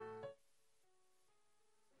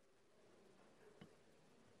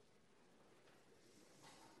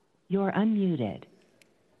You're unmuted.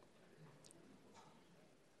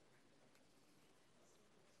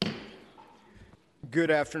 Good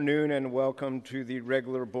afternoon and welcome to the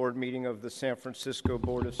regular board meeting of the San Francisco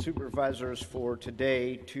Board of Supervisors for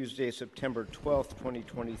today, Tuesday, September 12th,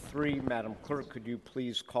 2023. Madam Clerk, could you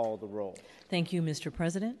please call the roll? Thank you, Mr.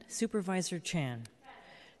 President. Supervisor Chan.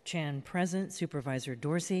 Chan present. Supervisor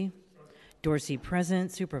Dorsey. Dorsey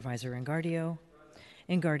present. Supervisor Engardio.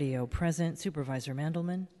 Engardio present. Supervisor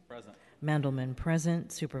Mandelman. Present. Mandelman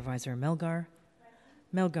present. Supervisor Melgar.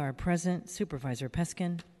 Melgar present. Supervisor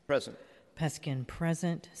Peskin. Present. Peskin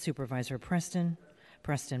present. Supervisor Preston.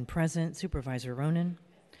 Preston present. Supervisor Ronan.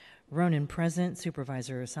 Ronan present.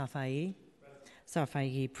 Supervisor Safai.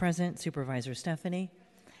 Safai present. Supervisor Stephanie.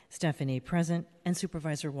 Stephanie present. And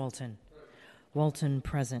Supervisor Walton. Walton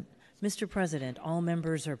present. Mr. President, all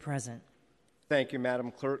members are present. Thank you,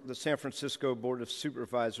 Madam Clerk. The San Francisco Board of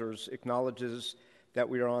Supervisors acknowledges that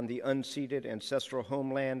we are on the unceded ancestral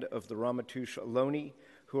homeland of the Ramaytush Ohlone,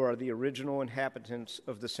 who are the original inhabitants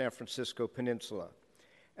of the San Francisco Peninsula.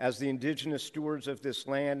 As the indigenous stewards of this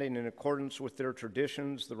land and in accordance with their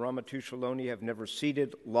traditions, the Ramaytush Ohlone have never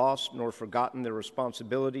ceded, lost, nor forgotten their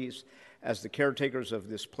responsibilities as the caretakers of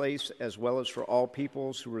this place, as well as for all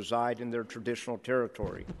peoples who reside in their traditional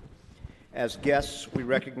territory. As guests, we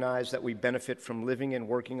recognize that we benefit from living and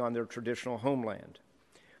working on their traditional homeland.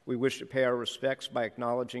 We wish to pay our respects by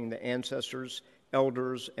acknowledging the ancestors,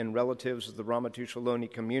 elders, and relatives of the Ramaytush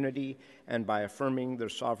Ohlone community and by affirming their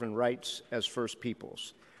sovereign rights as First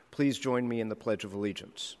Peoples. Please join me in the Pledge of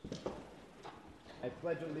Allegiance. I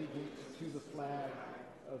pledge allegiance to the flag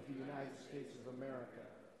of the United States of America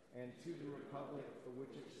and to the republic for which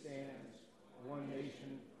it stands, one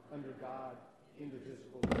nation, under God,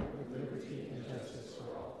 indivisible, with liberty and justice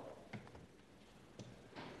for all.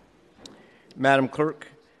 Madam Clerk,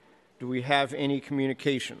 do we have any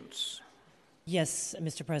communications? Yes,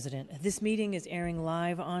 Mr. President. This meeting is airing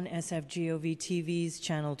live on SFGOV TV's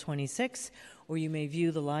Channel 26, or you may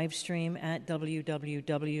view the live stream at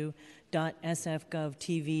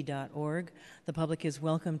www.sfgovtv.org. The public is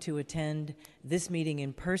welcome to attend this meeting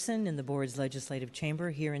in person in the board's legislative chamber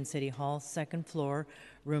here in City Hall, second floor,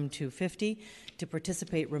 room 250. To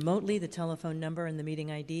participate remotely, the telephone number and the meeting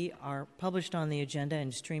ID are published on the agenda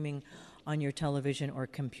and streaming on your television or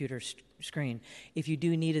computer screen. If you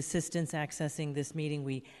do need assistance accessing this meeting,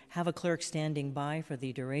 we have a clerk standing by for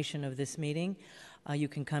the duration of this meeting. You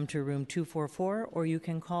can come to room 244 or you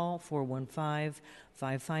can call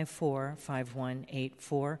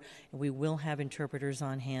 415-554-5184. We will have interpreters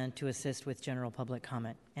on hand to assist with general public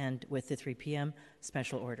comment and with the 3 p.m.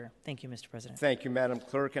 special order. Thank you, Mr. President. Thank you, Madam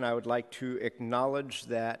Clerk, and I would like to acknowledge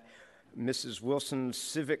that Mrs. Wilson's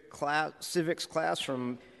civics class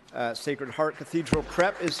from Sacred Heart Cathedral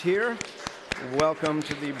Prep is here. Welcome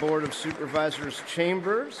to the Board of Supervisors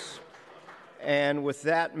chambers. And with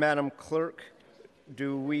that, Madam Clerk,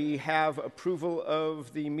 do we have approval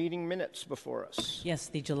of the meeting minutes before us? Yes,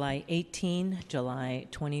 the July 18, July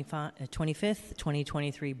 25th,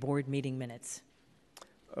 2023 board meeting minutes.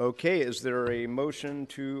 Okay, is there a motion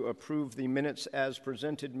to approve the minutes as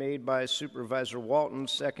presented made by Supervisor Walton,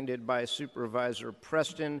 seconded by Supervisor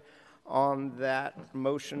Preston? On that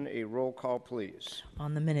motion, a roll call, please.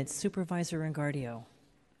 On the minutes, Supervisor Engardio.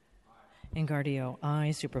 Engardio, aye.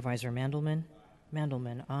 Supervisor Mandelman.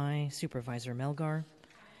 Mandelman, aye. Supervisor Melgar.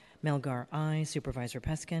 Melgar, aye. Supervisor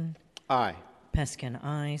Peskin. Aye. Peskin,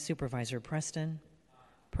 aye. Supervisor Preston.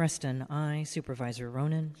 Preston, aye. Supervisor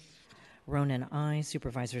Ronan. Ronan, aye.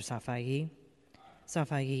 Supervisor Safai.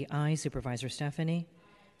 Safai, aye. Supervisor Stephanie.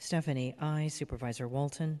 Stephanie, aye. Supervisor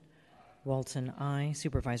Walton. Walton, aye.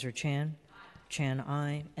 Supervisor Chan. Chan,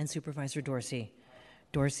 aye. And Supervisor Dorsey.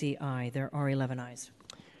 Dorsey, aye. There are 11 ayes.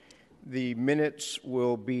 The minutes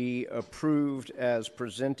will be approved as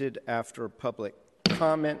presented after public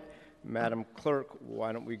comment. Madam Clerk,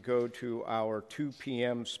 why don't we go to our 2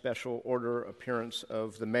 p.m. special order appearance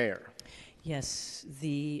of the mayor? Yes,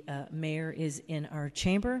 the mayor is in our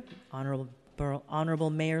chamber. Honorable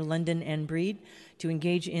Mayor London N. Breed, to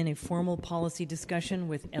engage in a formal policy discussion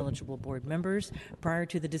with eligible board members. Prior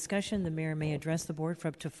to the discussion, the mayor may address the board for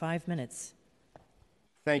up to 5 minutes.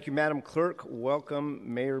 Thank you, Madam Clerk.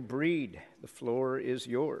 Welcome, Mayor Breed. The floor is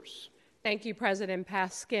yours. Thank you, President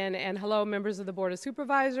Paskin, and hello, members of the Board of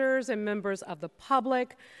Supervisors and members of the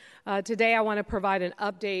public. Today, I want to provide an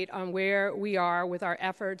update on where we are with our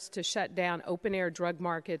efforts to shut down open-air drug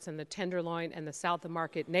markets in the Tenderloin and the South of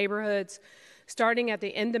Market neighborhoods. Starting at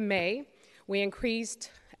the end of May, we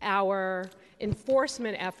increased our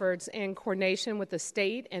enforcement efforts in coordination with the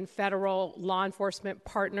state and federal law enforcement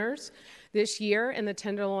partners. This year in the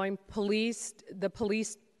Tenderloin, the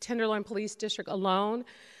police Tenderloin Police District alone,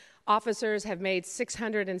 officers have made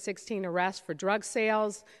 616 arrests for drug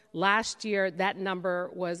sales. Last year, that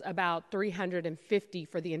number was about 350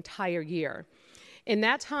 for the entire year. In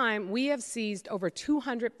that time, we have seized over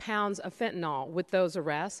 200 pounds of fentanyl with those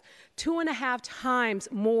arrests, 2.5 times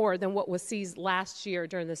more than what was seized last year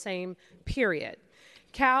during the same period.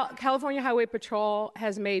 California Highway Patrol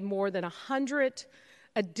has made more than 100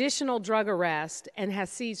 additional drug arrests and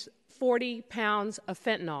has seized 40 pounds of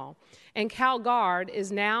fentanyl. And CalGuard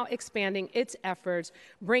is now expanding its efforts,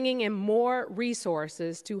 bringing in more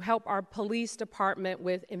resources to help our police department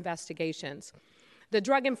with investigations. The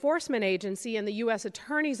Drug Enforcement Agency and the U.S.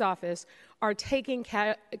 Attorney's Office are taking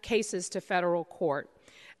cases to federal court.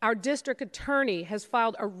 Our district attorney has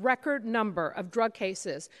filed a record number of drug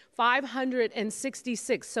cases,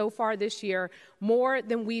 566 so far this year, more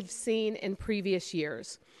than we've seen in previous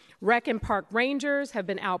years. Rec and Park Rangers have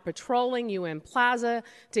been out patrolling UN Plaza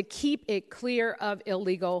to keep it clear of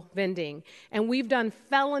illegal vending. And we've done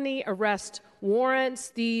felony arrest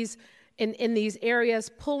warrants in these areas,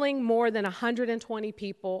 pulling more than 120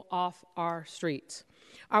 people off our streets.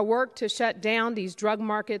 Our work to shut down these drug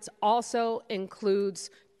markets also includes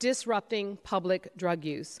disrupting public drug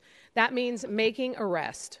use. That means making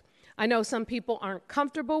arrests. I know some people aren't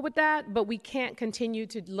comfortable with that, but we can't continue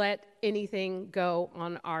to let anything go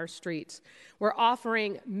on our streets. We're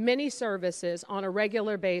offering many services on a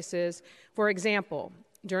regular basis. For example,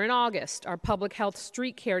 during August, our public health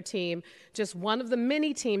street care team, just one of the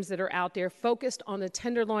many teams that are out there, focused on the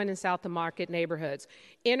Tenderloin and South of Market neighborhoods,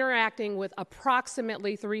 interacting with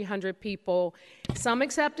approximately 300 people. Some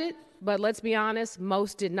accepted, but let's be honest,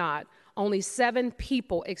 most did not. Only 7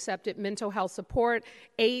 people accepted mental health support,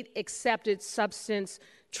 8 accepted substance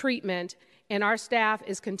treatment, and our staff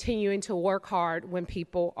is continuing to work hard when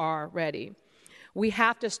people are ready. We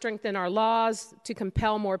have to strengthen our laws to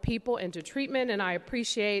compel more people into treatment, and I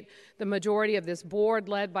appreciate the majority of this board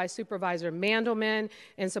led by Supervisor Mandelman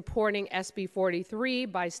and supporting SB 43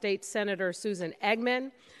 by State Senator Susan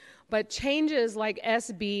Eggman. But changes like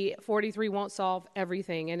SB 43 won't solve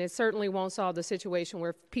everything, and it certainly won't solve the situation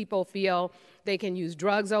where people feel they can use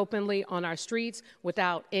drugs openly on our streets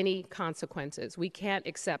without any consequences. We can't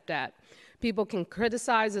accept that. People can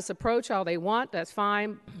criticize this approach all they want, that's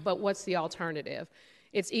fine, but what's the alternative?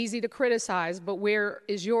 It's easy to criticize, but where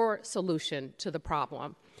is your solution to the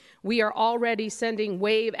problem? We are already sending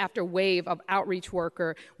wave after wave of outreach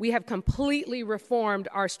worker. We have completely reformed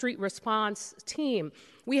our street response team.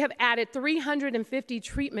 We have added 350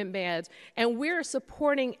 treatment beds, and we're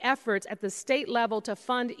supporting efforts at the state level to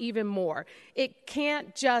fund even more. It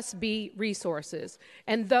can't just be resources.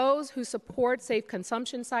 And those who support safe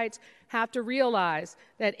consumption sites have to realize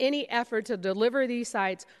that any effort to deliver these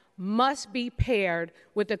sites must be paired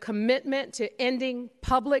with a commitment to ending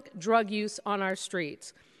public drug use on our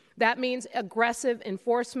streets. That means aggressive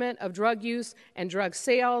enforcement of drug use and drug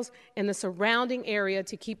sales in the surrounding area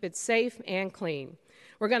to keep it safe and clean.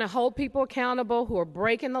 We're going to hold people accountable who are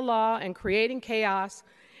breaking the law and creating chaos,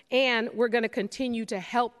 and we're going to continue to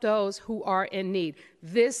help those who are in need.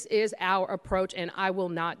 This is our approach, and I will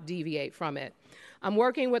not deviate from it. I'm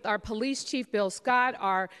working with our police chief, Bill Scott,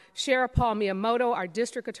 our sheriff, Paul Miyamoto, our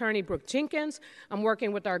district attorney, Brooke Jenkins. I'm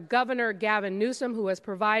working with our governor, Gavin Newsom, who has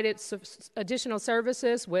provided additional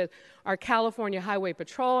services with our California Highway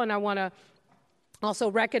Patrol. And I want to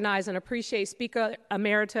also recognize and appreciate Speaker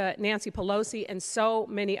Emerita Nancy Pelosi and so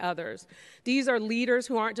many others. These are leaders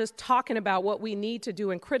who aren't just talking about what we need to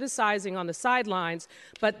do and criticizing on the sidelines,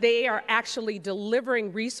 but they are actually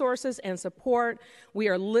delivering resources and support. We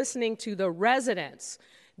are listening to the residents,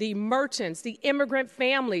 the merchants, the immigrant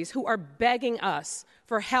families who are begging us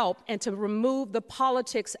for help and to remove the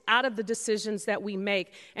politics out of the decisions that we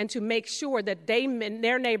make and to make sure that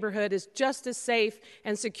their neighborhood is just as safe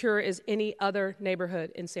and secure as any other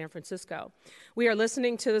neighborhood in San Francisco. We are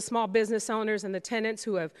listening to the small business owners and the tenants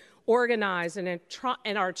who have organized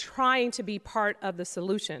and are trying to be part of the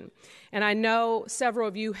solution. And I know several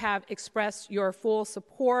of you have expressed your full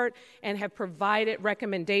support and have provided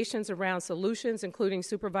recommendations around solutions, including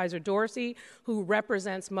Supervisor Dorsey, who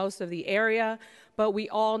represents most of the area. But we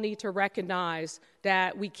all need to recognize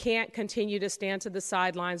that we can't continue to stand to the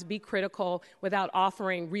sidelines, be critical, without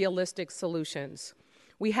offering realistic solutions.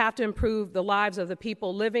 We have to improve the lives of the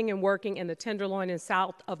people living and working in the Tenderloin and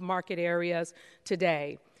South of Market areas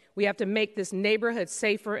today. We have to make this neighborhood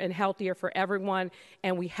safer and healthier for everyone,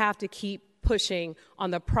 and we have to keep pushing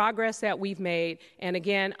on the progress that we've made. And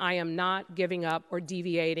again, I am not giving up or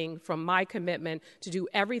deviating from my commitment to do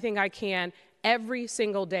everything I can every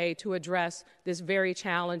single day to address this very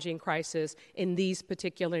challenging crisis in these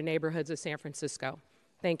particular neighborhoods of San Francisco.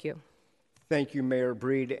 Thank you. Thank you, Mayor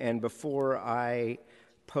Breed. And before I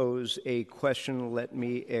pose a question, let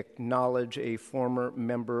me acknowledge a former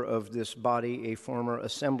member of this body, a former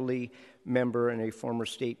Assembly member, and a former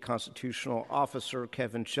state constitutional officer,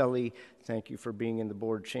 Kevin Shelley. Thank you for being in the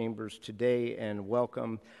board chambers today, and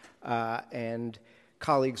welcome. And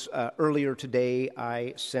colleagues, earlier today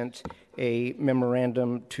I sent a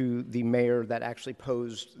memorandum to the mayor that actually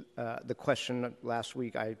posed the question. Last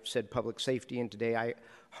week I said public safety, and today I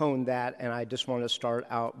honed that, and I just want to start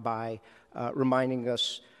out by reminding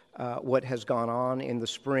us what has gone on in the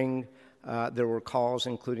spring. There were calls,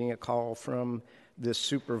 including a call from the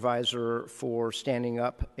supervisor for standing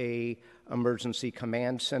up a emergency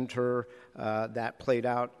command center that played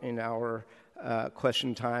out in our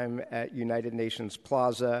question time at United Nations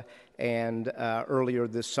Plaza. And earlier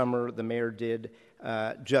this summer, the mayor did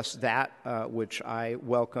just that, which I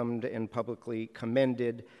welcomed and publicly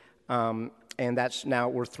commended. And that's now,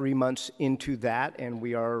 we're 3 months into that, and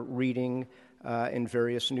we are reading in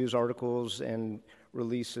various news articles and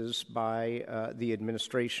releases by the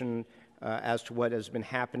administration as to what has been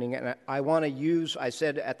happening. And I want to use, I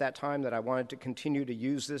said at that time that I wanted to continue to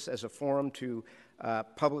use this as a forum to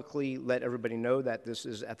publicly let everybody know that this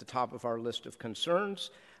is at the top of our list of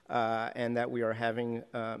concerns and that we are having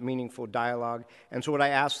meaningful dialogue. And so what I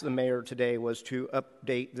asked the mayor today was to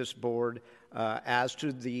update this board as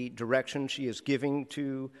to the direction she is giving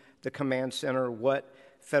to the command center, what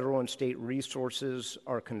federal and state resources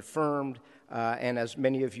are confirmed, and as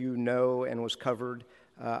many of you know and was covered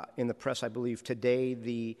in the press, I believe today,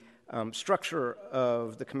 the structure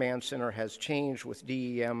of the command center has changed with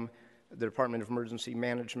DEM, the Department of Emergency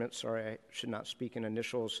Management, sorry, I should not speak in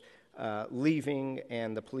initials, leaving,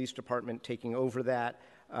 and the police department taking over that.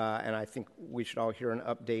 And I think we should all hear an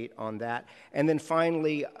update on that. And then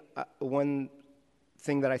finally, one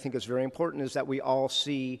thing that I think is very important is that we all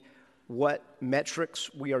see what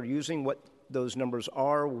metrics we are using, what those numbers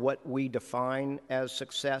are, what we define as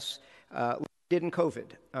success. We did in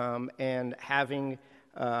COVID, and having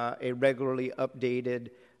a regularly updated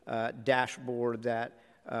dashboard that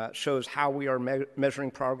shows how we are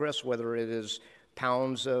measuring progress, whether it is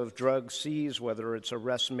pounds of drugs seized, whether it's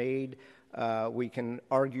arrests made. We can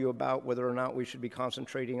argue about whether or not we should be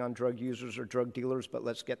concentrating on drug users or drug dealers, but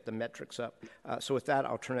let's get the metrics up. So with that,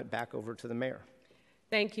 I'll turn it back over to the mayor.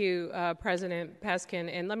 Thank you, President Peskin.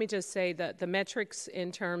 And let me just say that the metrics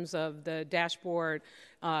in terms of the dashboard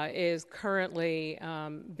is currently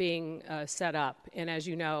being set up. And as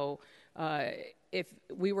you know, if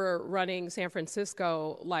we were running San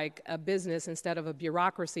Francisco like a business instead of a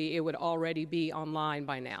bureaucracy, it would already be online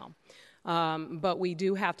by now. But we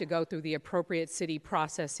do have to go through the appropriate city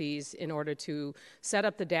processes in order to set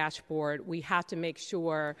up the dashboard. We have to make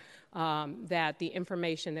sure that the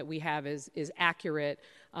information that we have is accurate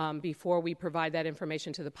before we provide that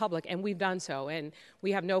information to the public, and we've done so. And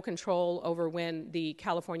we have no control over when the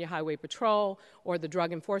California Highway Patrol or the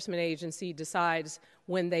Drug Enforcement Agency decides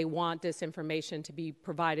when they want this information to be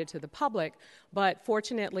provided to the public. But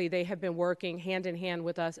fortunately, they have been working hand in hand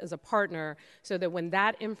with us as a partner so that when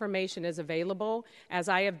that information is available, as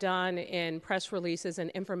I have done in press releases and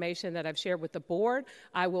information that I've shared with the board,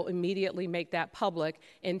 I will immediately make that public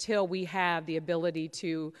until we have the ability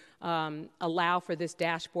to allow for this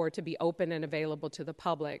dashboard to be open and available to the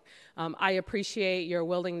public. I appreciate your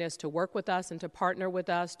willingness to work with us and to partner with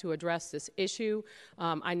us to address this issue.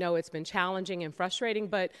 I know it's been challenging and frustrating,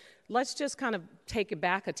 but let's just kind of take it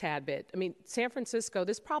back a tad bit. I mean, San Francisco,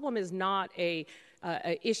 this problem is not a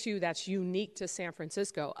issue that's unique to San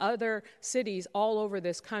Francisco. Other cities all over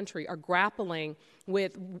this country are grappling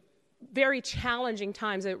with very challenging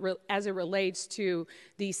times as it relates to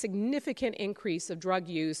the significant increase of drug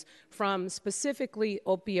use from specifically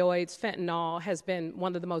opioids. Fentanyl has been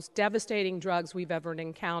one of the most devastating drugs we've ever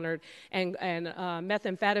encountered, and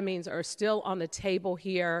methamphetamines are still on the table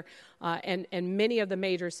here. And many of the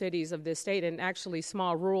major cities of this state, and actually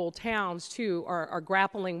small rural towns too, are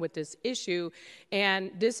grappling with this issue. And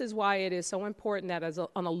this is why it is so important that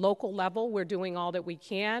on a local level, we're doing all that we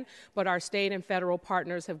can, but our state and federal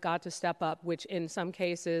partners have got to step up, which in some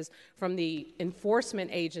cases from the enforcement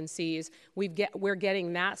agencies, we're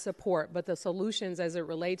getting that support. But the solutions as it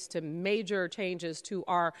relates to major changes to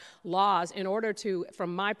our laws in order to,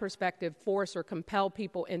 from my perspective, force or compel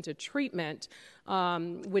people into treatment,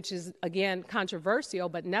 which is, again, controversial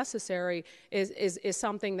but necessary, is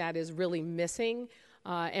something that is really missing.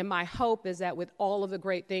 And my hope is that with all of the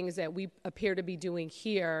great things that we appear to be doing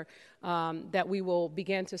here, that we will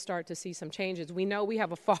begin to start to see some changes. We know we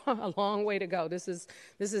have a long way to go. This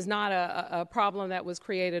is not a problem that was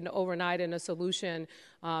created overnight and a solution,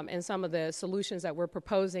 and some of the solutions that we're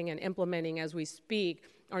proposing and implementing as we speak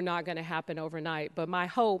are not going to happen overnight. But my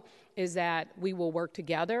hope is that we will work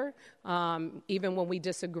together, even when we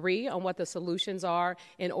disagree on what the solutions are,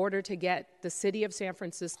 in order to get the city of San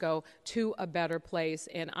Francisco to a better place.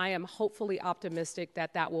 And I am hopefully optimistic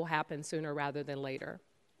that that will happen sooner rather than later.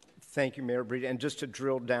 Thank you, Mayor Breed. And just to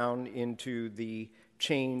drill down into the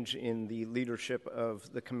change in the leadership of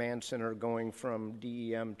the command center going from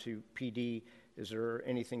DEM to PD, is there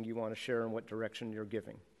anything you want to share in what direction you're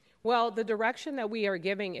giving? Well, the direction that we are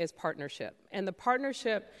giving is partnership, and the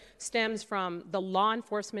partnership stems from the law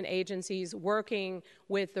enforcement agencies working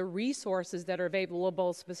with the resources that are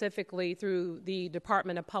available specifically through the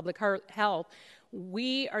Department of Public Health.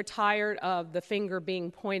 We are tired of the finger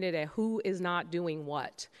being pointed at who is not doing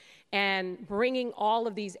what. And bringing all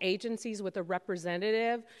of these agencies with a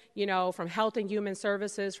representative, you know, from Health and Human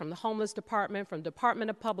Services, from the Homeless Department, from Department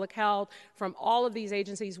of Public Health, from all of these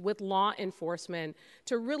agencies with law enforcement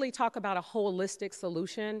to really talk about a holistic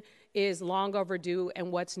solution is long overdue and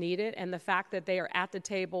what's needed. And the fact that they are at the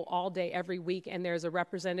table all day, every week, and there's a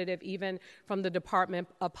representative even from the Department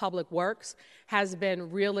of Public Works has been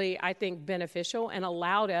really, I think, beneficial and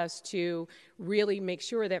allowed us to really make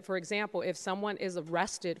sure that, for example, if someone is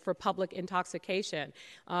arrested for public intoxication,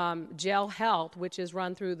 Jail Health, which is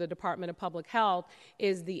run through the Department of Public Health,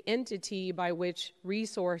 is the entity by which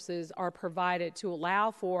resources are provided to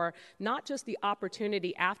allow for not just the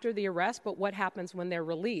opportunity after the arrest, but what happens when they're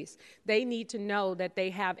released. They need to know that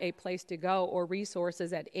they have a place to go or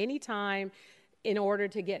resources at any time in order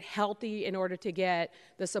to get healthy, in order to get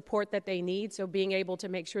the support that they need. So being able to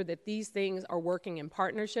make sure that these things are working in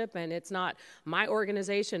partnership and it's not my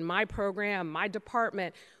organization, my program, my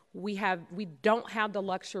department. We don't have the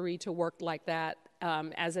luxury to work like that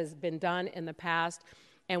as has been done in the past.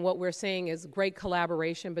 And what we're seeing is great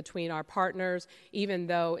collaboration between our partners, even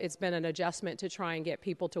though it's been an adjustment to try and get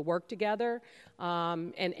people to work together.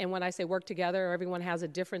 And when I say work together, everyone has a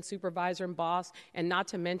different supervisor and boss, and not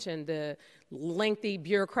to mention the lengthy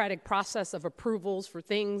bureaucratic process of approvals for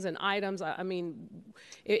things and items. I mean,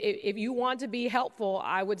 if you want to be helpful,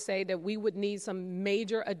 I would say that we would need some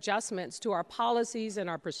major adjustments to our policies and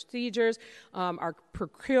our procedures, our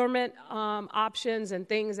procurement options, and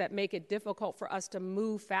things that make it difficult for us to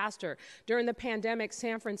move faster. During the pandemic,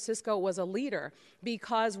 San Francisco was a leader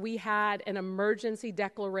because we had an emergency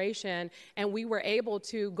declaration and we were able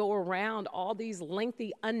to go around all these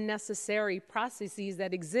lengthy, unnecessary processes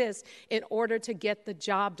that exist in order to get the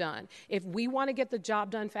job done. If we want to get the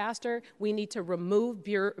job done faster, we need to remove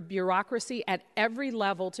bureaucracy at every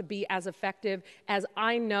level to be as effective as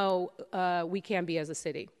I know we can be as a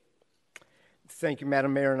city. Thank you,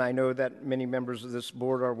 Madam Mayor, and I know that many members of this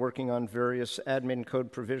board are working on various admin code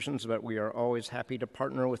provisions, but we are always happy to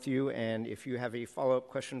partner with you. And if you have a follow-up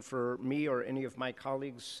question for me or any of my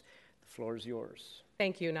colleagues, the floor is yours.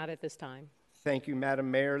 Thank you. Not at this time. Thank you, Madam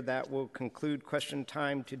Mayor. That will conclude question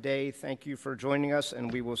time today. Thank you for joining us, and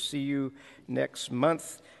we will see you next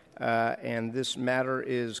month. And this matter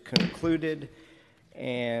is concluded.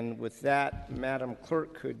 And with that, Madam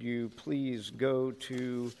Clerk, could you please go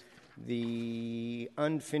to the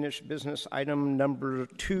unfinished business item number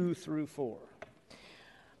 2 through 4.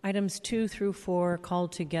 Items 2 through 4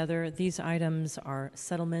 called together. These items are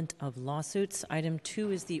settlement of lawsuits. Item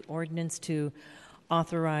 2 is the ordinance to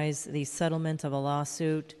authorize the settlement of a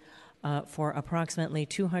lawsuit for approximately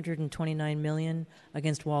 $229 million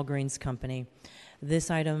against Walgreens Company. This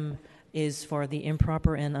item is for the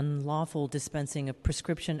improper and unlawful dispensing of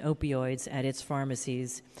prescription opioids at its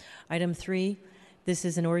pharmacies. Item 3, this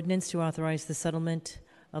is an ordinance to authorize the settlement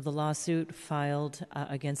of the lawsuit filed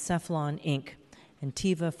against Cephalon, Inc. and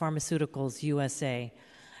Teva Pharmaceuticals USA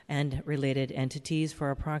and related entities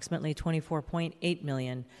for approximately $24.8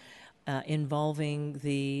 million involving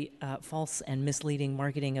the false and misleading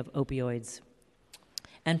marketing of opioids.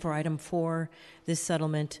 And for item 4, this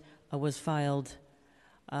settlement was filed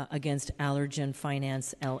against Allergen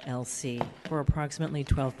Finance LLC for approximately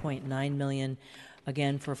 $12.9 million,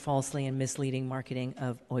 again for falsely and misleading marketing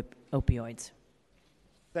of opioids.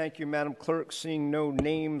 Thank you, Madam Clerk. Seeing no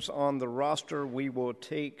names on the roster, we will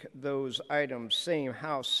take those items. Same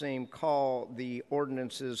house, same call. The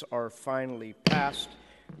ordinances are finally passed.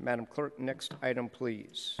 Madam Clerk, next item,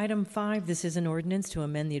 please. Item 5, this is an ordinance to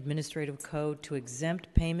amend the administrative code to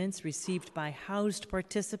exempt payments received by housed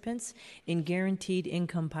participants in guaranteed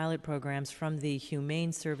income pilot programs from the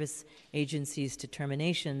Humane Service Agency's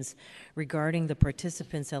determinations regarding the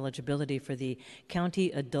participants' eligibility for the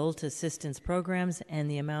county adult assistance programs and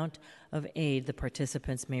the amount of aid the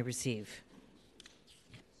participants may receive.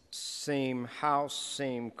 Same House,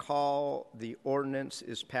 same call. The ordinance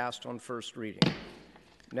is passed on first reading.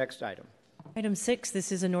 Next item. Item 6, this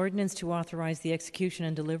is an ordinance to authorize the execution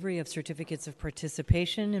and delivery of certificates of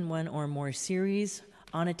participation in one or more series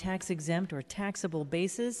on a tax-exempt or taxable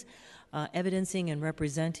basis, evidencing and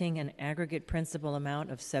representing an aggregate principal amount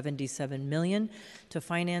of $77 million to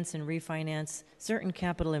finance and refinance certain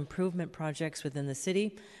capital improvement projects within the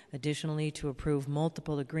city, additionally to approve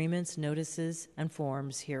multiple agreements, notices, and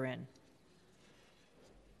forms herein.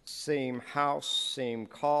 Same House, same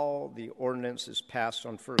call. The ordinance is passed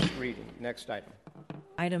on first reading. Next item.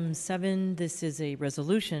 Item 7, this is a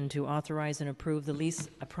resolution to authorize and approve the lease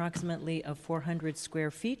approximately of 400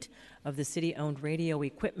 square feet of the city-owned radio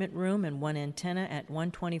equipment room and one antenna at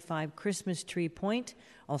 125 Christmas Tree Point,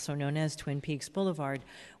 also known as Twin Peaks Boulevard,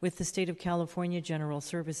 with the State of California General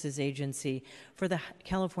Services Agency for the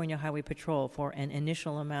California Highway Patrol for an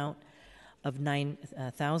initial amount of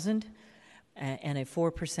 $9,000 and a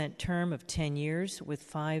 4% term of 10 years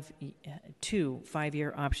with two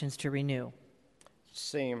 5-year options to renew.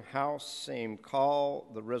 Same House, same call.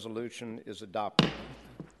 The resolution is adopted.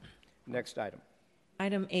 Next item.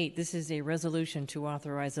 Item 8, this is a resolution to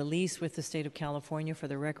authorize a lease with the State of California for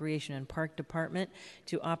the Recreation and Park Department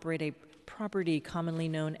to operate a property commonly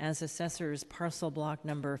known as Assessor's Parcel Block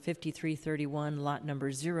Number 5331, Lot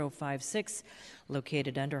Number 056,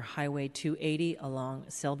 located under Highway 280 along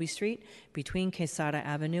Selby Street, between Quesada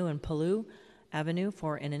Avenue and Palou Avenue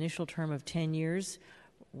for an initial term of 10 years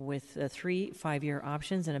with 3 5-year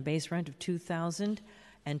options and a base rent of $2,000,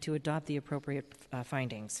 and to adopt the appropriate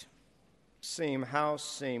findings. Same House,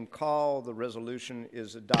 same call. The resolution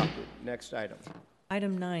is adopted. Next item.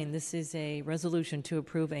 Item 9, this is a resolution to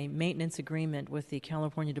approve a maintenance agreement with the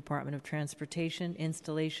California Department of Transportation,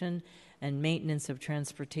 installation and maintenance of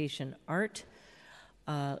transportation ART,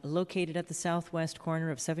 located at the southwest corner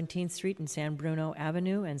of 17th Street and San Bruno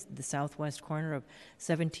Avenue and the southwest corner of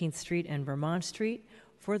 17th Street and Vermont Street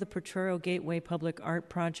for the Potrero Gateway Public Art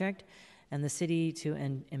Project, and the city to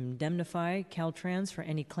indemnify Caltrans for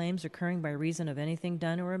any claims occurring by reason of anything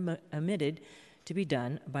done or omitted to be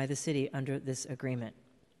done by the city under this agreement.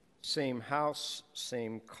 Same House,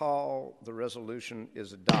 same call. The resolution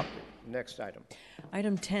is adopted. Next item.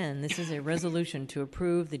 Item 10, this is a resolution to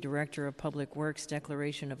approve the Director of Public Works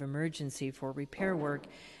declaration of emergency for repair work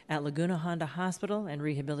at Laguna Honda Hospital and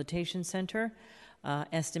Rehabilitation Center,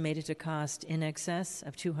 estimated to cost in excess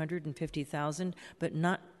of $250,000, but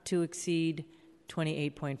not to exceed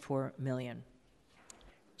 $28.4 million.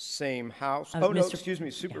 Same House.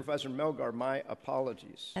 Supervisor Melgar, my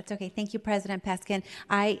apologies. That's okay. Thank you, President Paskin.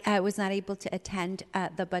 I was not able to attend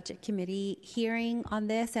the Budget Committee hearing on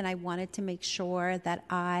this, and I wanted to make sure that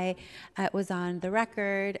I was on the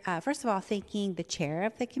record. First of all, thanking the chair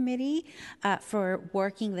of the committee for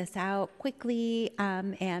working this out quickly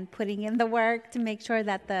and putting in the work to make sure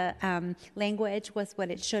that the language was what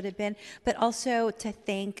it should have been, but also to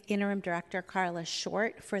thank Interim Director Carla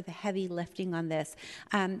Short for the heavy lifting on this.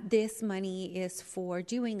 This money is for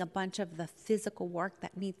doing a bunch of the physical work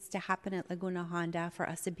that needs to happen at Laguna Honda for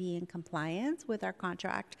us to be in compliance with our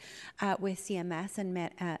contract with CMS and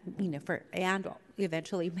and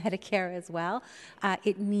eventually Medicare as well.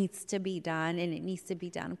 It needs to be done, and it needs to be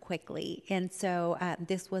done quickly. And so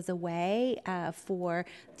this was a way for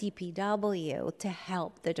DPW to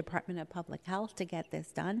help the Department of Public Health to get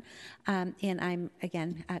this done. And I'm,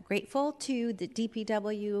 again, grateful to the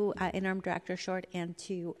DPW Interim Director Short and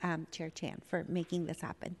to Chair Chan for making this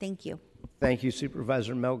happen. Thank you. Thank you,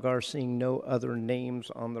 Supervisor Melgar. Seeing no other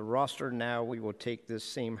names on the roster, now we will take this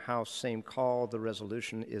same House, same call. The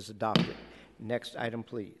resolution is adopted. Next item,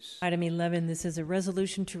 please. Item 11, this is a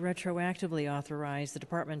resolution to retroactively authorize the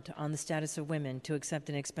Department on the Status of Women to accept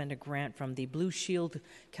and expend a grant from the Blue Shield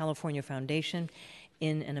California Foundation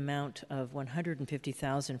in an amount of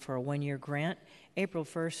 $150,000 for a 1-year grant, April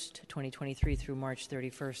 1st, 2023 through March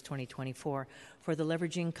 31st, 2024, for the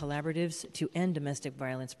Leveraging Collaboratives to End Domestic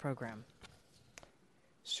Violence program.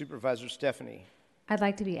 Supervisor Stephanie. I'd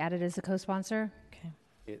like to be added as a co-sponsor. Okay.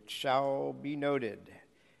 It shall be noted.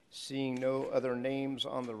 Seeing no other names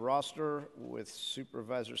on the roster, with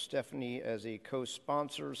Supervisor Stephanie as a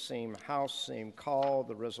co-sponsor, same House, same call.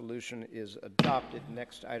 The resolution is adopted.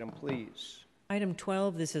 Next item, please. Item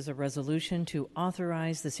 12, this is a resolution to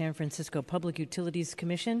authorize the San Francisco Public Utilities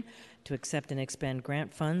Commission to accept and expend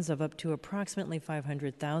grant funds of up to approximately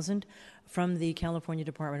 $500,000 from the California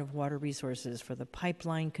Department of Water Resources for the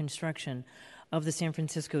pipeline construction of the San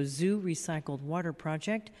Francisco Zoo Recycled Water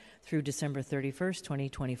Project through December 31st,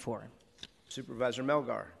 2024. Supervisor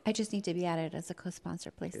Melgar. I just need to be added as a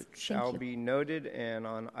co-sponsor, please. It Thank shall you. be noted, and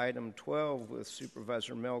on item 12, with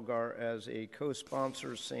Supervisor Melgar as a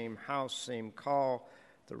co-sponsor, same House, same call,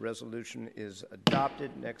 the resolution is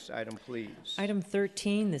adopted. Next item, please. Item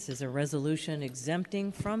 13, this is a resolution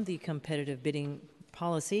exempting from the competitive bidding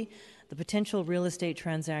policy the potential real estate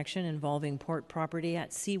transaction involving port property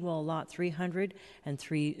at Seawall Lot 300 and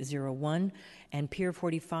 301 and Pier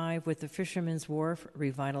 45 with the Fisherman's Wharf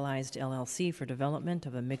Revitalized LLC for development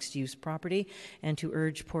of a mixed-use property, and to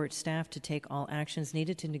urge port staff to take all actions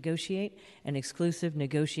needed to negotiate an exclusive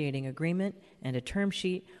negotiating agreement and a term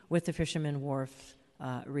sheet with the Fisherman's Wharf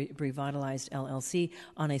Revitalized LLC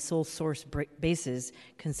on a sole source basis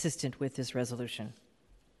consistent with this resolution.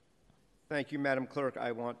 Thank you, Madam Clerk.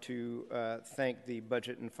 I want to thank the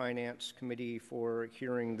Budget and Finance Committee for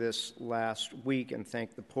hearing this last week and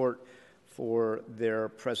thank the Port for their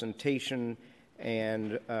presentation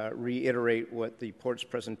and reiterate what the Port's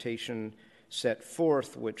presentation set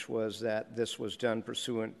forth, which was that this was done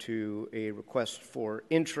pursuant to a request for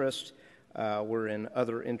interest. We're in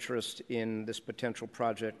other interest in this potential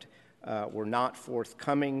project. We're not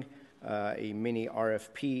forthcoming, a mini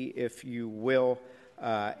RFP, if you will.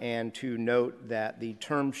 And to note that the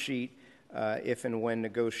term sheet, if and when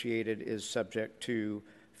negotiated, is subject to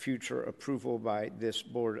future approval by this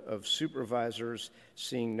Board of Supervisors.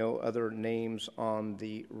 Seeing no other names on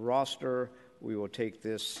the roster, we will take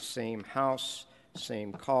this same House,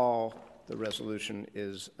 same call. The resolution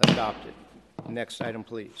is adopted. Next item,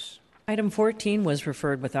 please. Item 14 was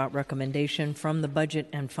referred without recommendation from the Budget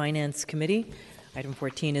and Finance Committee. Item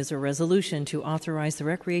 14 is a resolution to authorize the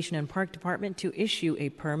Recreation and Park Department to issue a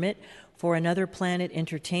permit for Another Planet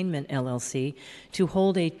Entertainment, LLC, to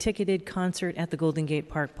hold a ticketed concert at the Golden Gate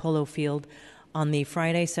Park Polo Field on the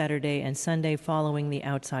Friday, Saturday, and Sunday following the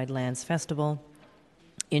Outside Lands Festival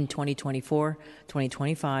in 2024,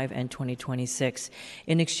 2025, and 2026,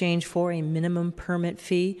 in exchange for a minimum permit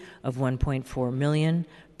fee of $1.4 million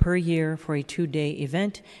per year for a 2-day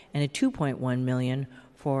event and a $2.1 million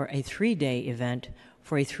for a 3-day event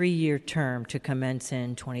for a 3-year term to commence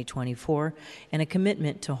in 2024, and a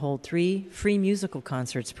commitment to hold 3 free musical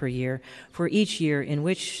concerts per year for each year in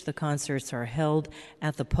which the concerts are held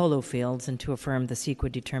at the polo fields, and to affirm the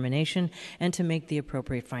CEQA determination and to make the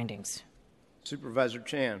appropriate findings. Supervisor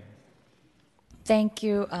Chan. Thank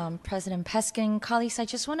you, President Peskin. Colleagues, I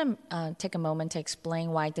just want to take a moment to explain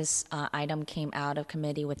why this item came out of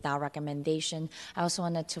committee without recommendation. I also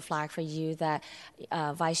wanted to flag for you that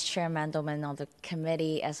Vice Chair Mandelman on the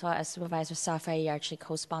committee, as well as Supervisor Safai, are actually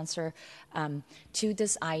co-sponsor to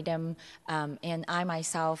this item, and I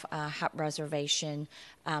myself have reservation.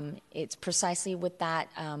 It's precisely with that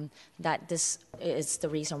that this is the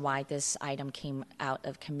reason why this item came out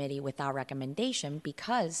of committee without recommendation,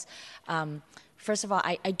 because first of all,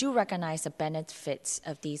 I do recognize the benefits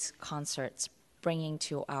of these concerts bringing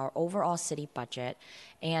to our overall city budget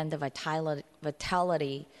and the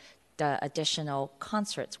vitality the additional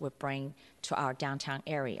concerts would bring to our downtown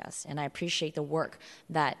areas. And I appreciate the work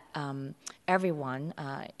that everyone,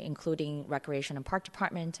 including Recreation and Park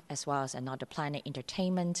Department, as well as Another Planet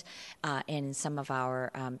Entertainment, and some of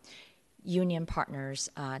our union partners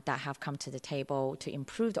that have come to the table to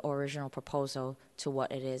improve the original proposal to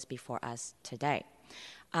what it is before us today.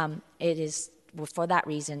 It is for that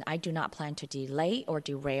reason, I do not plan to delay or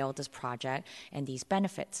derail this project and these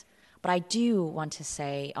benefits. But I do want to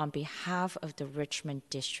say, on behalf of the Richmond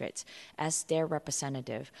District, as their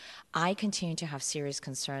representative, I continue to have serious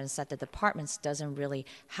concerns that the department doesn't really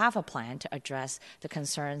have a plan to address the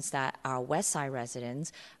concerns that our West Side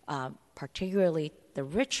residents, particularly the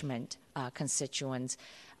Richmond constituents,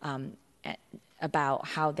 about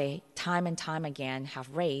how they time and time again have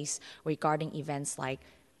raised regarding events like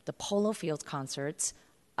the Polo Fields concerts,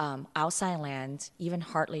 Outside Lands, even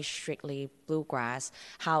Hartley Strictly Bluegrass,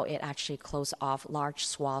 how it actually closed off large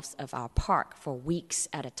swaths of our park for weeks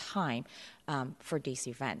at a time for these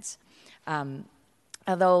events.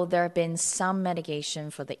 Although there have been some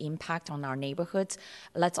mitigation for the impact on our neighborhoods,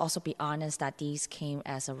 let's also be honest that these came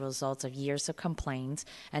as a result of years of complaints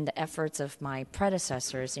and the efforts of my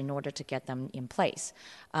predecessors in order to get them in place.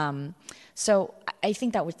 So I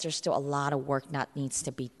think that there's still a lot of work that needs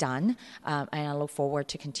to be done, and I look forward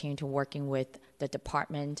to continue to working with the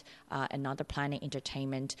department and other planning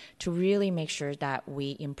entertainment to really make sure that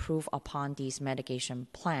we improve upon these mitigation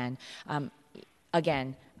plan.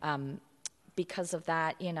 Again, because of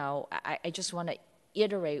that, I just want to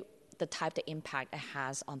iterate the type of impact it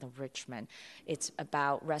has on the Richmond. It's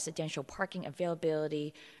about residential parking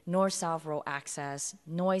availability, north-south road access,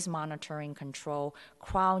 noise monitoring control,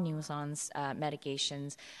 crowd nuisance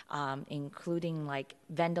mitigations, including like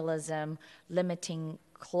vandalism, limiting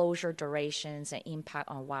closure durations, and impact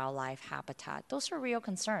on wildlife habitat. Those are real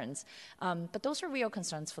concerns, but those are real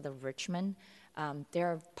concerns for the Richmond.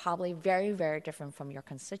 They're probably very, very different from your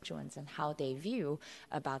constituents and how they view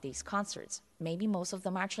about these concerts. Maybe most of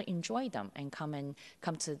them actually enjoy them and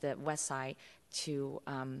come to the West Side to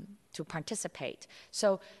participate.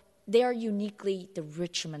 So they are uniquely the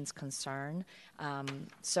Richmond's concern.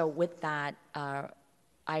 So with that,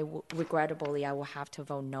 regrettably, I will have to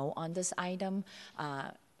vote no on this item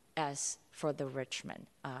as for the Richmond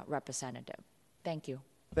representative. Thank you.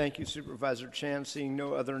 Thank you, Supervisor Chan. Seeing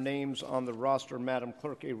no other names on the roster, Madam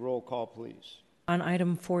Clerk, a roll call, please. On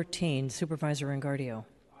item 14, Supervisor Engardio.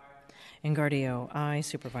 Engardio, aye.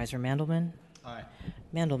 Supervisor Mandelman. Aye.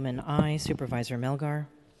 Mandelman, aye. Supervisor Melgar.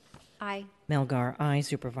 Aye. Melgar, aye.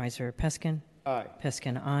 Supervisor Peskin. Aye.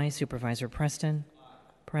 Peskin, aye. Supervisor Preston.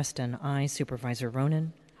 Preston, aye. Supervisor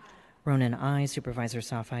Ronan. Ronan, aye. Supervisor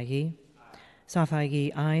Safai.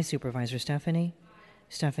 Safai, aye. Supervisor Stephanie.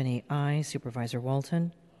 Stephanie, aye. Supervisor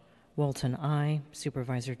Walton. Walton, aye.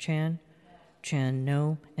 Supervisor Chan. Chan,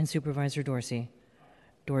 no. And Supervisor Dorsey.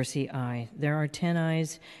 Dorsey, aye. There are 10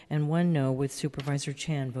 ayes and 1 no, with Supervisor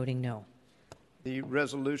Chan voting no. The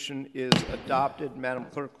resolution is adopted. Madam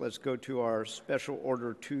Clerk, let's go to our Special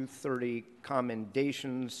Order 230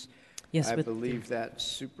 commendations. Yes, I believe that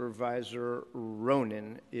Supervisor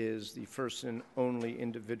Ronan is the first and only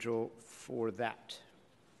individual for that.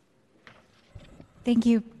 Thank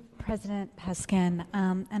you, President Peskin.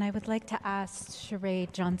 And I would like to ask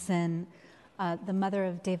Sheree Johnson, the mother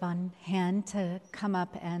of Davon Han, to come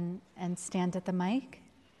up and stand at the mic.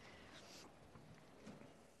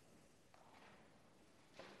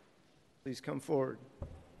 Please come forward.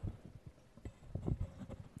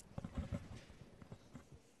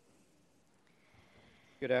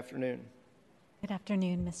 Good afternoon. Good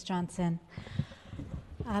afternoon, Ms. Johnson.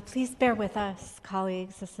 Please bear with us,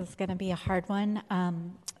 colleagues. This is going to be a hard one.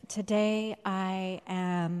 Today, I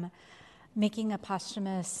am making a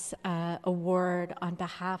posthumous award on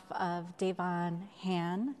behalf of Davon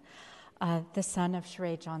Han, the son of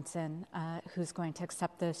Sheree Johnson, who's going to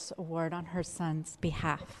accept this award on her son's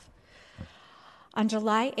behalf. On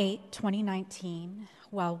July 8, 2019,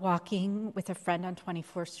 while walking with a friend on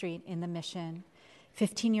 24th Street in the Mission,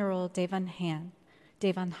 15-year-old Davon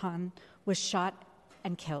Han was shot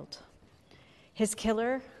and killed. His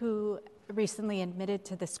killer, who recently admitted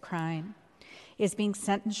to this crime, is being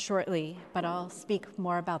sentenced shortly, but I'll speak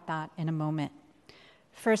more about that in a moment.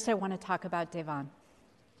 First, I want to talk about Davon.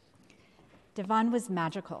 Davon was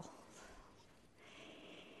magical.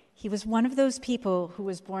 He was one of those people who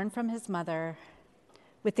was born from his mother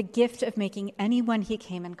with the gift of making anyone he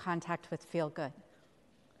came in contact with feel good.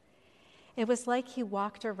 It was like he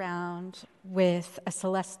walked around with a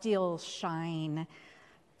celestial shine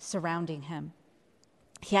surrounding him.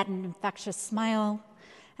 He had an infectious smile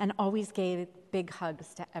and always gave big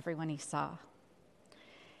hugs to everyone he saw.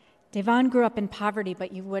 Davon grew up in poverty,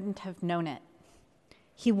 but you wouldn't have known it.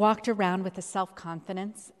 He walked around with a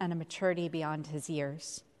self-confidence and a maturity beyond his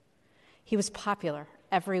years. He was popular.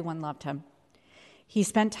 Everyone loved him. He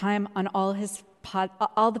spent time on all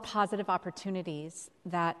the positive opportunities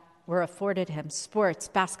that were afforded him: sports,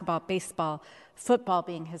 basketball, baseball, football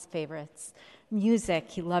being his favorites,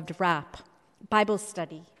 music, he loved rap, Bible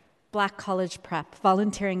study, Black college prep,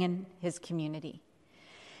 volunteering in his community.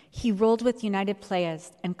 He rolled with United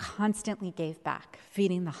Players and constantly gave back,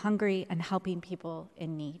 feeding the hungry and helping people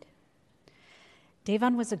in need.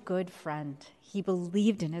 Davon was a good friend. He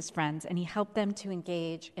believed in his friends, and he helped them to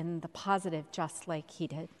engage in the positive just like he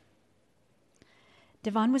did.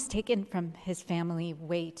 Davon was taken from his family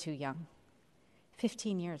way too young,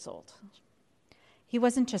 15 years old. He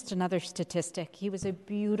wasn't just another statistic. He was a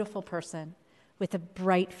beautiful person with a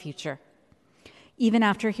bright future. Even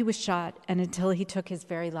after he was shot and until he took his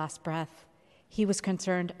very last breath, he was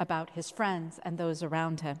concerned about his friends and those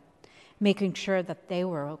around him, making sure that they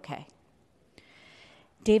were okay.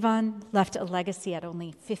 Davon left a legacy at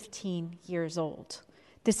only 15 years old.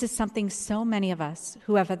 This is something so many of us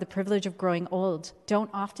who have had the privilege of growing old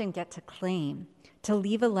don't often get to claim, to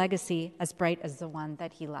leave a legacy as bright as the one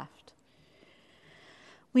that he left.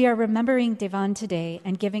 We are remembering Davon today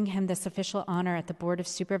and giving him this official honor at the Board of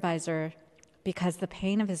Supervisors because the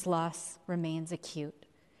pain of his loss remains acute.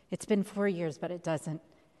 It's been 4 years, but it doesn't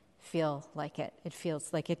feel like it. It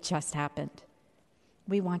feels like it just happened.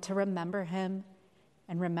 We want to remember him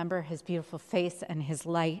and remember his beautiful face and his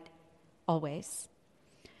light always.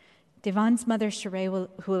 Davon's mother, Sheree,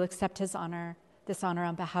 who will accept this honor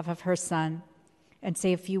on behalf of her son and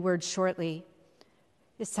say a few words shortly,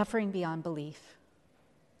 is suffering beyond belief.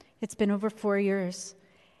 It's been over 4 years,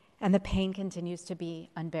 and the pain continues to be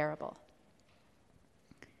unbearable.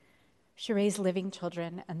 Sheree's living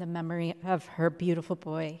children and the memory of her beautiful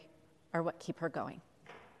boy are what keep her going.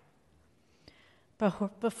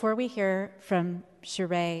 But before we hear from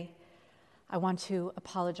Sheree, I want to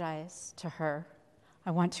apologize to her.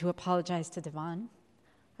 I want to apologize to Davon.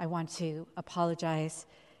 I want to apologize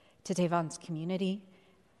to Davon's community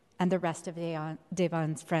and the rest of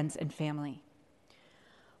Davon's friends and family.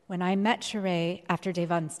 When I met Sheree after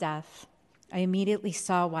Davon's death, I immediately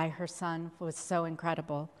saw why her son was so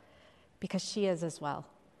incredible, because she is as well.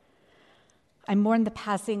 I mourned the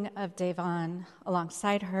passing of Davon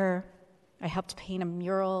alongside her. I helped paint a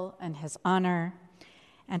mural in his honor,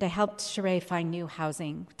 and I helped Sheree find new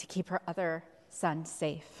housing to keep her other son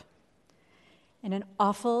safe. In an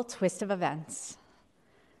awful twist of events,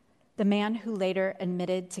 the man who later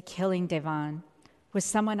admitted to killing Davon was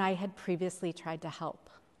someone I had previously tried to help.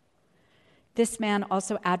 This man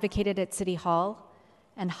also advocated at City Hall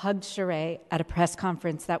and hugged Sheree at a press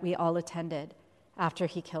conference that we all attended after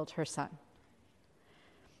he killed her son.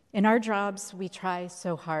 In our jobs, we try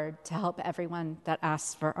so hard to help everyone that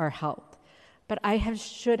asks for our help, but I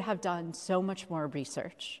should have done so much more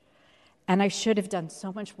research, and I should have done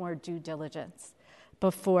so much more due diligence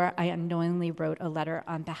before I unknowingly wrote a letter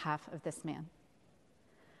on behalf of this man.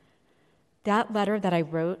 That letter that I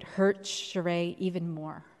wrote hurt Sheree even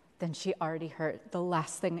more than she already hurt, the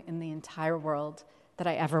last thing in the entire world that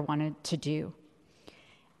I ever wanted to do.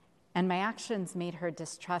 And my actions made her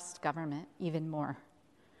distrust government even more.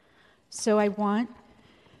 So I want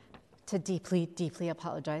to deeply, deeply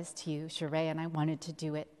apologize to you, Sheree, and I wanted to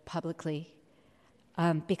do it publicly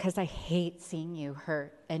because I hate seeing you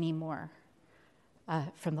hurt anymore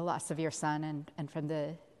from the loss of your son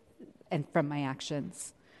and from my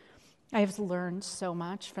actions. I have learned so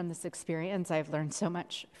much from this experience. I've learned so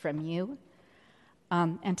much from you.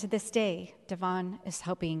 And to this day, Davon is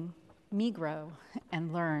helping me grow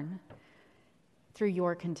and learn through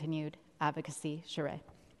your continued advocacy, Sheree.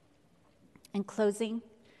 In closing,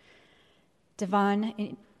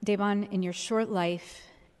 Davon, in your short life,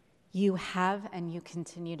 you have and you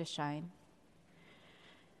continue to shine.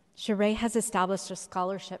 Sheree has established a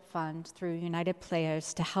scholarship fund through United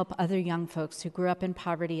Players to help other young folks who grew up in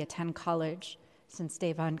poverty attend college, since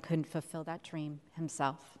Davon couldn't fulfill that dream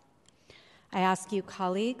himself. I ask you,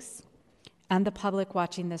 colleagues, and the public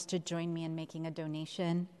watching this to join me in making a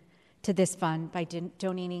donation to this fund by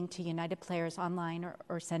donating to United Players online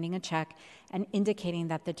or sending a check and indicating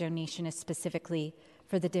that the donation is specifically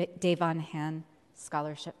for the Davon Hand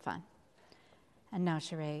Scholarship Fund. And now,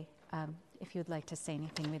 Sheree, if you'd like to say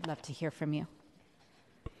anything, we'd love to hear from you.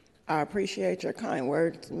 I appreciate your kind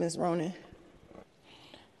words, Ms. Ronan.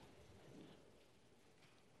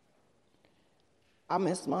 I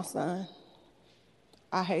miss my son.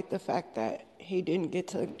 I hate the fact that he didn't get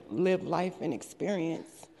to live life and experience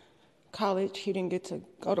college. He didn't get to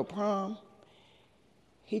go to prom.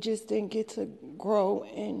 He just didn't get to grow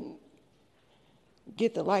and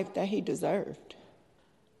get the life that he deserved.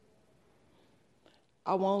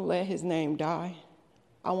 I won't let his name die.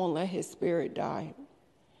 I won't let his spirit die.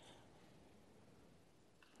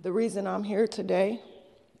 The reason I'm here today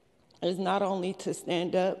is not only to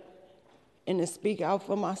stand up and to speak out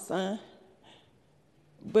for my son,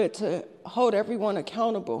 but to hold everyone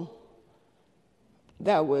accountable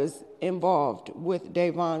that was involved with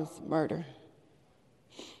Davon's murder.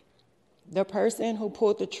 The person who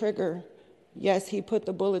pulled the trigger, yes, he put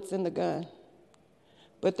the bullets in the gun.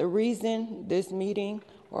 But the reason this meeting,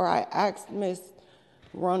 or I asked Ms.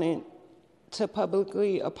 Ronan to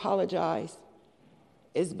publicly apologize,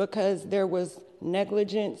 is because there was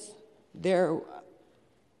negligence.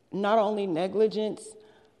 Not only negligence,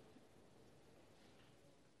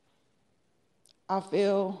 I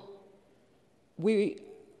feel we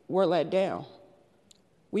were let down.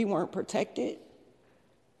 We weren't protected.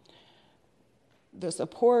 The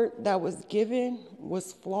support that was given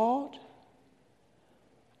was flawed.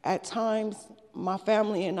 At times, my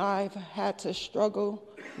family and I have had to struggle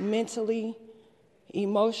mentally,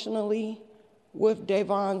 emotionally with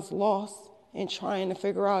Davon's loss and trying to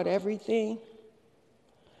figure out everything.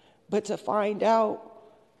 But to find out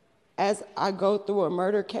as I go through a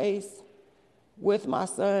murder case with my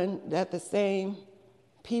son that the same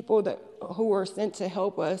people who were sent to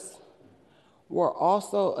help us were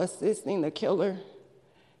also assisting the killer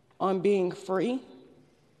on being free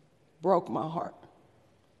broke my heart.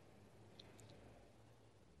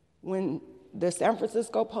 When the San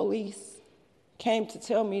Francisco police came to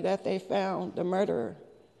tell me that they found the murderer,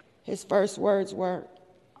 his first words were,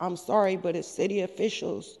 "I'm sorry, but if city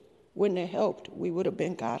officials wouldn't have helped, we would have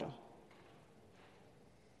been got him."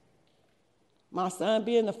 My son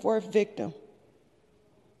being the fourth victim,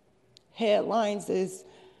 headlines is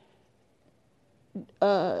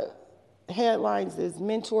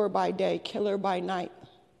mentor by day, killer by night,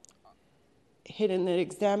 hitting the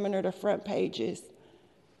Examiner, the front pages.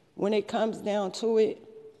 When it comes down to it,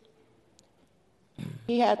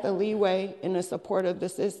 he had the leeway and the support of the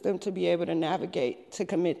system to be able to navigate to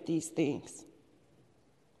commit these things.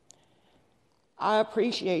 I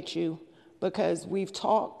appreciate you because we've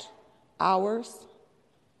talked hours,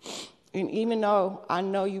 and even though I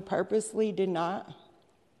know you purposely did not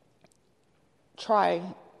try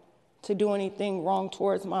to do anything wrong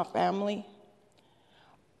towards my family,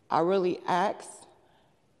 I really ask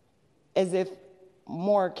as if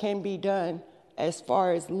more can be done as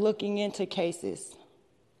far as looking into cases.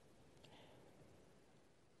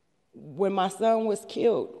 When my son was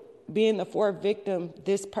killed, being the fourth victim,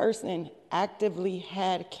 this person actively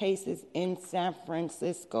had cases in San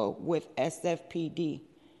Francisco with SFPD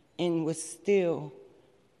and was still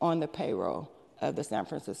on the payroll of the San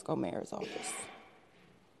Francisco mayor's office.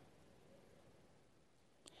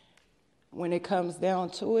 When it comes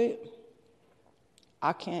down to it,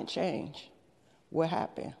 I can't change what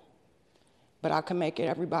happened, but I can make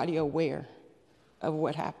everybody aware of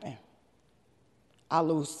what happened. I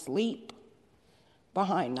lose sleep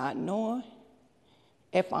behind not knowing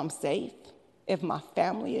if I'm safe, if my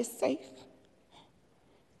family is safe.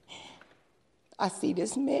 I see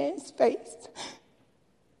this man's face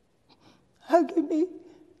hugging me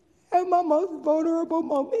at my most vulnerable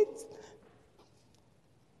moments.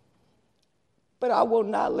 But I will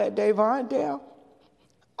not let Davon down.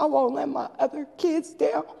 I won't let my other kids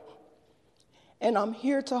down. And I'm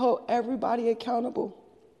here to hold everybody accountable.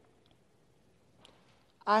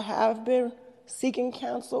 I have been seeking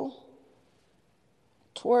counsel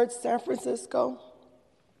towards San Francisco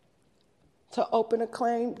to open a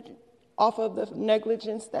claim off of the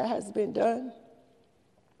negligence that has been done.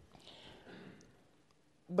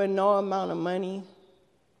 But no amount of money,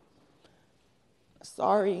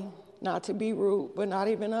 sorry, not to be rude, but not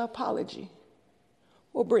even an apology,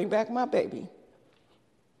 will bring back my baby.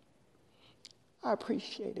 I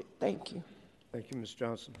appreciate it. Thank you. Thank you, Ms.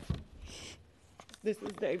 Johnson. This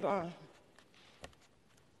is Davon.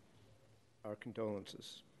 Our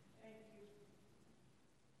condolences.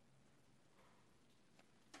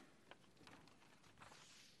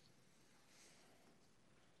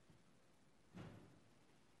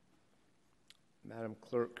 Madam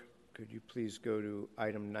Clerk, could you please go to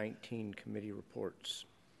item 19, committee reports?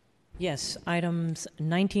 Yes, items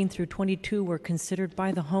 19 through 22 were considered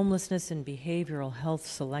by the Homelessness and Behavioral Health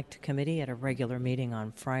Select Committee at a regular meeting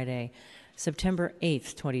on Friday, September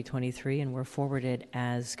 8th, 2023, and were forwarded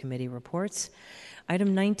as committee reports.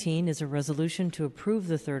 Item 19 is a resolution to approve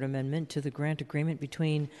the Third Amendment to the grant agreement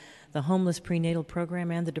between the Homeless Prenatal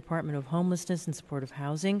Program and the Department of Homelessness and Supportive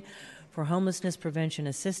Housing for homelessness prevention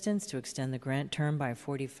assistance to extend the grant term by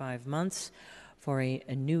 45 months for a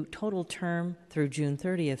new total term through June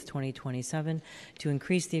 30th, 2027, to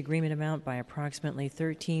increase the agreement amount by approximately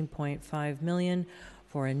 $13.5 million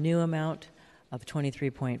for a new amount of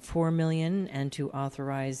 $23.4 million, and to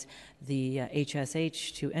authorize the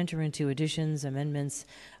HSH to enter into additions, amendments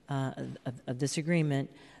of this agreement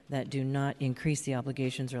that do not increase the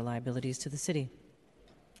obligations or liabilities to the city.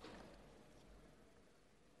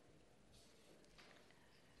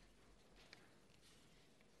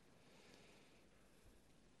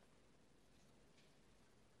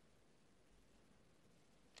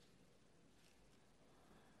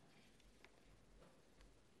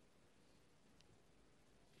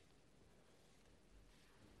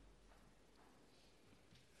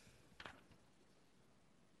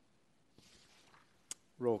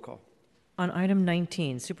 Roll call. On item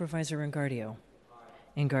 19, Supervisor Engardio.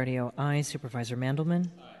 Engardio, aye. Supervisor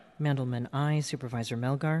Mandelman. Mandelman, aye. Supervisor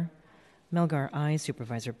Melgar. Melgar, aye.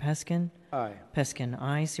 Supervisor Peskin. Aye. Peskin,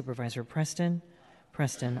 aye. Supervisor Preston.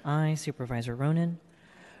 Preston, aye. Supervisor Ronan.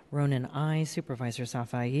 Ronan, I. Supervisor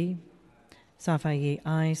Safai. Safai,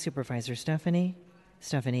 I. Supervisor Stephanie.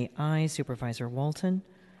 Stephanie, I. Supervisor Walton.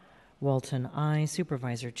 Walton, I.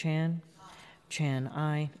 Supervisor Chan. Chan,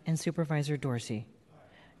 I. And Supervisor Dorsey.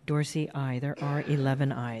 Dorsey, I. There are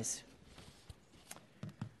 11 ayes.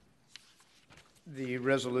 The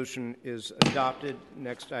resolution is adopted.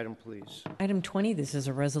 Next item, please. Item 20, this is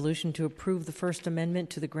a resolution to approve the First Amendment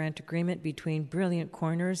to the grant agreement between Brilliant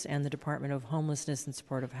Corners and the Department of Homelessness and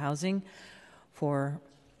Supportive Housing for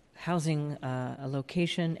housing a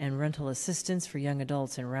location and rental assistance for young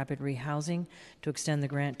adults in rapid rehousing to extend the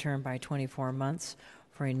grant term by 24 months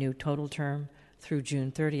for a new total term through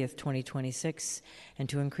June 30th, 2026, and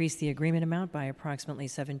to increase the agreement amount by approximately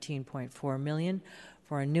 $17.4 million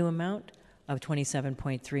for a new amount of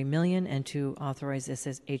 $27.3 million, and to authorize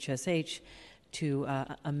HSH to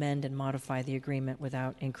amend and modify the agreement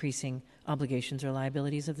without increasing obligations or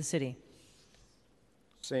liabilities of the city.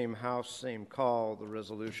 Same House, same call. The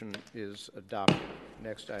resolution is adopted.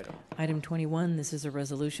 Next item. Item 21, this is a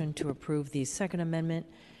resolution to approve the Second Amendment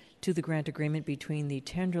to the grant agreement between the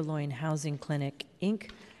Tenderloin Housing Clinic, Inc.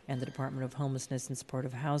 and the Department of Homelessness and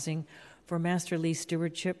Supportive Housing for master lease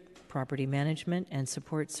stewardship, property management, and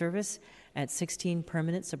support service at 16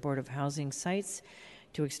 permanent supportive housing sites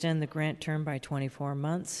to extend the grant term by 24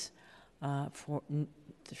 months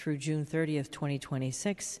through June 30th,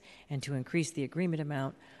 2026, and to increase the agreement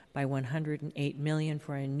amount by $108 million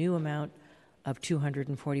for a new amount of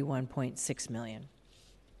 $241.6 million.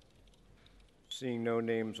 Seeing no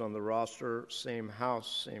names on the roster, same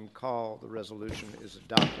House, same call. The resolution is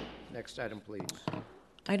adopted. Next item, please.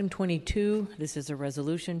 Item 22, this is a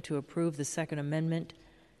resolution to approve the Second Amendment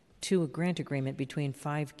to a grant agreement between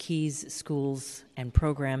Five Keys Schools and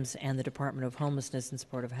Programs and the Department of Homelessness and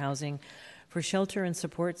Supportive Housing for shelter and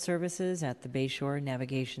support services at the Bayshore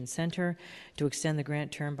Navigation Center to extend the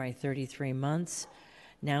grant term by 33 months,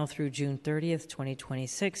 now through June 30th,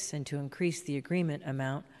 2026, and to increase the agreement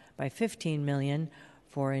amount by $15 million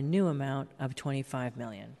for a new amount of $25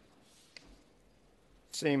 million.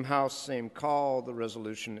 Same House, same call. The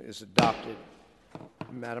resolution is adopted.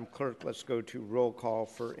 Madam Clerk, let's go to roll call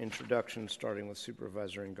for introduction, starting with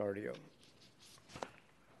Supervisor Engardio.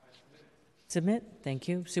 Submit. Thank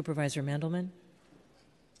you. Supervisor Mandelman.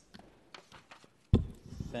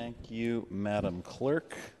 Thank you, Madam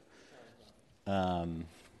Clerk.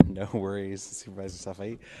 No worries, Supervisor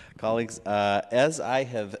Safai. Colleagues, as I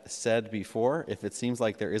have said before, if it seems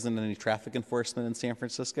like there isn't any traffic enforcement in San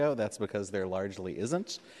Francisco, that's because there largely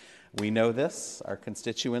isn't. We know this, our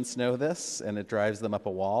constituents know this, and it drives them up a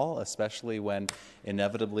wall, especially when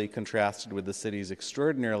inevitably contrasted with the city's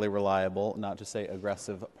extraordinarily reliable, not to say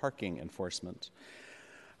aggressive, parking enforcement.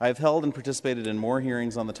 I've held and participated in more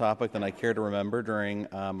hearings on the topic than I care to remember during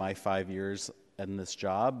my 5 years in this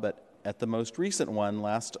job, but at the most recent one,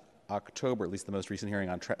 last October, at least the most recent hearing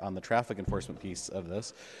on the traffic enforcement piece of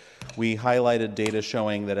this, we highlighted data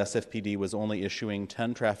showing that SFPD was only issuing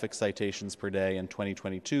 10 traffic citations per day in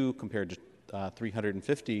 2022 compared to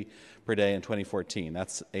 350 per day in 2014.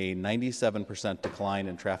 That's a 97% decline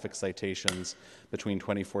in traffic citations between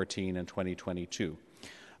 2014 and 2022.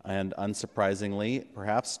 And unsurprisingly,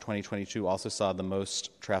 perhaps 2022 also saw the most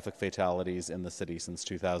traffic fatalities in the city since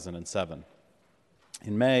 2007.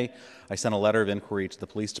 In May, I sent a letter of inquiry to the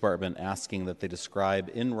police department asking that they describe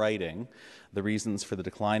in writing the reasons for the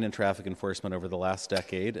decline in traffic enforcement over the last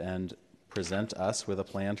decade and present us with a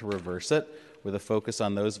plan to reverse it with a focus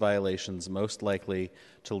on those violations most likely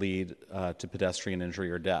to lead to pedestrian injury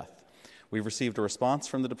or death. We've received a response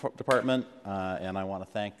from the department, and I want to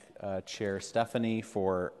thank Chair Stephanie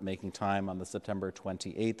for making time on the September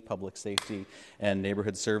 28th Public Safety and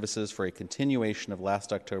Neighborhood Services for a continuation of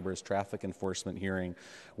last October's traffic enforcement hearing,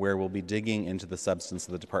 where we'll be digging into the substance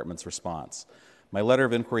of the department's response. My letter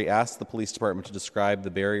of inquiry asked the police department to describe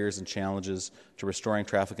the barriers and challenges to restoring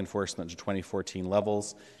traffic enforcement to 2014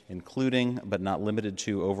 levels, including but not limited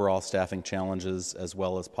to overall staffing challenges, as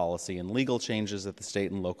well as policy and legal changes at the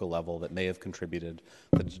state and local level that may have contributed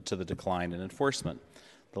to the decline in enforcement.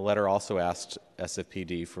 The letter also asked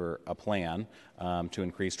SFPD for a plan to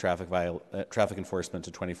increase traffic enforcement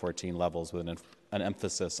to 2014 levels with an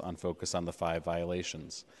emphasis on focus on the 5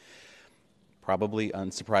 violations. Probably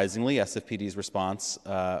unsurprisingly, SFPD's response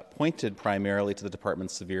pointed primarily to the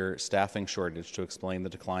department's severe staffing shortage to explain the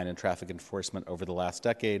decline in traffic enforcement over the last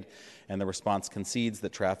decade, and the response concedes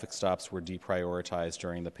that traffic stops were deprioritized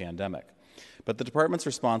during the pandemic. But the department's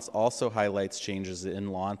response also highlights changes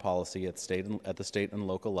in law and policy at the state and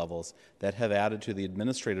local levels that have added to the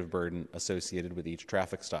administrative burden associated with each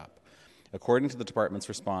traffic stop. According to the department's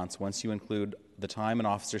response, once you include the time an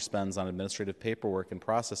officer spends on administrative paperwork and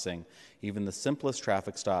processing, even the simplest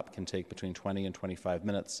traffic stop can take between 20 and 25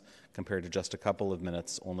 minutes compared to just a couple of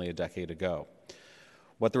minutes only a decade ago.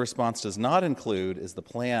 What the response does not include is the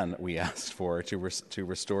plan we asked for to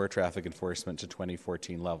restore traffic enforcement to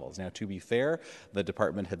 2014 levels. Now, to be fair, the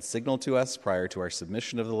department had signaled to us prior to our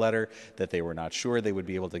submission of the letter that they were not sure they would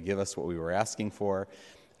be able to give us what we were asking for.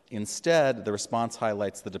 Instead, the response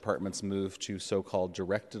highlights the department's move to so-called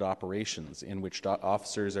directed operations, in which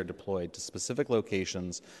officers are deployed to specific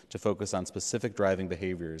locations to focus on specific driving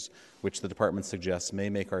behaviors, which the department suggests may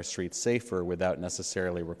make our streets safer without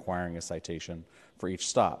necessarily requiring a citation for each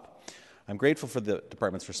stop. I'm grateful for the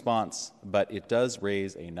department's response, but it does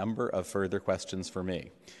raise a number of further questions for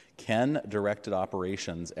me. Can directed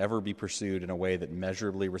operations ever be pursued in a way that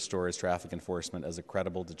measurably restores traffic enforcement as a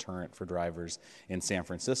credible deterrent for drivers in San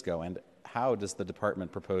Francisco? And how does the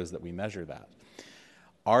department propose that we measure that?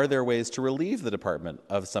 Are there ways to relieve the department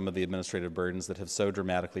of some of the administrative burdens that have so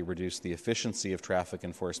dramatically reduced the efficiency of traffic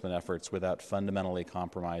enforcement efforts without fundamentally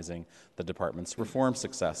compromising the department's reform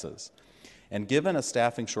successes? And given a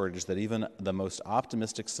staffing shortage that even under the most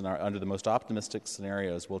optimistic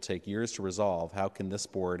scenarios will take years to resolve, how can this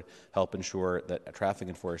board help ensure that traffic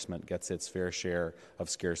enforcement gets its fair share of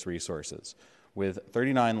scarce resources? With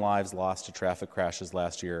 39 lives lost to traffic crashes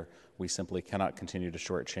last year, we simply cannot continue to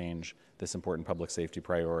shortchange this important public safety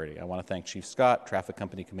priority. I want to thank Chief Scott, Traffic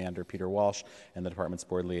Company Commander Peter Walsh, and the department's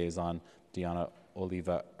board liaison, Diana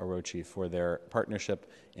Oliva Orochi, for their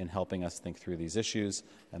partnership in helping us think through these issues,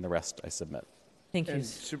 and the rest I submit. Thank you. And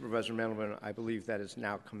Supervisor Mandelman, I believe that is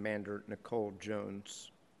now Commander Nicole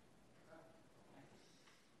Jones.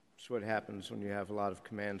 That's what happens when you have a lot of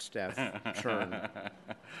command staff churn.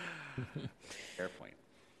 Fair point.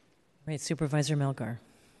 Right, Supervisor Melgar.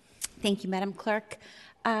 Thank you, Madam Clerk.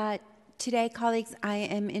 Today, colleagues, I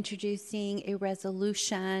am introducing a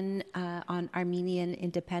resolution on Armenian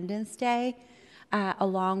Independence Day,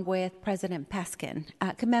 along with President Peskin,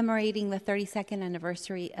 commemorating the 32nd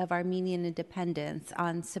anniversary of Armenian independence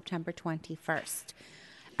on September 21st.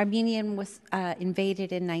 Armenia was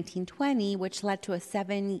invaded in 1920, which led to a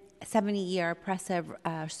 70-year oppressive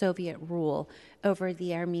Soviet rule over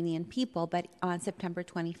the Armenian people. But on September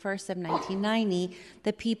 21st of 1990,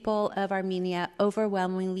 the people of Armenia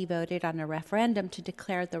overwhelmingly voted on a referendum to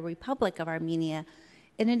declare the Republic of Armenia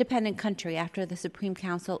an independent country after the Supreme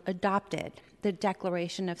Council adopted the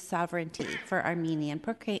Declaration of Sovereignty for Armenia,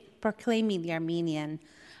 proclaiming the Armenian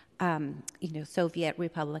Soviet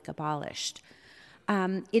Republic abolished.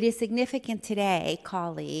 It is significant today,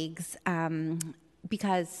 colleagues,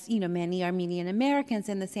 because many Armenian Americans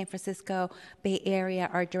in the San Francisco Bay Area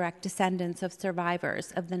are direct descendants of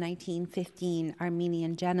survivors of the 1915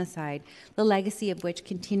 Armenian genocide, the legacy of which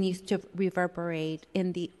continues to reverberate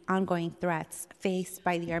in the ongoing threats faced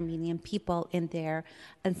by the Armenian people in their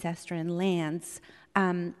ancestral lands.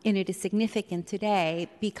 And it is significant today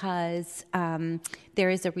because there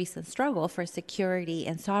is a recent struggle for security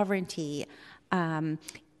and sovereignty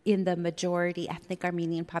in the majority ethnic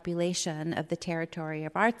Armenian population of the territory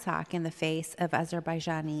of Artsakh in the face of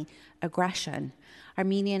Azerbaijani aggression.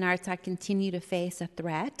 Armenia and Artsakh continue to face a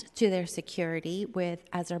threat to their security, with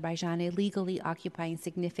Azerbaijan illegally occupying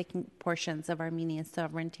significant portions of Armenian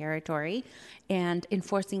sovereign territory and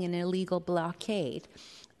enforcing an illegal blockade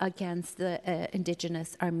against the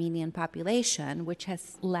indigenous Armenian population, which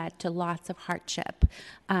has led to lots of hardship,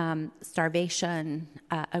 starvation,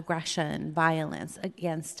 aggression, violence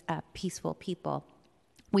against peaceful people.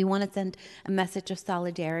 We want to send a message of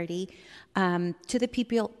solidarity to the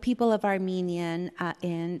people of Armenian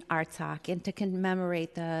in Artsakh, and to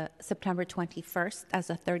commemorate the September 21st as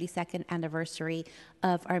the 32nd anniversary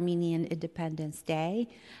of Armenian Independence Day.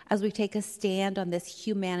 As we take a stand on this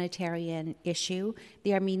humanitarian issue,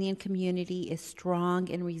 the Armenian community is strong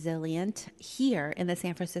and resilient here in the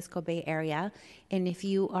San Francisco Bay Area. And if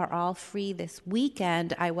you are all free this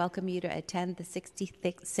weekend, I welcome you to attend the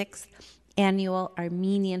 66th Annual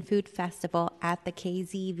Armenian Food Festival at the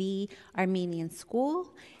KZV Armenian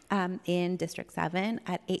School in District 7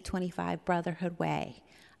 at 825 Brotherhood Way.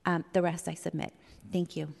 The rest I submit.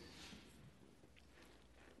 Thank you.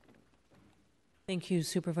 Thank you,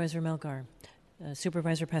 Supervisor Melgar.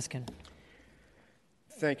 Supervisor Peskin.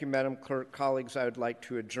 Thank you, Madam Clerk. Colleagues, I would like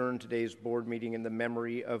to adjourn today's board meeting in the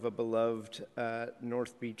memory of a beloved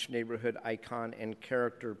North Beach neighborhood icon and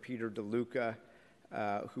character, Peter DeLuca,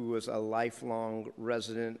 who was a lifelong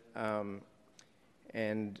resident,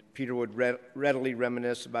 and Peter would readily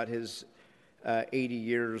reminisce about his 80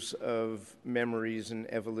 years of memories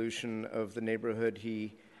and evolution of the neighborhood.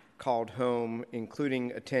 He called home,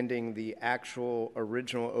 including attending the actual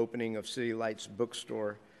original opening of City Lights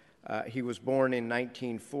bookstore. He was born in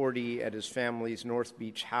 1940 at his family's North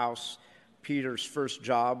Beach house. Peter's first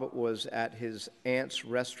job was at his aunt's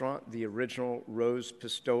restaurant, the original Rose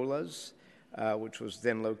Pistolas, which was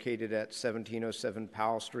then located at 1707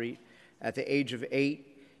 Powell Street. At the age of 8,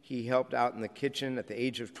 he helped out in the kitchen. At the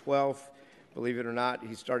age of 12, believe it or not,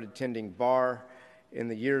 he started tending bar. In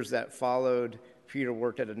the years that followed, Peter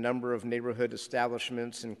worked at a number of neighborhood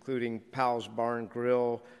establishments, including Powell's Bar and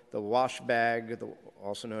Grill, the Wash Bag,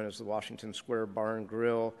 also known as the Washington Square Bar and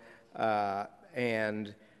Grill,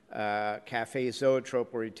 and Cafe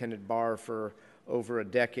Zoetrope, where he tended bar for over a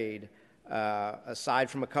decade. Aside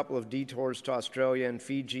from a couple of detours to Australia and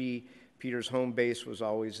Fiji, Peter's home base was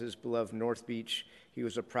always his beloved North Beach. He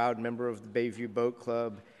was a proud member of the Bayview Boat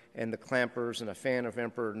Club and the Clampers and a fan of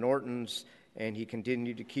Emperor Norton's, and he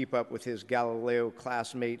continued to keep up with his Galileo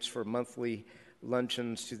classmates for monthly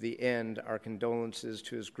luncheons to the end. Our condolences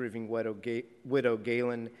to his grieving widow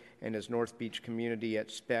Galen and his North Beach community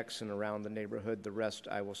at Specs and around the neighborhood. The rest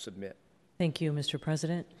I will submit. Thank you, Mr.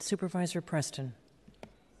 President. Supervisor Preston.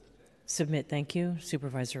 Submit, thank you.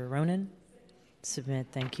 Supervisor Ronan. Submit,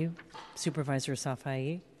 thank you. Supervisor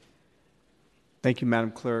Safai. Thank you,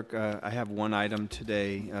 Madam Clerk. I have one item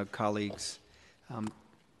today, colleagues.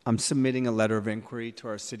 I'm submitting a letter of inquiry to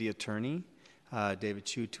our city attorney, David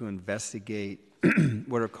Chu, to investigate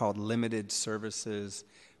what are called limited services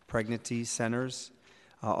pregnancy centers,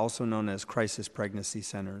 also known as crisis pregnancy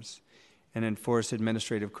centers, and enforce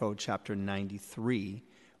Administrative Code Chapter 93,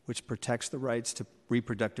 which protects the rights to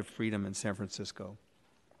reproductive freedom in San Francisco.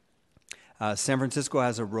 San Francisco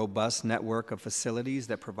has a robust network of facilities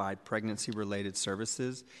that provide pregnancy-related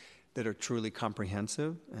services that are truly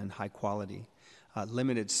comprehensive and high quality.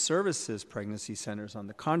 Limited services pregnancy centers, on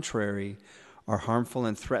the contrary, are harmful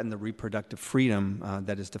and threaten the reproductive freedom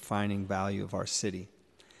that is defining value of our city.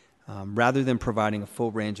 Rather than providing a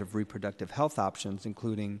full range of reproductive health options,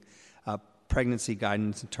 including pregnancy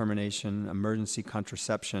guidance and termination, emergency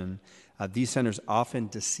contraception, these centers often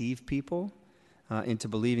deceive people into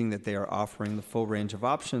believing that they are offering the full range of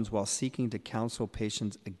options while seeking to counsel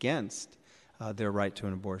patients against their right to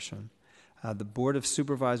an abortion. The Board of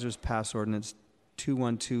Supervisors passed Ordinance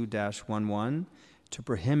 212-11 to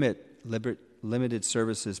prohibit limited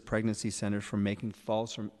services pregnancy centers from making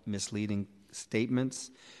false or misleading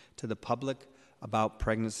statements to the public about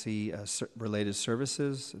pregnancy-related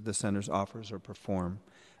services the centers offers or perform.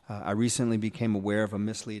 I recently became aware of a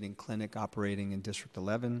misleading clinic operating in District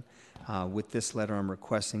 11. With this letter, I'm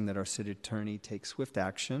requesting that our city attorney take swift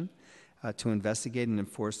action to investigate and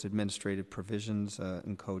enforce administrative provisions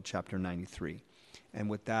in Code Chapter 93. And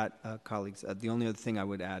with that, colleagues, the only other thing I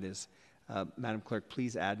would add is, Madam Clerk,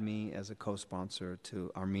 please add me as a co-sponsor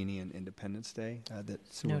to Armenian Independence Day that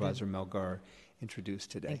Supervisor Melgar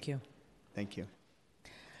introduced today. Thank you. Thank you.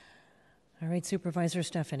 All right, Supervisor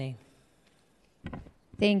Stephanie.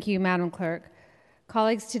 Thank you, Madam Clerk.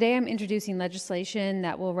 Colleagues, today I'm introducing legislation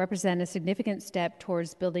that will represent a significant step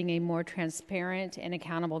towards building a more transparent and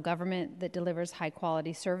accountable government that delivers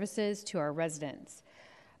high-quality services to our residents.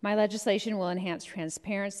 My legislation will enhance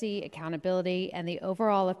transparency, accountability, and the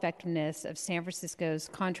overall effectiveness of San Francisco's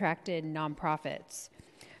contracted nonprofits.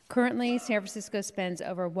 Currently, San Francisco spends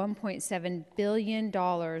over $1.7 billion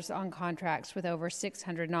on contracts with over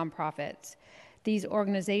 600 nonprofits. These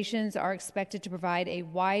organizations are expected to provide a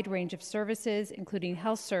wide range of services, including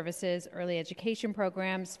health services, early education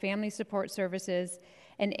programs, family support services,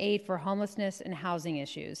 and aid for homelessness and housing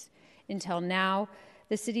issues. Until now,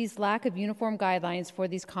 the city's lack of uniform guidelines for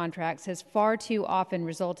these contracts has far too often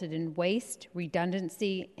resulted in waste,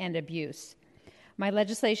 redundancy, and abuse. My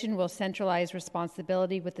legislation will centralize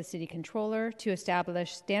responsibility with the city controller to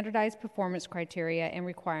establish standardized performance criteria and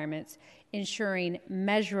requirements, ensuring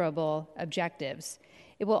measurable objectives.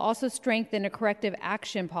 It will also strengthen a corrective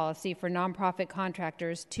action policy for nonprofit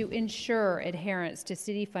contractors to ensure adherence to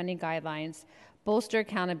city funding guidelines, bolster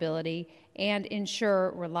accountability, and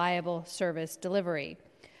ensure reliable service delivery.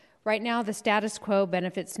 Right now, the status quo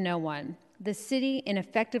benefits no one. The city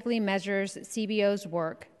ineffectively measures CBO's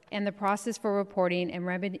work, and the process for reporting and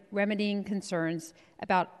remedying concerns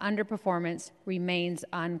about underperformance remains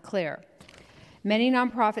unclear. Many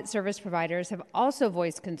nonprofit service providers have also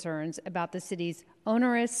voiced concerns about the city's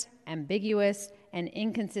onerous, ambiguous, and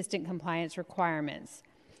inconsistent compliance requirements.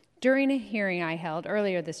 During a hearing I held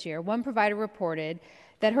earlier this year, one provider reported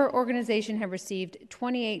that her organization had received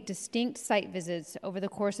 28 distinct site visits over the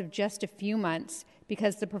course of just a few months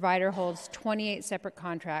because the provider holds 28 separate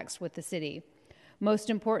contracts with the city.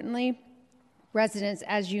 Most importantly, residents,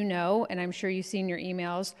 as you know, and I'm sure you've seen your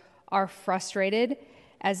emails, are frustrated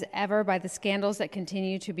as ever by the scandals that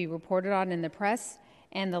continue to be reported on in the press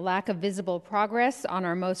and the lack of visible progress on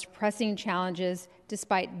our most pressing challenges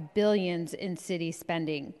despite billions in city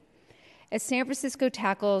spending. As San Francisco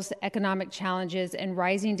tackles economic challenges and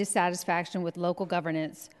rising dissatisfaction with local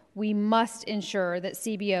governance, we must ensure that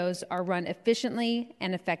CBOs are run efficiently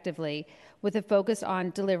and effectively with a focus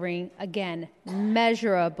on delivering, again,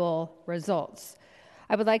 measurable results.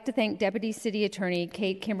 I would like to thank Deputy City Attorney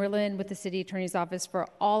Kate Kimberlin with the City Attorney's Office for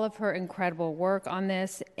all of her incredible work on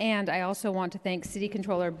this, and I also want to thank City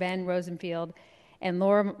Controller Ben Rosenfield and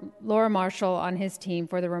Laura Marshall on his team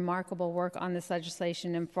for the remarkable work on this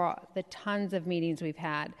legislation and for the tons of meetings we've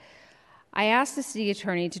had. I asked the city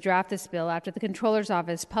attorney to draft this bill after the Controller's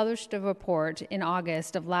Office published a report in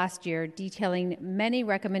August of last year detailing many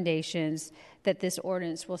recommendations that this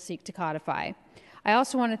ordinance will seek to codify. I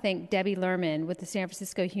also want to thank Debbie Lerman with the San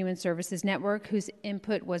Francisco Human Services Network, whose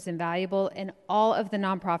input was invaluable, and all of the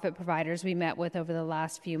nonprofit providers we met with over the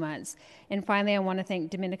last few months. And finally, I want to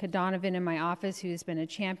thank Dominica Donovan in my office, who's been a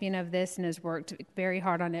champion of this and has worked very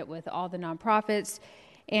hard on it with all the nonprofits,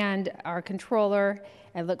 and our controller.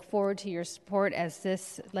 I look forward to your support as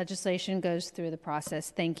this legislation goes through the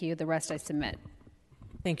process. Thank you. The rest I submit.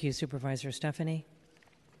 Thank you, Supervisor Stephanie.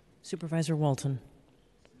 Supervisor Walton.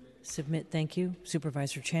 Submit, thank you.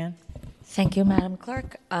 Supervisor Chan. Thank you, Madam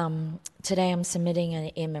Clerk. Today I'm submitting an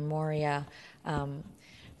in memoriam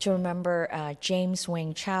to remember James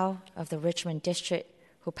Wayne Chow of the Richmond District,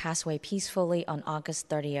 who passed away peacefully on August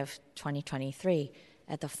 30th, 2023,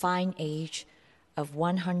 at the fine age of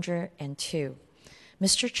 102.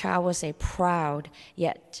 Mr. Chow was a proud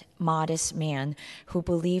yet modest man who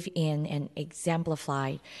believed in and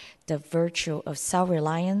exemplified the virtue of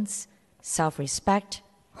self-reliance, self-respect,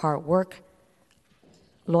 hard work,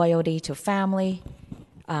 loyalty to family,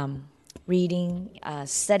 reading,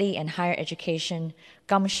 study and higher education,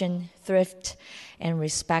 gumption, thrift, and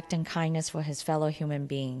respect and kindness for his fellow human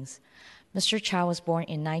beings. Mr. Chow was born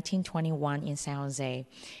in 1921 in San Jose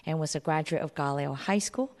and was a graduate of Galileo High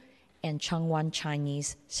School and Chengwan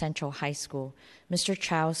Chinese Central High School. Mr.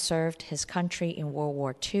 Chow served his country in World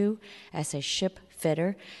War II as a ship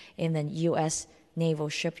fitter in the U.S. naval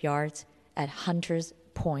shipyards at Hunter's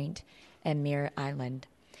Point and Mare Island,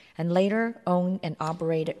 and later owned and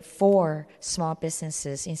operated 4 small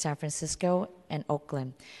businesses in San Francisco and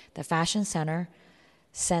Oakland: the Fashion Center,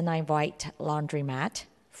 Senai White Laundromat,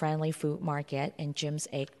 Friendly Food Market, and Jim's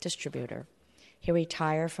Egg Distributor. He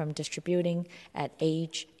retired from distributing at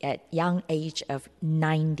young age of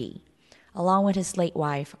 90, along with his late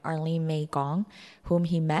wife, Arlene Mae Gong, whom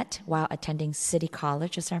he met while attending City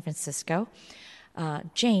College of San Francisco.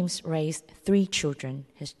 James raised 3 children,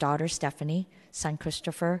 his daughter Stephanie, son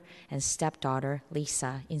Christopher, and stepdaughter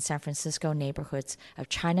Lisa, in San Francisco neighborhoods of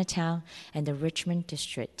Chinatown and the Richmond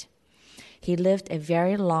District. He lived a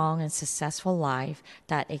very long and successful life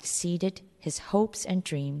that exceeded his hopes and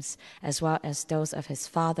dreams, as well as those of his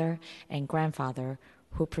father and grandfather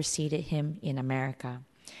who preceded him in America.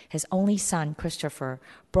 His only son, Christopher,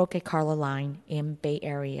 broke a color line in Bay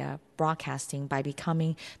Area broadcasting by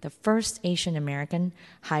becoming the first Asian American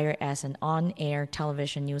hired as an on-air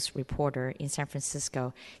television news reporter in San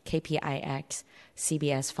Francisco, KPIX,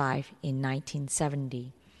 CBS 5 in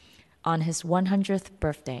 1970. On his 100th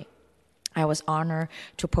birthday, I was honored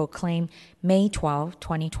to proclaim May 12,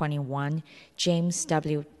 2021, James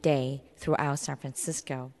W. Day throughout San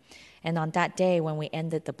Francisco. And on that day, when we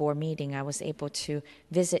ended the board meeting, I was able to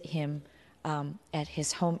visit him at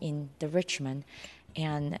his home in the Richmond.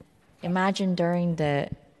 And imagine during the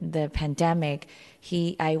pandemic,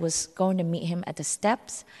 I was going to meet him at the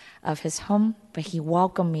steps of his home, but he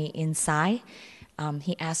welcomed me inside.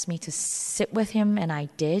 He asked me to sit with him, and I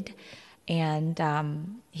did. And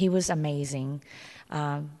he was amazing.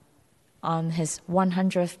 On his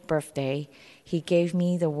 100th birthday, he gave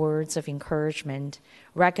me the words of encouragement,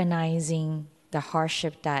 recognizing the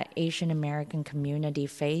hardship that Asian American community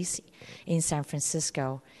face in San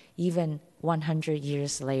Francisco, even 100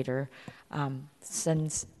 years later,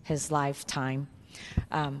 since his lifetime.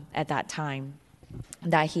 At that time,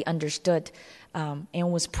 that he understood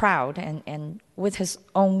and was proud. And with his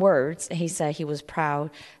own words, he said he was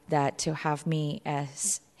proud that to have me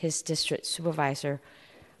as his district supervisor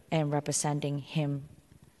and representing him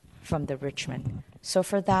from the Richmond. So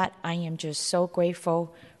for that, I am just so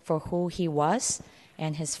grateful for who he was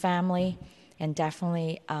and his family, and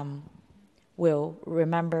definitely will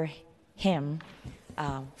remember him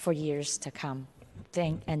for years to come.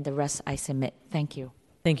 And the rest I submit. Thank you.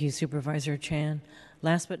 Thank you, Supervisor Chan.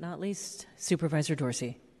 Last but not least, Supervisor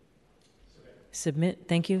Dorsey. Submit.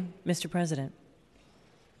 Thank you, Mr. President.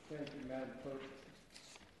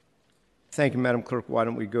 Thank you, Madam Clerk. Why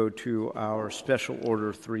don't we go to our special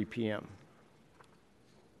order 3 p.m.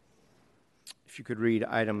 If you could read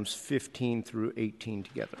items 15 through 18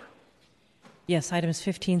 together. Yes, items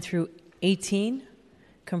 15 through 18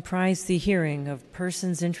 comprise the hearing of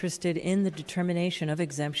persons interested in the determination of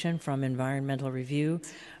exemption from environmental review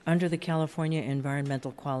under the California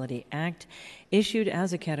Environmental Quality Act, issued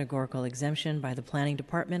as a categorical exemption by the Planning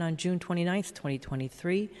Department on June 29,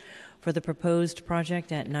 2023, for the proposed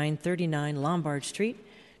project at 939 Lombard Street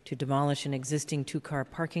to demolish an existing two-car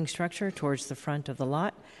parking structure towards the front of the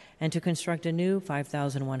lot and to construct a new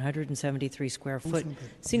 5,173 square foot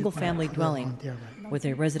single-family dwelling with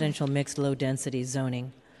a residential mixed low-density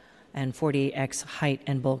zoning and 40X height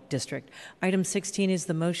and bulk district. Item 16 is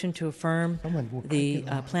the motion to affirm the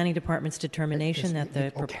Planning Department's determination that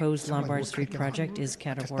the proposed Lombard Street project is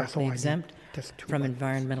categorically exempt from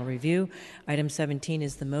environmental review. Item 17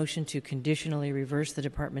 is the motion to conditionally reverse the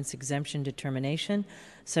Department's exemption determination,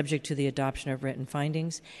 subject to the adoption of written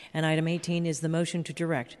findings. And item 18 is the motion to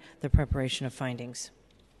direct the preparation of findings.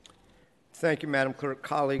 Thank you, Madam Clerk.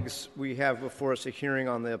 Colleagues, we have before us a hearing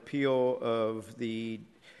on the appeal of the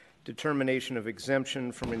determination of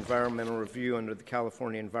exemption from environmental review under the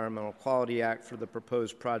California Environmental Quality Act for the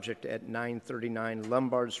proposed project at 939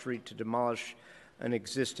 Lombard Street to demolish an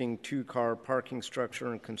existing two-car parking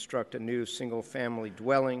structure and construct a new single-family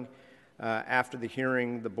dwelling. After the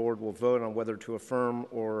hearing, the board will vote on whether to affirm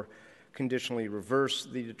or conditionally reverse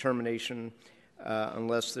the determination.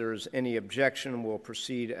 Unless there is any objection, we'll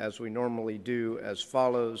proceed as we normally do as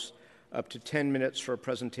follows. Up to 10 minutes for a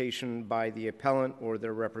presentation by the appellant or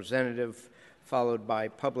their representative, followed by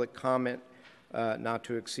public comment, not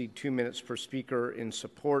to exceed 2 minutes per speaker in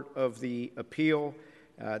support of the appeal.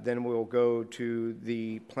 Then we'll go to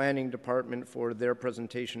the Planning Department for their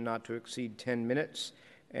presentation, not to exceed 10 minutes,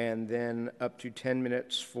 and then up to 10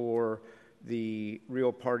 minutes for the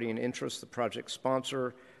real party in interest, the project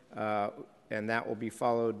sponsor, and that will be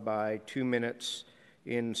followed by 2 minutes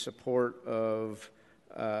in support of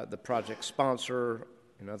the project sponsor,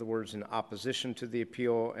 in other words, in opposition to the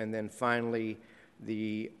appeal, and then finally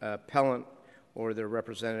the appellant or their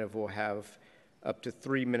representative will have up to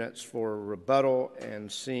 3 minutes for rebuttal.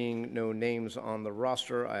 And seeing no names on the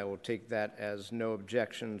roster, I will take that as no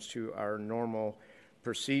objections to our normal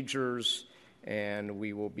procedures, and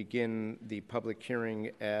we will begin the public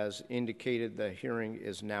hearing as indicated. The hearing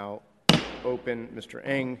is now open. Mr.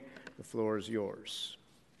 Eng, the floor is yours.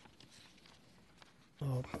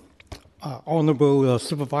 Honorable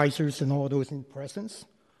supervisors and all those in presence,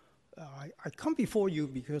 I come before you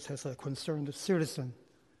because as a concerned citizen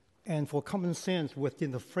and for common sense within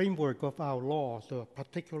the framework of our laws,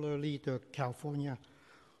 particularly the California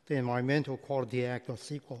the Environmental Quality Act or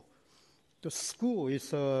CEQA. The school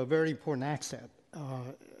is a very important asset,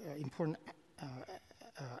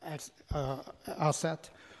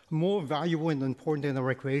 more valuable and important than a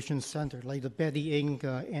recreation center like the Betty Ing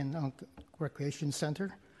and Recreation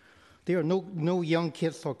Center. There are no young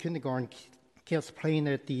kids or kindergarten kids playing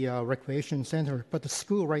at the recreation center, but the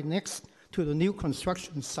school right next to the new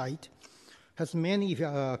construction site has many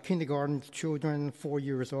kindergarten children, 4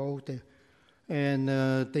 years old, and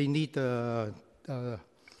they need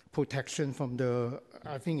protection from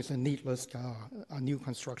I think it's a needless new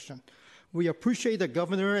construction. We appreciate the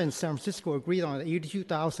governor and San Francisco agreed on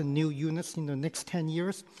 82,000 new units in the next 10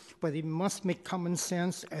 years, but it must make common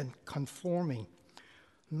sense and conforming.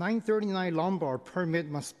 939 Lombard permit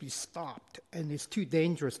must be stopped, and it's too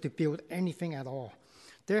dangerous to build anything at all.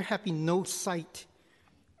 There have been no site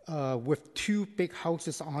with two big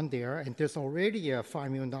houses on there, and there's already a $5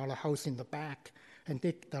 million house in the back, and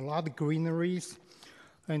a lot of greeneries,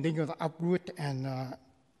 and then you're going to uproot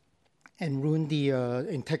and ruin the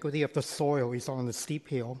integrity of the soil. It's on a steep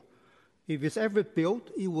hill. If it's ever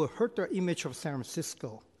built, it will hurt the image of San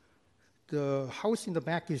Francisco. The house in the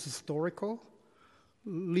back is historical,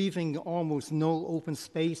 leaving almost no open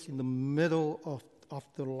space in the middle of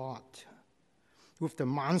the lot. With the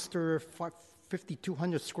monster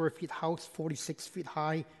 5,200 square feet house, 46 feet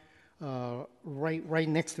high, right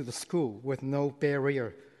next to the school with no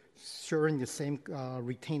barrier, sharing the same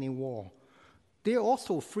retaining wall. There are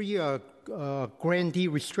also free grantee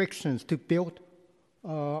restrictions to build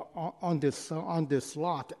on this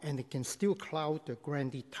lot, and it can still cloud the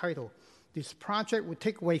grantee title. This project would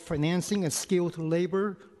take away financing and skilled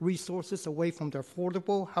labor resources away from the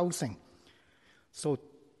affordable housing. So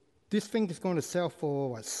this thing is going to sell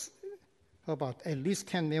for about at least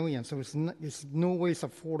 $10 million, so it's no ways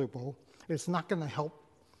affordable. It's not going to help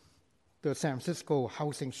the San Francisco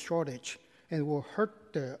housing shortage, and will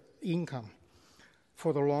hurt the income.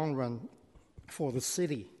 for the long run for the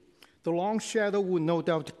city. The long shadow will no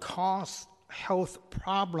doubt cause health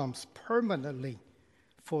problems permanently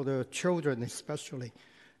for the children especially.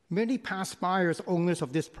 Many past buyers, owners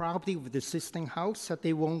of this property with existing house, said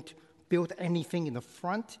they won't build anything in the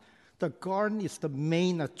front. The garden is the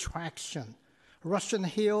main attraction. Russian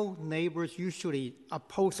Hill neighbors usually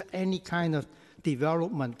oppose any kind of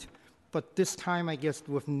development, but this time, I guess,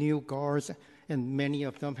 with new guards, and many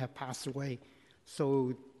of them have passed away.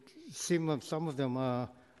 So some of them are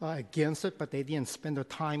against it, but they didn't spend the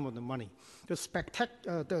time or the money.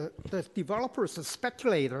 The developer is a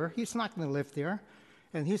speculator. He's not going to live there,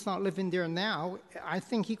 and he's not living there now. I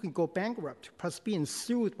think he could go bankrupt, plus being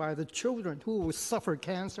sued by the children who will suffer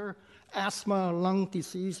cancer, asthma, lung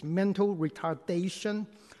disease, mental retardation,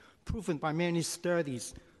 proven by many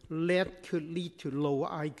studies. Lead could lead to low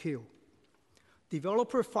IQ.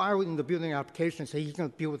 Developer filed in the building application say he's going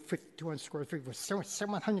to build 5,200 square feet for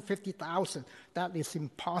 $750,000. That is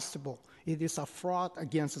impossible. It is a fraud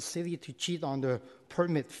against the city to cheat on the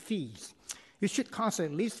permit fees. It should cost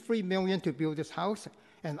at least $3 million to build this house,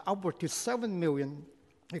 and upward to $7 million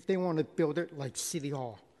if they want to build it like City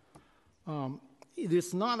Hall. It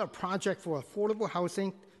is not a project for affordable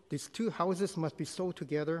housing. These two houses must be sold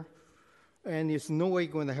together, and it's no way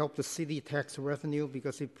going to help the city tax revenue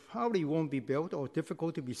because it probably won't be built or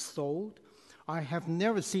difficult to be sold. I have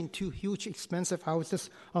never seen two huge, expensive houses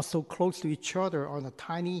are so close to each other on a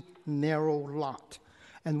tiny, narrow lot.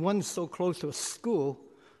 And one is so close to a school,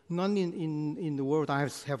 none in the world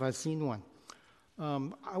have I seen one.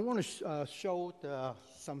 I want to show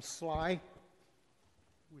some slide.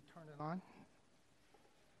 We turn it on.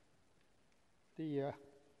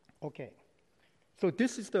 Okay. So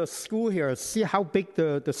this is the school here. See how big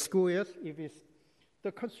the school is?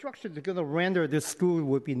 The construction is going to render this school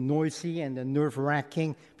would be noisy and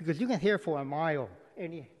nerve-wracking because you can hear for a mile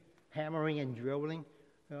any hammering and drilling.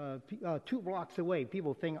 2 blocks away,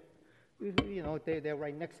 people think, they're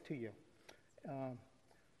right next to you.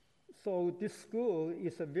 So this school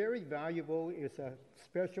is a very valuable, it's a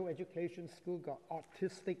special education school, got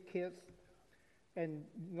autistic kids. And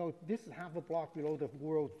this is half a block below the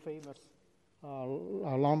world famous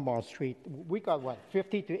Lombard Street. We got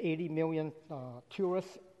 50 to 80 million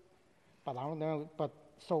tourists, but I don't know. But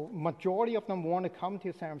so majority of them want to come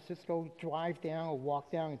to San Francisco, drive down or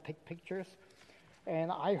walk down and take pictures.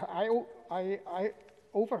 And I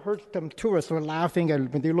overheard some tourists were laughing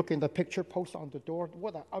when they look in the picture post on the door.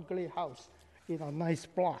 What an ugly house in a nice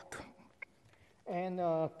block. And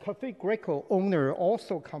Cafe Greco owner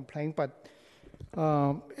also complained, but.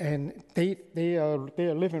 And they are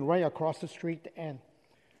living right across the street, and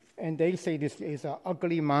they say this is an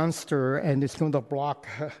ugly monster, and it's going to block.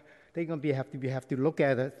 They're going to have to look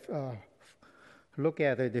at it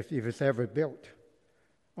if it's ever built.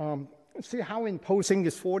 See how imposing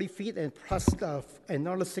is 40 feet, and plus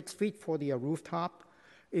another 6 feet for the rooftop.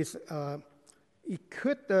 It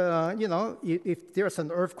could if there's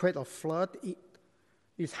an earthquake or flood.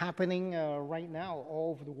 It's happening right now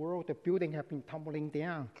all over the world. The building have been tumbling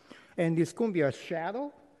down. And it's going to be a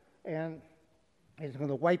shadow, and it's going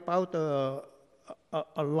to wipe out a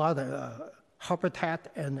lot of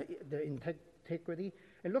habitat and the integrity.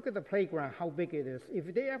 And look at the playground, how big it is.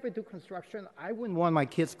 If they ever do construction, I wouldn't want my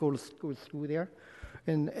kids to go to school there.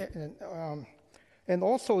 And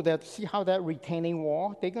also see how that retaining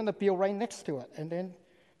wall, they're going to build right next to it. And then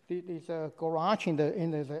there's a garage and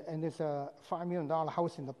there's a $5 million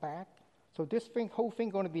house in the back. So this whole thing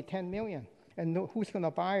going to be $10 million. And who's going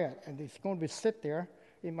to buy it? And it's going to sit there.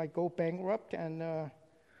 It might go bankrupt, and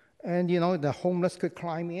the homeless could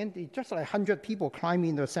climb in. It's just like 100 people climb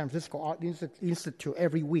in the San Francisco Art Institute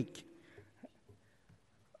every week.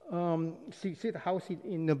 See the house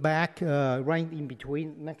in the back, right in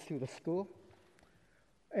between, next to the school.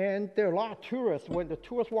 And there are a lot of tourists. When the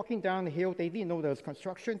tourists walking down the hill, they didn't know there was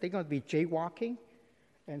construction. They're going to be jaywalking,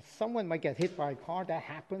 and someone might get hit by a car. That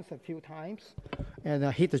happens a few times, and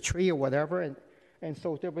hit a tree or whatever. And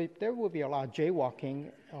so there will be a lot of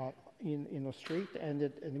jaywalking in the street. And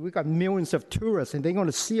we got millions of tourists, and they're going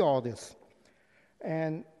to see all this.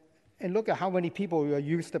 And look at how many people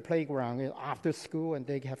use the playground after school, and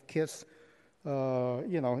they have kids.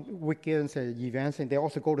 Weekends and events, and they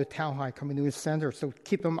also go to Town High Community Center, so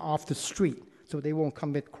keep them off the street so they won't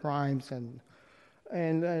commit crimes.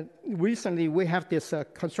 And recently we have this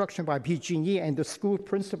construction by PG&E, and the school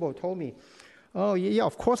principal told me, oh yeah,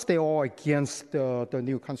 of course they're all against the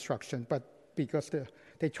new construction, but because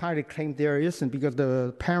they try to claim there isn't because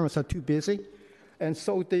the parents are too busy. And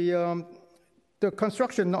so the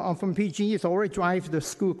construction from PG&E is already driving the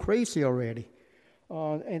school crazy already.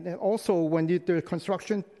 And then also when the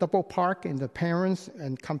construction double park and the parents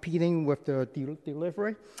and competing with the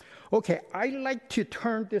delivery. Okay, I'd like to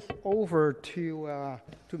turn this over to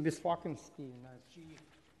Ms. Falkenstein. She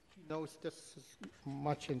knows this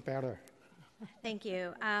much and better. Thank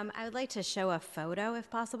you. I would like to show a photo if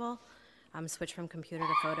possible. Switch from computer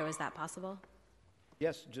to photo. Is that possible?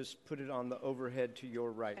 Yes, just put it on the overhead to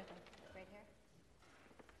your right. Right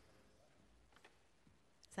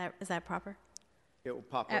here? Is that proper? It will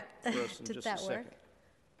pop up for us in just a second. Work?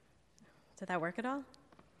 Did that work at all?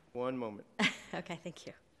 One moment. Okay, thank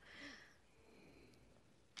you.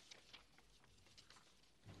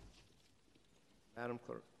 Madam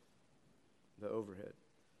Clerk, the overhead.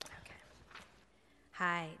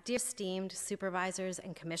 Hi, dear esteemed supervisors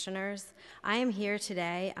and commissioners. I am here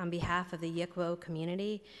today on behalf of the Yickwo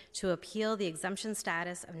community to appeal the exemption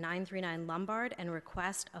status of 939 Lombard and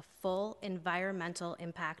request a full environmental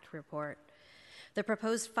impact report. The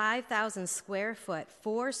proposed 5,000 square foot,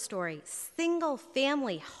 4-story,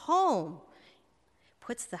 single-family home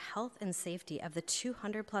puts the health and safety of the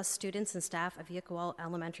 200-plus students and staff of Yickwo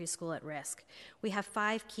Elementary School at risk. We have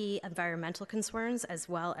 5 key environmental concerns as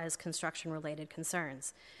well as construction-related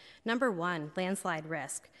concerns. Number 1, landslide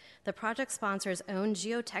risk. The project sponsor's own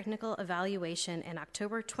geotechnical evaluation in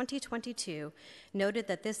October 2022 noted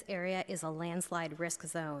that this area is a landslide risk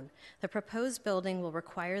zone. The proposed building will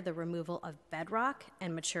require the removal of bedrock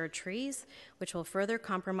and mature trees, which will further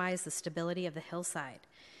compromise the stability of the hillside.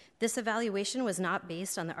 This evaluation was not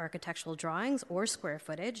based on the architectural drawings or square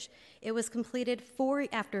footage. It was completed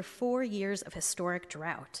after 4 years of historic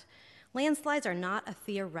drought. Landslides are not a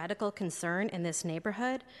theoretical concern in this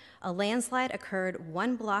neighborhood. A landslide occurred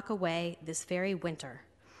 1 block away this very winter.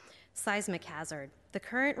 Seismic hazard. The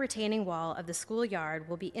current retaining wall of the schoolyard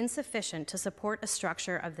will be insufficient to support a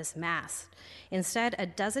structure of this mass. Instead, a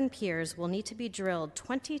dozen piers will need to be drilled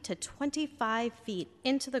 20 to 25 feet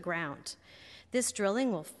into the ground. This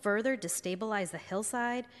drilling will further destabilize the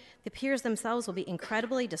hillside. The piers themselves will be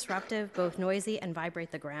incredibly disruptive, both noisy and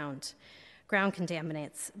vibrate the ground. Ground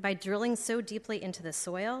contaminants. By drilling so deeply into the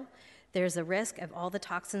soil, there's a risk of all the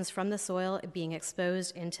toxins from the soil being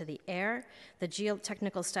exposed into the air. The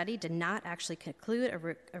geotechnical study did not actually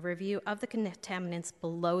conclude a review of the contaminants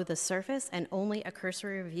below the surface and only a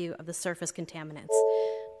cursory review of the surface contaminants.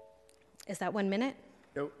 Is that 1 minute?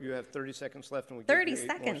 No, you have 30 seconds left, and we 30 give you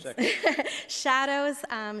 8 seconds. more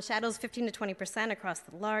seconds. Shadows 15 to 20% across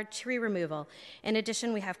the large, tree removal. In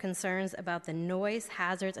addition, we have concerns about the noise,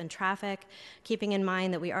 hazards, and traffic, keeping in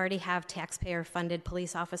mind that we already have taxpayer-funded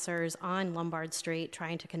police officers on Lombard Street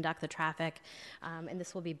trying to conduct the traffic, and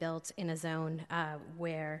this will be built in a zone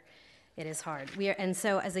where it is hard. And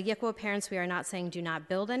so as a Yickwo parents, we are not saying do not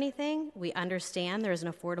build anything. We understand there is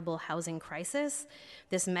an affordable housing crisis.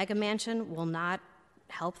 This mega mansion will not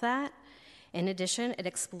help that. In addition, it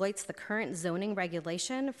exploits the current zoning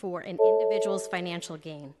regulation for an individual's financial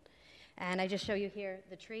gain. And I just show you here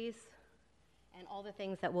the trees and all the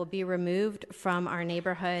things that will be removed from our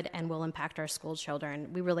neighborhood and will impact our school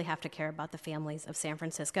children. We really have to care about the families of San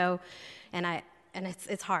Francisco, and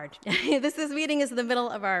it's hard. This meeting is in the middle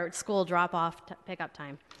of our school drop-off pickup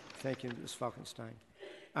time. Thank you, Ms. Falkenstein.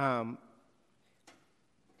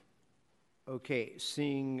 Okay,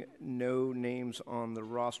 seeing no names on the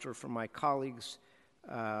roster from my colleagues,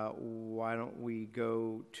 why don't we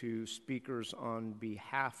go to speakers on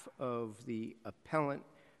behalf of the appellant,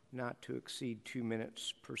 not to exceed 2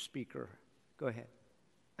 minutes per speaker. Go ahead.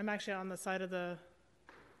 I'm actually on the side of the,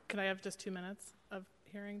 can I have just 2 minutes of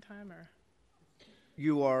hearing time, or?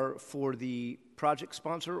 You are for the project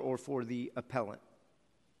sponsor or for the appellant?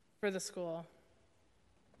 For the school.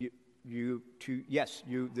 This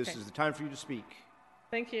Okay. is the time for you to speak.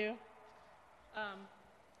 Thank you.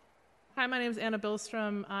 Hi, my name is Anna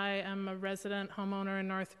Billstrom. I am a resident homeowner in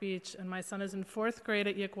North Beach, and my son is in 4th grade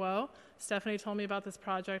at Yickwo. Stephanie told me about this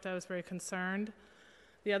project. I was very concerned.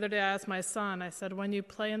 The other day I asked my son, I said, when you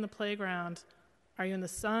play in the playground, are you in the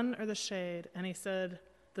sun or the shade? And he said,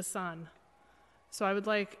 the sun. So I would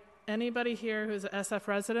like anybody here who's an SF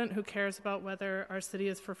resident who cares about whether our city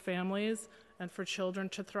is for families and for children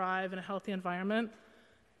to thrive in a healthy environment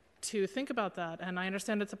to think about that. And I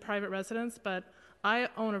understand it's a private residence, but I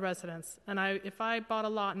own a residence. And if I bought a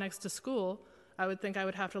lot next to school, I would think I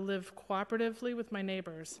would have to live cooperatively with my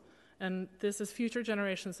neighbors. And this is future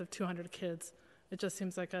generations of 200 kids. It just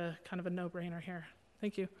seems like a kind of a no-brainer here.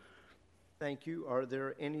 Thank you. Thank you. Are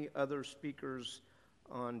there any other speakers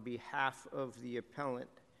on behalf of the appellant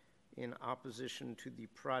in opposition to the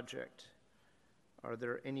project? Are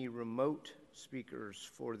there any remote speakers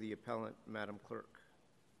for the appellant, Madam Clerk?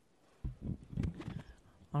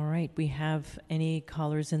 All right, we have any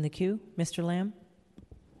callers in the queue? Mr. Lamb?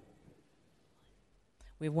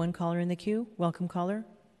 We have one caller in the queue. Welcome, caller.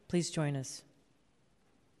 Please join us.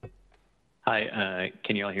 Hi,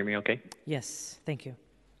 can you all hear me okay? Yes, thank you.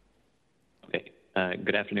 Okay.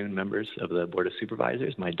 Good afternoon, members of the Board of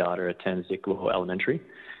Supervisors. My daughter attends Yickwell Elementary,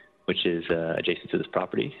 which is adjacent to this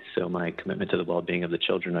property. So my commitment to the well-being of the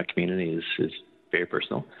children in our community is very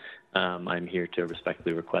personal. I'm here to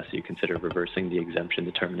respectfully request that you consider reversing the exemption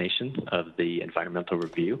determination of the environmental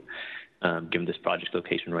review. Given this project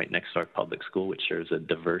location right next to our public school, which serves a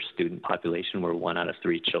diverse student population where 1 out of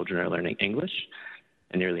 3 children are learning English,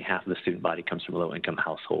 and nearly half of the student body comes from low-income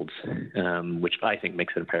households, which I think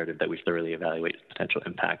makes it imperative that we thoroughly evaluate its potential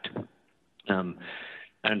impact. I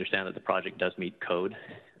understand that the project does meet code,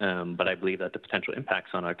 but I believe that the potential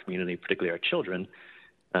impacts on our community, particularly our children,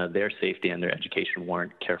 their safety and their education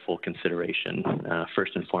warrant careful consideration.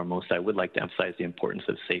 First and foremost, I would like to emphasize the importance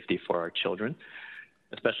of safety for our children,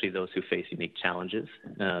 especially those who face unique challenges.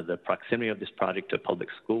 The proximity of this project to a public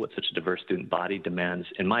school with such a diverse student body demands,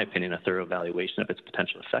 in my opinion, a thorough evaluation of its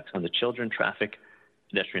potential effects on the children, traffic,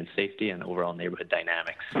 pedestrian safety, and overall neighborhood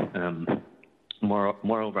dynamics.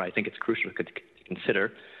 Moreover, I think it's crucial to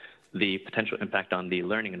consider the potential impact on the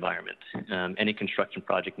learning environment. Any construction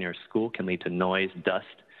project near a school can lead to noise, dust,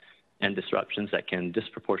 and disruptions that can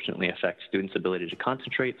disproportionately affect students' ability to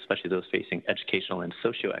concentrate, especially those facing educational and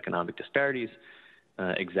socioeconomic disparities,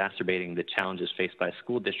 exacerbating the challenges faced by a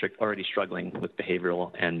school district already struggling with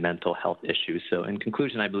behavioral and mental health issues. So in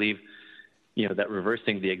conclusion, I believe that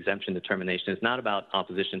reversing the exemption determination is not about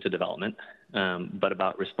opposition to development, but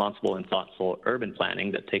about responsible and thoughtful urban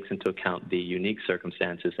planning that takes into account the unique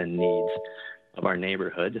circumstances and needs of our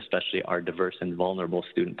neighborhood, especially our diverse and vulnerable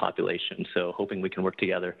student population. So hoping we can work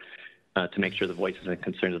together to make sure the voices and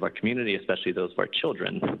concerns of our community, especially those of our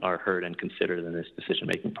children, are heard and considered in this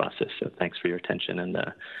decision-making process. So thanks for your attention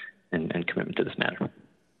and commitment to this matter.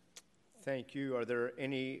 Thank you. Are there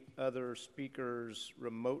any other speakers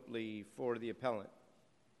remotely for the appellant?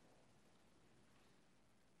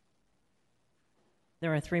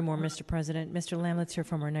 There are 3 more, Mr. President. Mr. Lamb, let's hear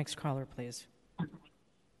from our next caller, please.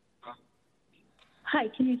 Hi,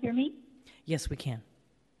 can you hear me? Yes, we can.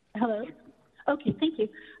 Hello. Okay, thank you.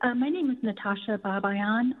 My name is Natasha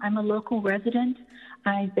Babayan. I'm a local resident.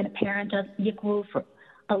 I've been a parent of Yickwell for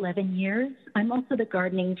 11 years. I'm also the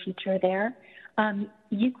gardening teacher there.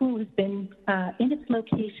 Yickwell has been in its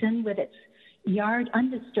location with its yard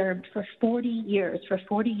undisturbed for 40 years. For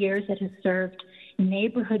 40 years, it has served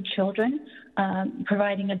neighborhood children,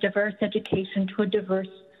 providing a diverse education to a diverse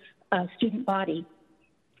student body.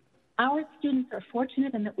 Our students are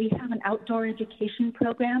fortunate in that we have an outdoor education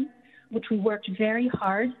program, which we worked very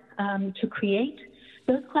hard to create.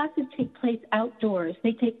 Those classes take place outdoors.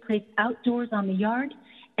 They take place outdoors on the yard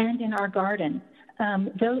and in our garden.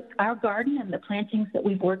 Our garden and the plantings that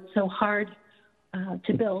we've worked so hard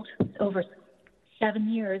to build over 7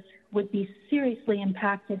 years would be seriously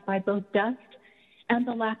impacted by both dust and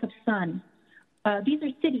the lack of sun. These are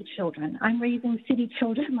city children. I'm raising city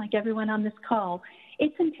children like everyone on this call.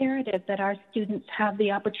 It's imperative that our students have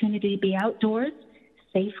the opportunity to be outdoors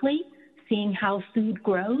safely, seeing how food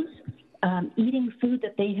grows, eating food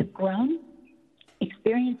that they have grown,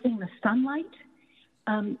 experiencing the sunlight.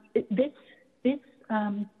 This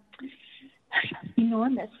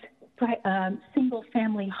enormous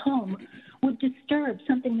single-family home would disturb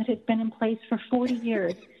something that has been in place for 40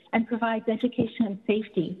 years and provides education and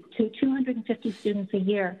safety to 250 students a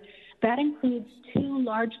year. That includes 2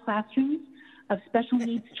 large classrooms of special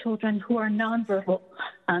needs children who are nonverbal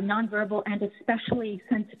and especially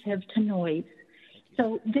sensitive to noise.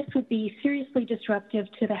 So this would be seriously disruptive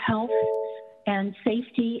to the health and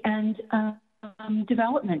safety and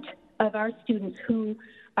development of our students who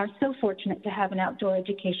are so fortunate to have an outdoor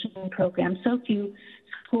education program. So few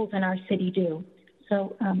schools in our city do.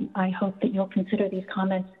 So I hope that you'll consider these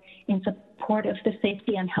comments in support of the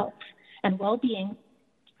safety and health and well-being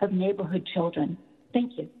of neighborhood children.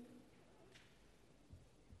 Thank you.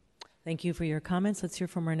 Thank you for your comments. Let's hear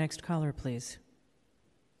from our next caller, please.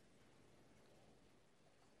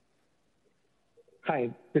 Hi,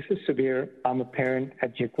 this is Sabir. I'm a parent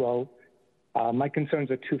at Yickwell. My concerns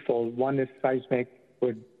are twofold. One is seismic.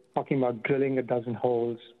 We're talking about drilling a dozen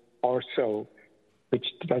holes or so, which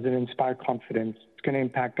doesn't inspire confidence. It's going to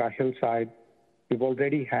impact our hillside. We've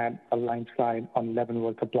already had a landslide on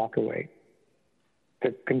Leavenworth a block away.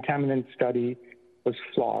 The contaminant study was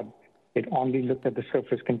flawed. It only looked at the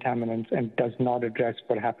surface contaminants and does not address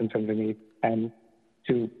what happens underneath. And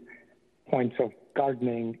to points of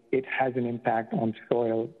gardening, it has an impact on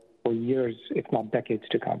soil for years, if not decades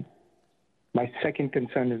to come. My second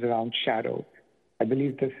concern is around shadow. I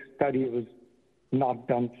believe this study was not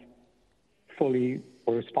done fully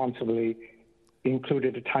or responsibly. It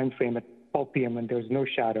included a time frame at 12 p.m. when there was no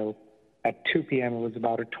shadow. At 2 p.m. it was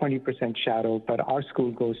about a 20% shadow, but our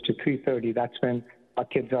school goes to 3:30. That's when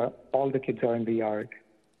all the kids are in the yard.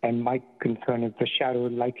 And my concern is the shadow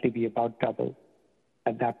will likely be about double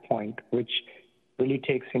at that point, which really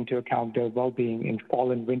takes into account their well-being. In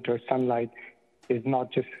fall and winter, sunlight is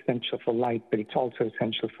not just essential for light, but it's also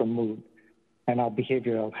essential for mood and our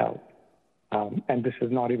behavioral health. And this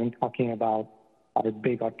is not even talking about our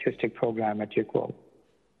big autistic program at UCWO.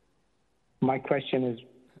 My question is,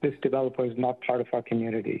 this developer is not part of our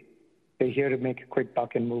community. They're here to make a quick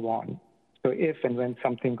buck and move on. So if and when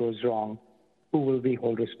something goes wrong, who will we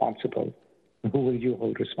hold responsible? And who will you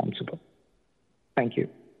hold responsible? Thank you.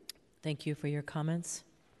 Thank you for your comments.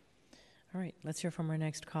 All right, let's hear from our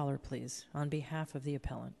next caller, please, on behalf of the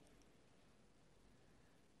appellant.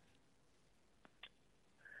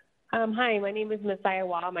 Hi, my name is Messiah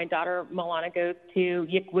Wah. My daughter Milana goes to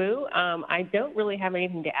YICWU. I don't really have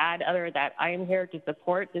anything to add other than that I am here to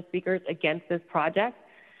support the speakers against this project.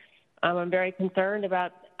 I'm very concerned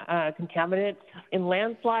about contaminants in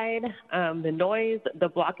landslide, the noise, the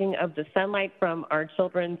blocking of the sunlight from our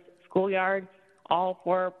children's schoolyard, all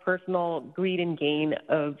for personal greed and gain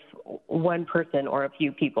of one person or a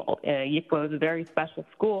few people. YICWU is a very special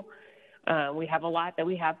school. We have a lot that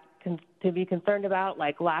we have to be concerned about,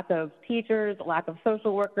 like lack of teachers, lack of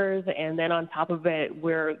social workers, and then on top of it,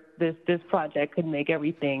 where this project could make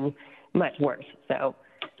everything much worse. So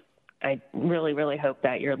I really, really hope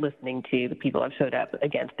that you're listening to the people that showed up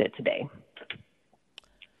against it today.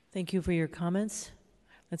 Thank you for your comments.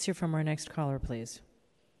 Let's hear from our next caller, please.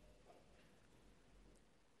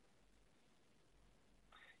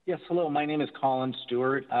 Yes, hello. My name is Colin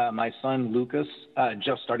Stewart. My son, Lucas,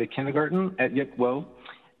 just started kindergarten at YICWO,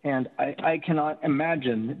 and I cannot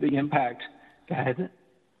imagine the impact that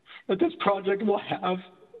this project will have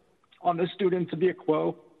on the students of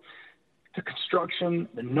YICWO. The construction,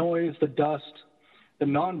 the noise, the dust, the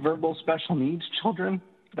nonverbal special needs children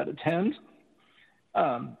that attend.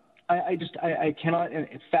 I cannot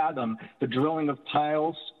fathom the drilling of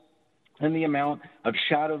piles and the amount of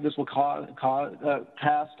shadow this will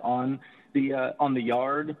cast on the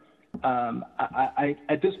yard.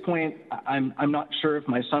 At this point, I'm not sure if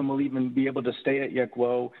my son will even be able to stay at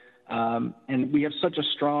YICWO. And we have such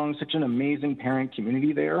an amazing parent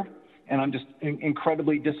community there. And I'm just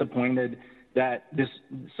incredibly disappointed that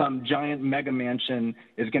some giant mega mansion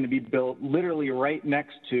is going to be built literally right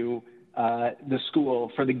next to the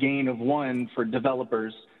school for the gain of one for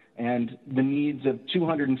developers, and the needs of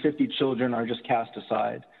 250 children are just cast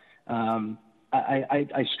aside.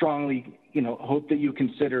 I strongly, hope that you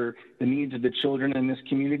consider the needs of the children in this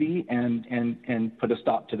community and put a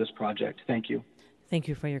stop to this project. Thank you. Thank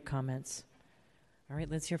you for your comments. All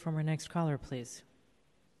right, let's hear from our next caller, please.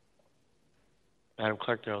 Madam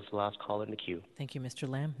Clerk, there was the last call in the queue. Thank you, Mr.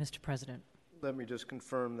 Lamb. Mr. President. Let me just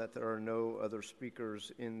confirm that there are no other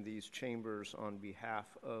speakers in these chambers on behalf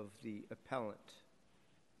of the appellant.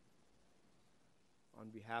 On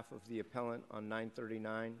behalf of the appellant on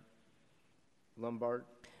 939, Lombard.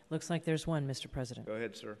 Looks like there's one, Mr. President. Go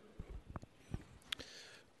ahead, sir.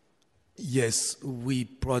 Yes, we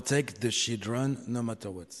protect the children no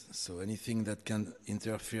matter what. So anything that can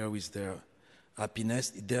interfere with their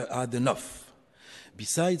happiness, there are enough.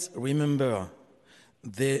 Besides, remember,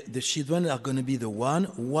 the children are going to be the one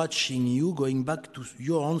watching you going back to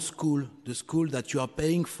your own school, the school that you are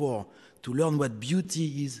paying for, to learn what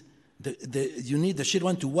beauty is. You need the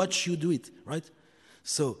children to watch you do it, right?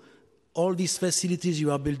 So all these facilities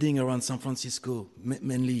you are building around San Francisco,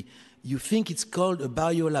 mainly, you think it's called a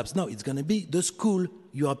biolabs. No, it's going to be the school.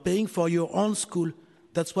 You are paying for your own school.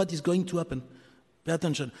 That's what is going to happen. Pay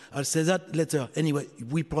attention. I'll say that later. Anyway,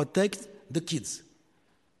 we protect the kids.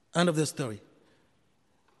 End of the story.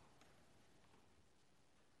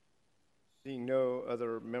 Seeing no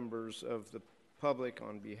other members of the public,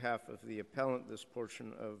 on behalf of the appellant, this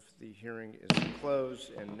portion of the hearing is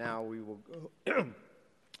closed, and now we will go.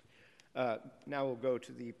 Now we'll go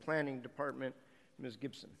to the Planning Department. Ms.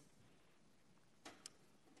 Gibson.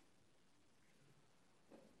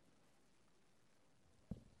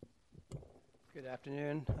 Good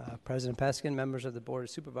afternoon, President Peskin, members of the Board of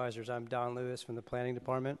Supervisors. I'm Don Lewis from the Planning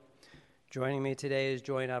Department. Joining me today is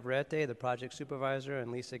Joy Navarrete, the Project Supervisor,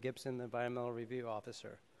 and Lisa Gibson, the Environmental Review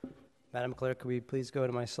Officer. Madam Clerk, could we please go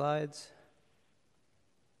to my slides?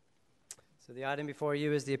 So the item before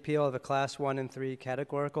you is the appeal of a Class 1 and 3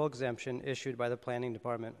 categorical exemption issued by the Planning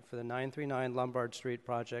Department for the 939 Lombard Street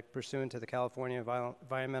project pursuant to the California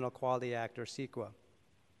Environmental Quality Act, or CEQA.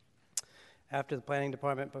 After the Planning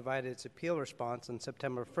Department provided its appeal response on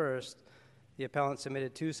September 1st, the appellant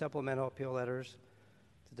submitted 2 supplemental appeal letters.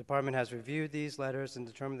 The department has reviewed these letters and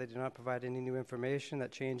determined they do not provide any new information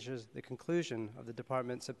that changes the conclusion of the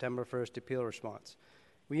department's September 1st appeal response.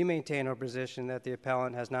 We maintain our position that the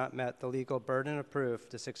appellant has not met the legal burden of proof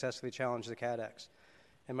to successfully challenge the CADX.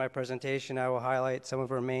 In my presentation, I will highlight some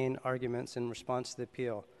of our main arguments in response to the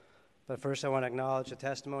appeal. But first, I want to acknowledge the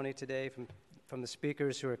testimony today from the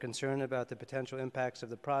speakers who are concerned about the potential impacts of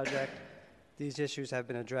the project. These issues have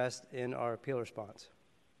been addressed in our appeal response.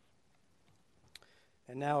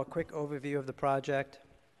 And now a quick overview of the project.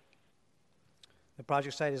 The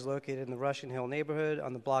project site is located in the Russian Hill neighborhood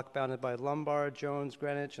on the block bounded by Lombard, Jones,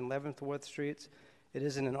 Greenwich, and Leavenworth Streets. It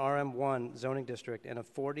is in an RM1 zoning district and a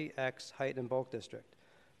 40X height and bulk district.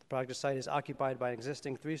 The project site is occupied by an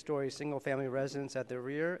existing 3-story single-family residence at the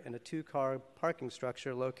rear and a 2-car parking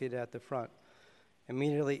structure located at the front.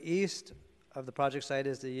 Immediately east of the project site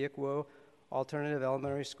is the Yikwoo Alternative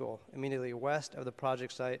Elementary School. Immediately west of the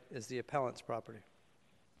project site is the appellant's property.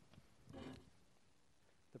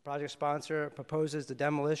 The project sponsor proposes the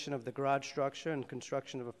demolition of the garage structure and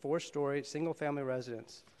construction of a 4-story single-family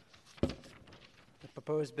residence. The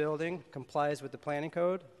proposed building complies with the planning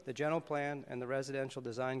code, the general plan, and the residential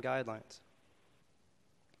design guidelines.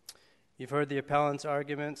 You've heard the appellant's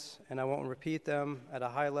arguments, and I won't repeat them. At a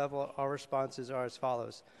high level, our responses are as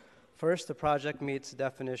follows. First, the project meets the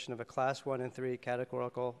definition of a Class 1 and 3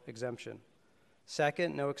 categorical exemption.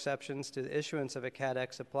 Second, no exceptions to the issuance of a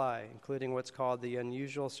CADX apply, including what's called the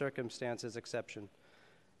unusual circumstances exception.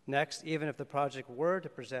 Next, even if the project were to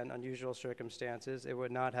present unusual circumstances, it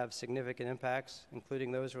would not have significant impacts,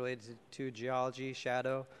 including those related to geology,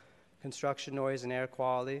 shadow, construction noise and air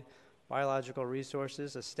quality, biological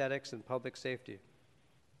resources, aesthetics, and public safety.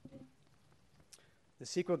 The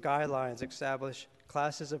CEQA guidelines establish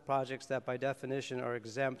classes of projects that by definition are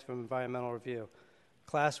exempt from environmental review.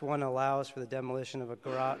 Class 1 allows for the demolition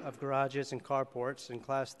of garages and carports, and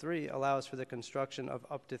Class 3 allows for the construction of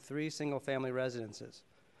up to 3 single-family residences.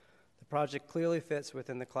 The project clearly fits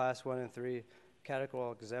within the Class 1 and 3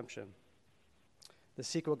 categorical exemption. The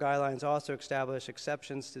CEQA guidelines also establish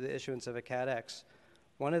exceptions to the issuance of a CADX.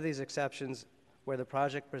 One of these exceptions where the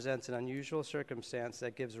project presents an unusual circumstance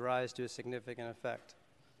that gives rise to a significant effect.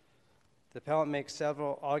 The appellant makes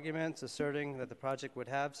several arguments asserting that the project would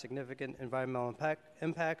have significant environmental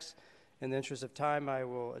impacts. In the interest of time, I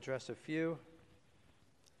will address a few.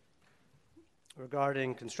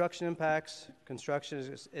 Regarding construction impacts,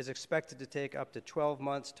 construction is expected to take up to 12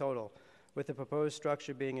 months total, with the proposed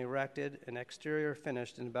structure being erected and exterior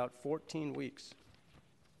finished in about 14 weeks.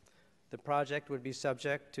 The project would be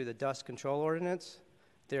subject to the dust control ordinance.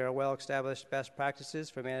 There are well-established best practices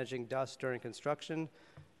for managing dust during construction,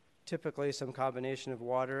 typically some combination of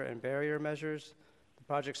water and barrier measures. The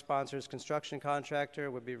project sponsor's construction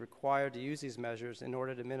contractor would be required to use these measures in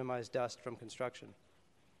order to minimize dust from construction.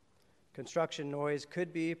 Construction noise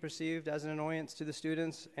could be perceived as an annoyance to the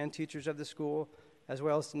students and teachers of the school, as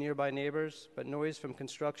well as to nearby neighbors, but noise from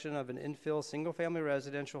construction of an infill single-family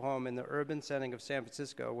residential home in the urban setting of San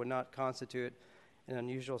Francisco would not constitute an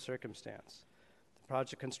unusual circumstance. The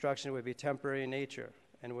project construction would be temporary in nature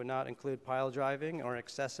and would not include pile driving or an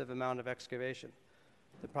excessive amount of excavation.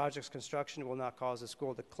 The project's construction will not cause the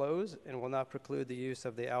school to close and will not preclude the use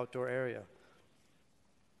of the outdoor area.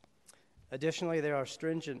 Additionally, there are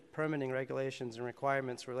stringent permitting regulations and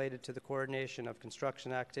requirements related to the coordination of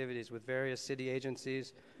construction activities with various city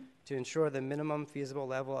agencies to ensure the minimum feasible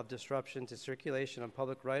level of disruption to circulation on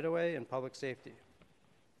public right-of-way and public safety.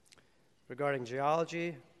 Regarding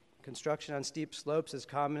geology, construction on steep slopes is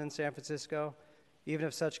common in San Francisco. Even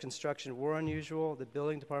if such construction were unusual, the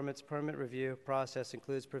building department's permit review process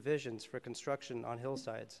includes provisions for construction on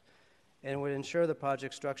hillsides and would ensure the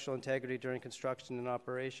project's structural integrity during construction and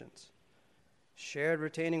operations. Shared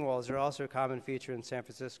retaining walls are also a common feature in San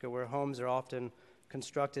Francisco, where homes are often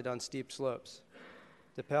constructed on steep slopes.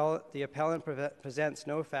 The appellant presents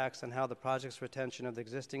no facts on how the project's retention of the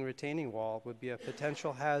existing retaining wall would be a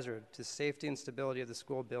potential hazard to safety and stability of the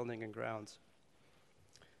school building and grounds.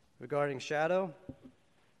 Regarding shadow,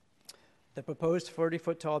 the proposed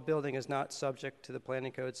 40-foot tall building is not subject to the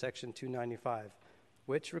Planning Code Section 295,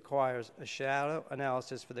 which requires a shadow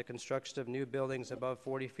analysis for the construction of new buildings above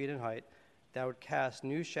 40 feet in height that would cast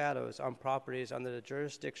new shadows on properties under the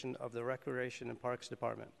jurisdiction of the Recreation and Parks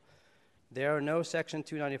Department. There are no Section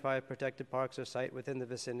 295 protected parks or site within the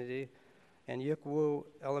vicinity, and Yikwu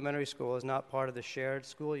Elementary School is not part of the Shared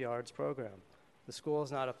Schoolyards program. The school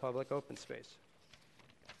is not a public open space.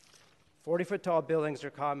 40-foot tall buildings are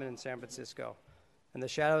common in San Francisco, and the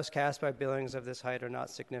shadows cast by buildings of this height are not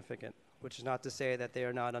significant, which is not to say that they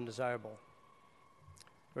are not undesirable.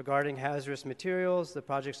 Regarding hazardous materials, the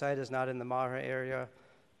project site is not in the Maha area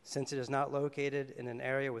since it is not located in an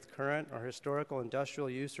area with current or historical industrial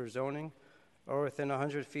use or zoning, or within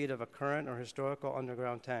 100 feet of a current or historical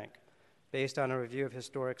underground tank. Based on a review of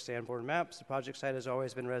historic Sanborn maps, the project site has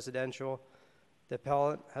always been residential. The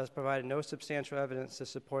appellant has provided no substantial evidence to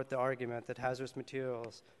support the argument that hazardous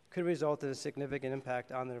materials could result in a significant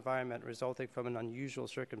impact on the environment resulting from an unusual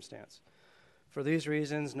circumstance. For these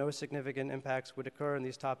reasons, no significant impacts would occur in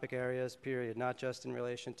these topic areas, period, not just in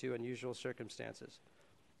relation to unusual circumstances.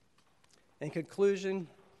 In conclusion,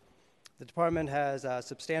 the department has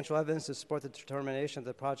substantial evidence to support the determination that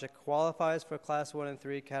the project qualifies for Class 1 and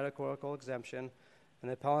 3 categorical exemption, and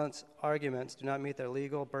the appellant's arguments do not meet their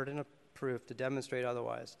legal burden of proof to demonstrate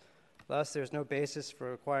otherwise. Thus, there is no basis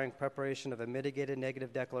for requiring preparation of a mitigated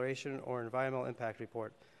negative declaration or environmental impact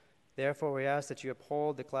report. Therefore, we ask that you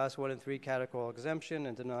uphold the Class 1 and 3 categorical exemption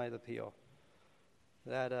and deny the appeal.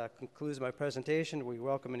 That concludes my presentation. We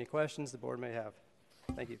welcome any questions the board may have.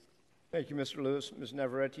 Thank you. Thank you, Mr. Lewis. Ms.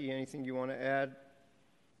 Navarrete, anything you want to add?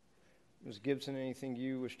 Ms. Gibson, anything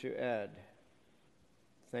you wish to add?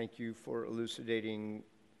 Thank you for elucidating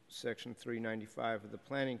Section 395 of the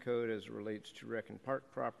Planning Code as it relates to rec and park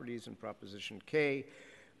properties and Proposition K.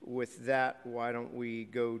 With that, why don't we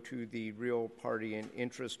go to the real party in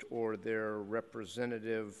interest or their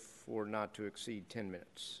representative for not to exceed 10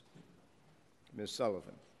 minutes. Ms.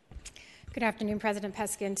 Sullivan. Good afternoon, President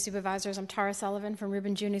Peskin, Supervisors. I'm Tara Sullivan from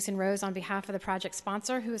Rubin, Junis, and Rose on behalf of the project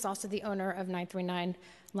sponsor, who is also the owner of 939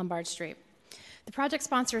 Lombard Street. The project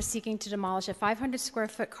sponsor is seeking to demolish a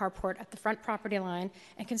 500-square-foot carport at the front property line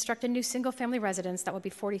and construct a new single-family residence that will be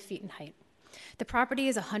 40 feet in height. The property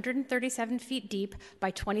is 137 feet deep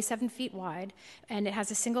by 27 feet wide, and it has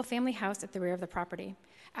a single-family house at the rear of the property.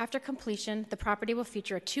 After completion, the property will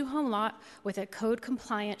feature a two-home lot with a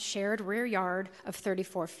code-compliant shared rear yard of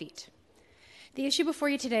 34 feet. The issue before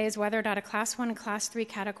you today is whether or not a Class 1 and Class 3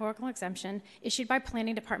 categorical exemption issued by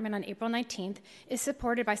Planning Department on April 19th is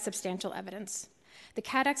supported by substantial evidence. The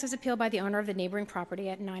CADX is appealed by the owner of the neighboring property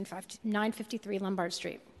at 953 Lombard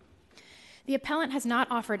Street. The appellant has not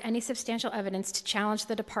offered any substantial evidence to challenge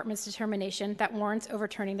the department's determination that warrants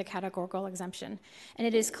overturning the categorical exemption, and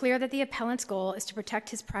it is clear that the appellant's goal is to protect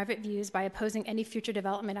his private views by opposing any future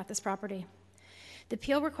development at this property. The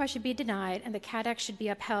appeal request should be denied and the CADX should be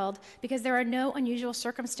upheld because there are no unusual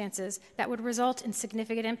circumstances that would result in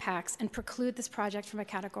significant impacts and preclude this project from a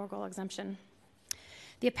categorical exemption.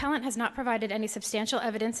 The appellant has not provided any substantial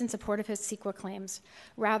evidence in support of his CEQA claims.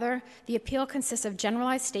 Rather, the appeal consists of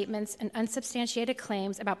generalized statements and unsubstantiated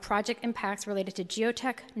claims about project impacts related to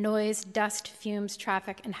geotech, noise, dust, fumes,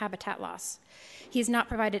 traffic, and habitat loss. He has not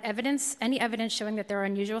provided any evidence showing that there are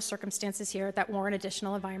unusual circumstances here that warrant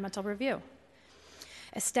additional environmental review.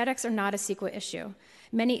 Aesthetics are not a CEQA issue.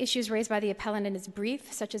 Many issues raised by the appellant in his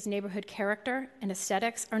brief, such as neighborhood character and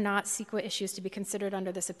aesthetics, are not CEQA issues to be considered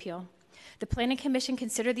under this appeal. The Planning Commission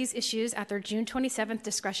considered these issues at their June 27th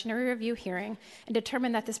discretionary review hearing and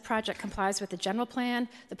determined that this project complies with the general plan,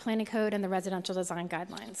 the planning code, and the residential design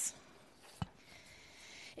guidelines.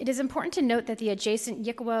 It is important to note that the adjacent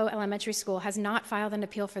Yikwo Elementary School has not filed an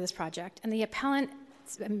appeal for this project, and the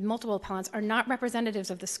multiple appellants are not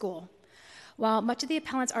representatives of the school. While much of the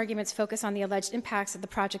appellant's arguments focus on the alleged impacts that the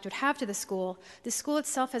project would have to the school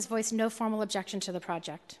itself has voiced no formal objection to the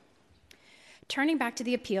project. Turning back to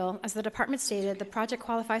the appeal, as the department stated, the project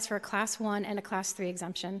qualifies for a Class 1 and a Class 3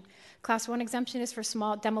 exemption. Class 1 exemption is for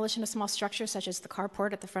demolition of small structures such as the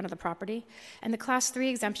carport at the front of the property, and the Class 3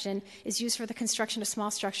 exemption is used for the construction of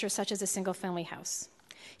small structures such as a single-family house.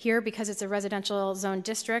 Here, because it's a residential zone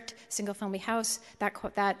district, single-family house,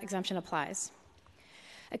 that exemption applies.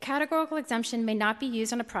 A categorical exemption may not be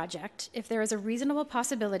used on a project if there is a reasonable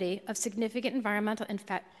possibility of significant environmental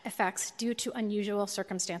effects due to unusual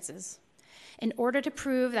circumstances. In order to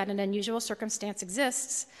prove that an unusual circumstance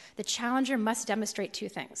exists, the challenger must demonstrate two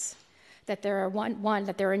things: that there are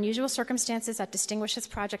that there are unusual circumstances that distinguish this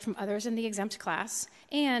project from others in the exempt class,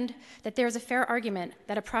 and that there is a fair argument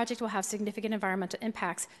that a project will have significant environmental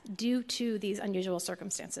impacts due to these unusual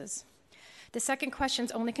circumstances. The second question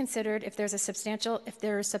is only considered if there is substantial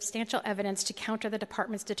evidence to counter the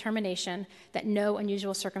department's determination that no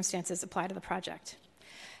unusual circumstances apply to the project.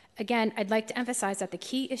 Again, I'd like to emphasize that the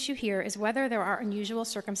key issue here is whether there are unusual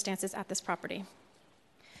circumstances at this property.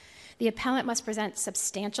 The appellant must present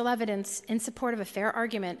substantial evidence in support of a fair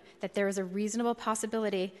argument that there is a reasonable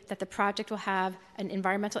possibility that the project will have an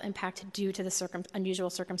environmental impact due to the unusual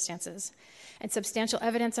circumstances. And substantial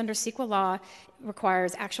evidence under CEQA law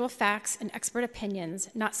requires actual facts and expert opinions,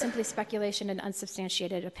 not simply speculation and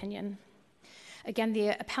unsubstantiated opinion. Again,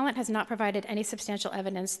 the appellant has not provided any substantial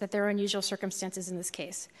evidence that there are unusual circumstances in this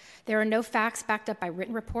case. There are no facts backed up by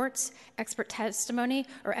written reports, expert testimony,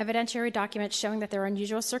 or evidentiary documents showing that there are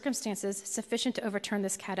unusual circumstances sufficient to overturn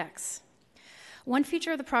this CADX. One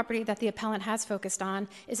feature of the property that the appellant has focused on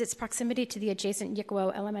is its proximity to the adjacent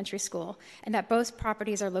Yickwo Elementary School, and that both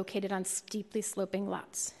properties are located on steeply sloping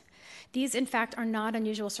lots. These, in fact, are not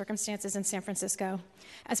unusual circumstances in San Francisco.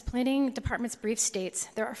 As Planning Department's brief states,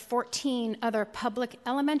 there are 14 other public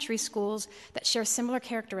elementary schools that share similar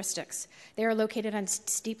characteristics. They are located on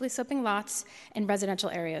steeply sloping lots and residential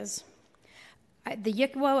areas. The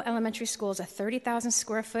Yickwo Elementary School is a 30,000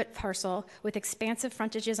 square foot parcel with expansive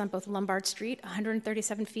frontages on both Lombard Street,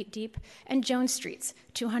 137 feet deep, and Jones Streets,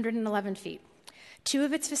 211 feet. Two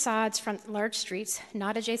of its facades front large streets,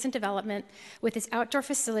 not adjacent development, with its outdoor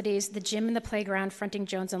facilities, the gym and the playground fronting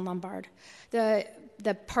Jones and Lombard. The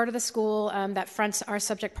part of the school that fronts our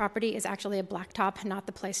subject property is actually a blacktop, not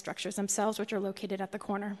the play structures themselves, which are located at the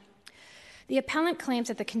corner. The appellant claims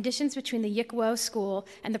that the conditions between the Yickwo school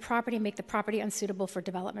and the property make the property unsuitable for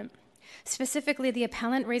development. Specifically, the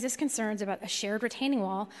appellant raises concerns about a shared retaining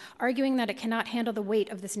wall, arguing that it cannot handle the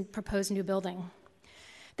weight of this proposed new building.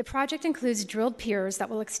 The project includes drilled piers that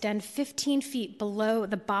will extend 15 feet below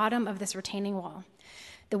the bottom of this retaining wall.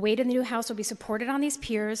 The weight of the new house will be supported on these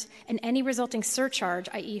piers, and any resulting surcharge,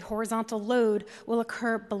 i.e. horizontal load, will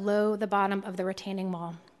occur below the bottom of the retaining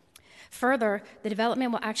wall. Further, the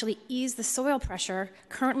development will actually ease the soil pressure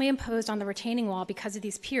currently imposed on the retaining wall because of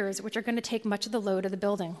these piers, which are going to take much of the load of the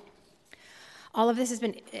building. All of this has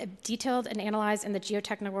been detailed and analyzed in the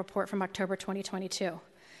geotechnical report from October 2022.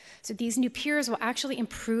 So these new piers will actually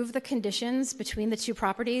improve the conditions between the two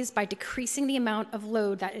properties by decreasing the amount of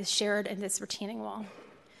load that is shared in this retaining wall.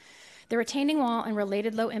 The retaining wall and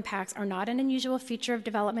related low impacts are not an unusual feature of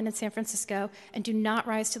development in San Francisco and do not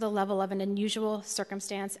rise to the level of an unusual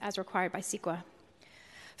circumstance as required by CEQA.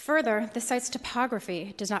 Further, the site's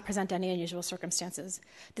topography does not present any unusual circumstances.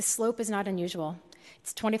 The slope is not unusual.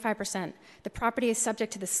 It's 25%. The property is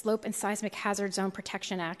subject to the Slope and Seismic Hazard Zone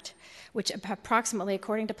Protection Act, which approximately,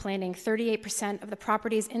 according to planning, 38% of the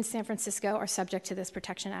properties in San Francisco are subject to this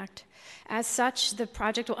Protection Act. As such, the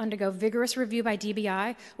project will undergo vigorous review by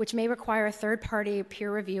DBI, which may require a third-party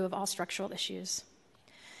peer review of all structural issues.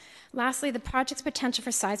 Lastly, the project's potential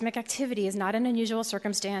for seismic activity is not an unusual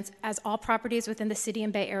circumstance, as all properties within the City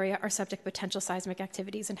and Bay Area are subject to potential seismic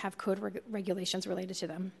activities and have code regulations related to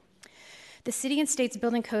them. The city and state's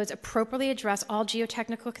building codes appropriately address all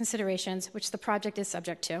geotechnical considerations, which the project is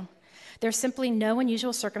subject to. There are simply no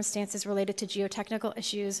unusual circumstances related to geotechnical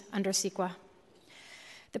issues under CEQA.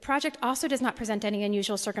 The project also does not present any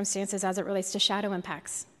unusual circumstances as it relates to shadow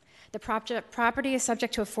impacts. The property is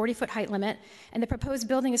subject to a 40-foot height limit, and the proposed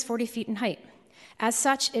building is 40 feet in height. As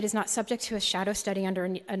such, it is not subject to a shadow study under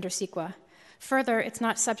CEQA. Further, it's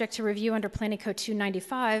not subject to review under Planning Code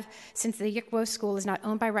 295, since the Yickwo School is not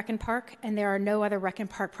owned by Rec and Park, and there are no other Rec and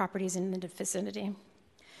Park properties in the vicinity.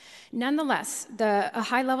 Nonetheless, a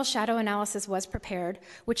high-level shadow analysis was prepared,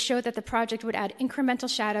 which showed that the project would add incremental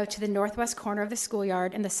shadow to the northwest corner of the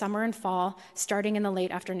schoolyard in the summer and fall, starting in the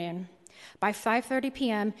late afternoon. By 5:30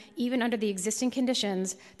 p.m., even under the existing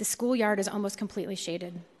conditions, the schoolyard is almost completely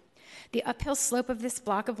shaded. The uphill slope of this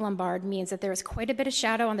block of Lombard means that there is quite a bit of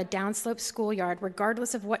shadow on the downslope schoolyard,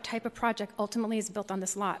 regardless of what type of project ultimately is built on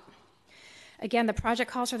this lot. Again, the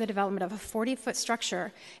project calls for the development of a 40-foot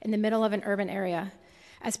structure in the middle of an urban area.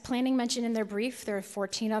 As planning mentioned in their brief, there are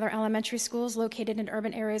 14 other elementary schools located in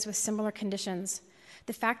urban areas with similar conditions.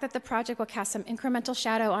 The fact that the project will cast some incremental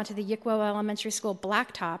shadow onto the Yickwo Elementary School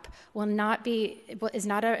blacktop is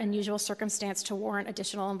not an unusual circumstance to warrant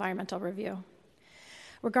additional environmental review.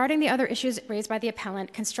 Regarding the other issues raised by the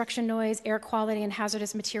appellant, construction noise, air quality, and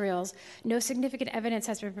hazardous materials, no significant evidence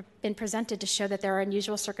has been presented to show that there are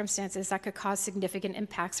unusual circumstances that could cause significant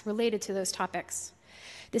impacts related to those topics.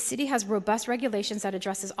 The city has robust regulations that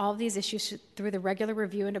addresses all of these issues through the regular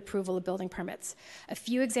review and approval of building permits. A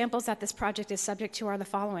few examples that this project is subject to are the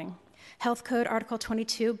following. Health Code Article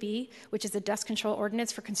 22B, which is the dust control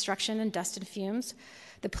ordinance for construction and dust and fumes.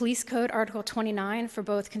 The Police Code Article 29 for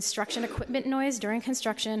both construction equipment noise during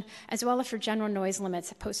construction, as well as for general noise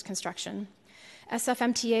limits post-construction.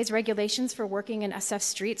 SFMTA's regulations for working in SF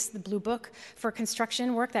streets, the Blue Book, for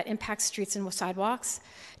construction work that impacts streets and sidewalks.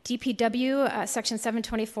 DPW, Section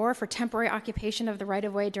 724, for temporary occupation of the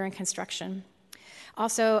right-of-way during construction.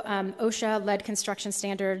 Also, OSHA-led construction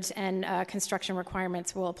standards and construction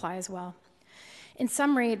requirements will apply as well. In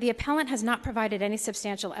summary, the appellant has not provided any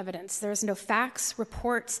substantial evidence. There is no facts,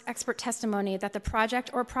 reports, expert testimony that the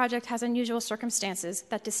project or project has unusual circumstances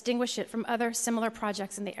that distinguish it from other similar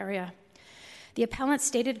projects in the area. The appellant's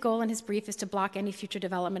stated goal in his brief is to block any future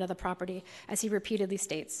development of the property, as he repeatedly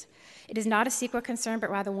states. It is not a CEQA concern,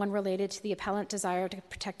 but rather one related to the appellant's desire to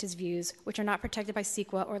protect his views, which are not protected by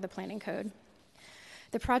CEQA or the Planning Code.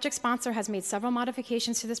 The project sponsor has made several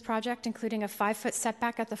modifications to this project, including a 5-foot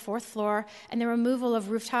setback at the 4th floor and the removal of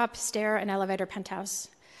rooftop, stair, and elevator penthouse.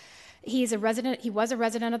 He was a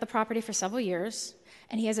resident of the property for several years,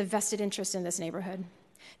 and he has a vested interest in this neighborhood.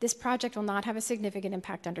 This project will not have a significant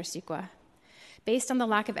impact under CEQA. Based on the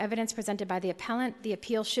lack of evidence presented by the appellant, the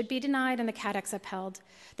appeal should be denied and the CADEX upheld.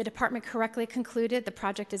 The department correctly concluded the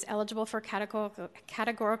project is eligible for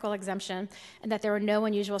categorical exemption and that there are no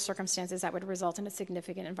unusual circumstances that would result in a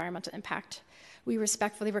significant environmental impact. We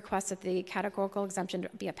respectfully request that the categorical exemption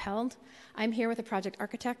be upheld. I'm here with the project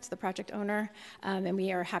architect, the project owner, and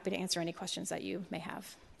we are happy to answer any questions that you may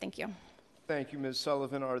have. Thank you. Thank you, Ms.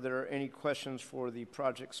 Sullivan. Are there any questions for the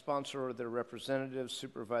project sponsor or their representative,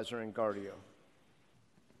 Supervisor Engardio?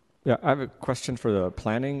 Yeah, I have a question for the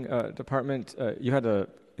planning department.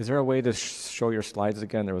 Is there a way to show your slides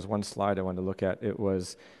again? There was one slide I wanted to look at. It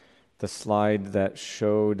was the slide that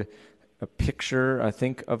showed a picture, I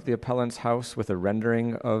think, of the appellant's house with a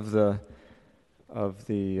rendering of the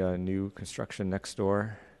new construction next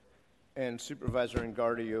door. And Supervisor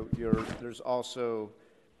Engardio, there's also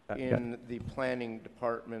in the planning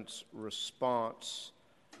department's response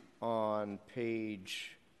on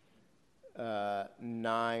page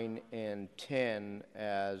 9 and 10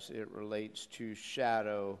 as it relates to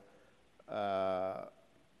shadow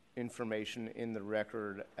information in the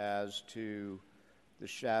record as to the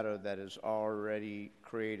shadow that is already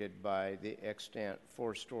created by the extant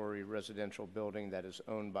 4-story residential building that is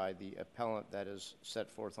owned by the appellant that is set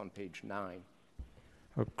forth on page 9.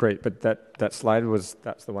 Oh, great, but that slide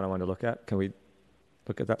that's the one I wanted to look at. Can we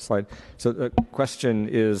look at that slide? So the question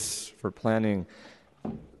is for planning.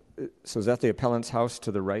 So is that the appellant's house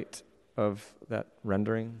to the right of that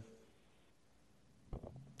rendering?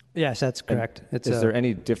 Yes, that's correct. Is there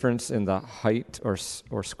any difference in the height or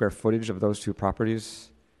square footage of those two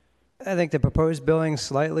properties? I think the proposed building's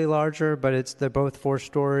slightly larger, but they're both 4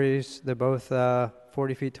 stories. They're both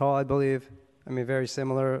 40 feet tall, I believe. I mean, very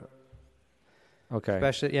similar. Okay.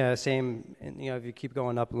 Especially, same. If you keep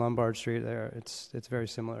going up Lombard Street there, it's very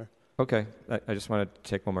similar. Okay. I just wanted to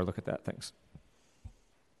take one more look at that. Thanks.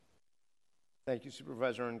 Thank you,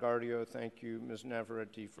 Supervisor Engardio. Thank you, Ms.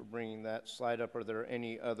 Navarrete, for bringing that slide up. Are there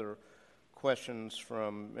any other questions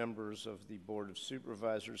from members of the Board of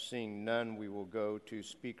Supervisors? Seeing none, we will go to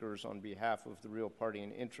speakers on behalf of the real party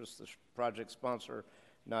in interest, the project sponsor,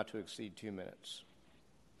 not to exceed 2 minutes.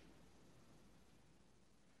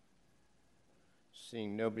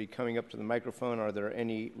 Seeing nobody coming up to the microphone, are there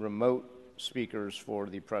any remote speakers for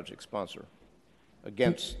the project sponsor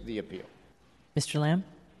against the appeal? Mr. Lamb?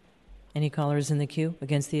 Any callers in the queue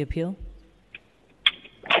against the appeal?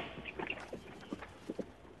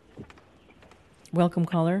 Welcome,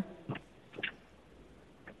 caller.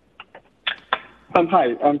 Hi,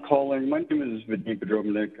 I'm calling. My name is Vadim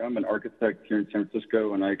Bedrovnik. I'm an architect here in San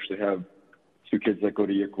Francisco, and I actually have 2 kids that go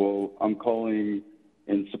to YICWO. I'm calling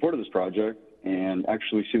in support of this project and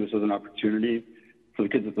actually see this as an opportunity for the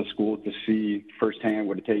kids at the school to see firsthand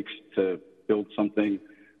what it takes to build something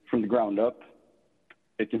from the ground up.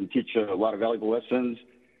 It can teach a lot of valuable lessons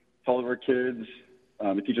to all of our kids.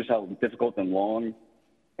 It teaches how difficult and long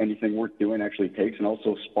anything worth doing actually takes, and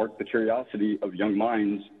also spark the curiosity of young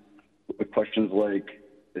minds with questions like,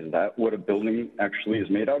 is that what a building actually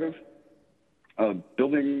is made out of?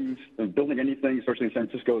 Building anything, especially in San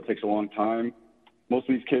Francisco, it takes a long time. Most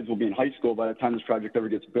of these kids will be in high school by the time this project ever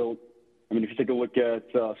gets built. I mean, if you take a look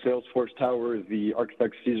at Salesforce Tower, the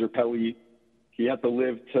architect Cesar Pelli, he had to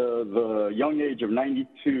live to the young age of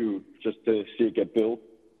 92 just to see it get built.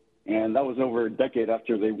 And that was over a decade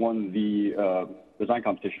after they won the design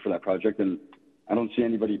competition for that project. And I don't see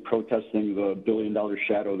anybody protesting the billion-dollar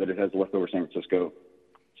shadow that it has left over San Francisco.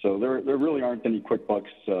 So there really aren't any quick bucks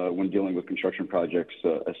when dealing with construction projects,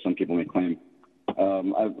 as some people may claim.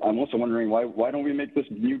 I'm also wondering why don't we make this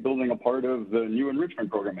new building a part of the new enrichment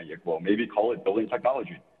program at YICWO? Maybe call it building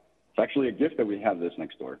technology. It's actually a gift that we have this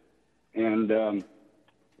next door. And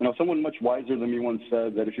You know, someone much wiser than me once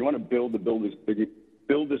said that if you want to build the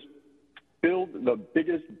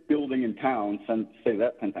biggest building in town, say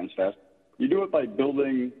that 10 times fast, you do it by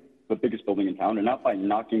building the biggest building in town and not by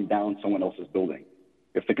knocking down someone else's building.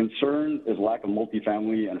 If the concern is lack of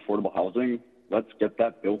multifamily and affordable housing, let's get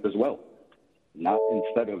that built as well, not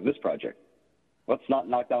instead of this project. Let's not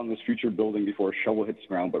knock down this future building before a shovel hits the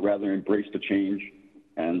ground, but rather embrace the change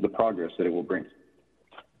and the progress that it will bring.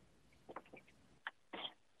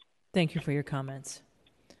 Thank you for your comments.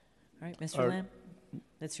 All right, Mr. Lamb,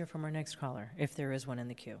 let's hear from our next caller, if there is one in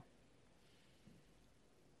the queue.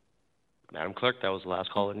 Madam Clerk, that was the last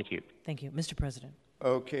caller in the queue. Thank you. Mr. President.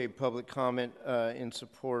 Okay, public comment in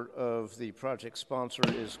support of the project sponsor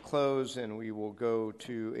is closed, and we will go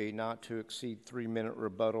to a not to exceed 3-minute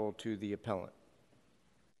rebuttal to the appellant.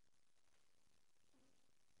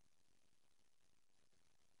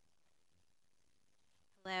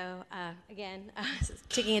 Hello, again,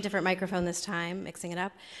 taking a different microphone this time, mixing it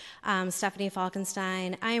up. Stephanie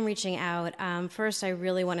Falkenstein. I am reaching out. First, I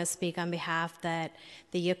really want to speak on behalf that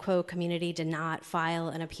the Yukwo community did not file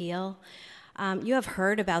an appeal. You have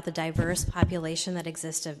heard about the diverse population that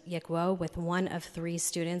exists of Yukwo, with 1 of 3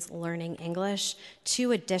 students learning English,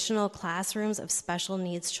 2 additional classrooms of special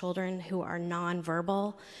needs children who are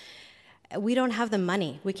nonverbal. We don't have the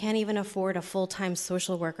money. We can't even afford a full-time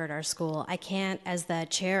social worker at our school. I can't, as the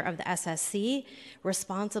chair of the SSC,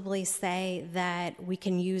 responsibly say that we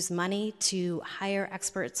can use money to hire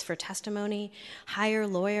experts for testimony, hire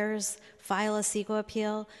lawyers, file a CEQA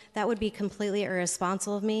appeal. That would be completely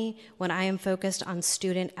irresponsible of me when I am focused on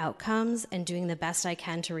student outcomes and doing the best I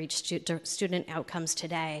can to reach student outcomes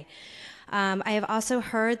today. I have also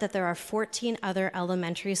heard that there are 14 other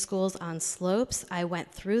elementary schools on slopes. I went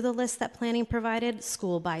through the list that planning provided,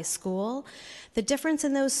 school by school. The difference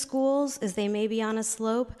in those schools is they may be on a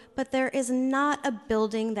slope, but there is not a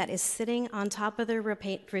building that is sitting on top of their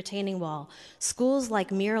retaining wall. Schools like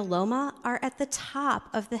Mira Loma are at the top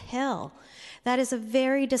of the hill. That is a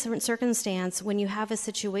very different circumstance when you have a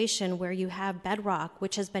situation where you have bedrock,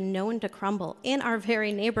 which has been known to crumble in our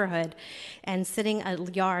very neighborhood, and sitting a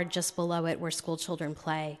yard just below it where school children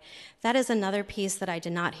play. That is another piece that I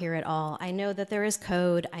did not hear at all. I know that there is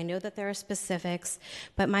code, I know that there are specifics,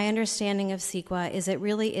 but my understanding of CEQA is it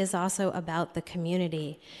really is also about the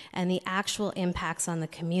community and the actual impacts on the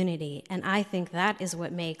community. And I think that is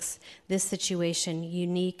what makes this situation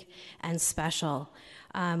unique and special.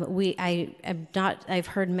 I've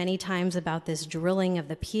heard many times about this drilling of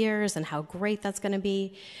the piers and how great that's going to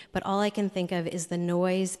be, but all I can think of is the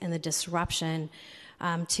noise and the disruption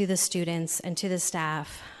to the students and to the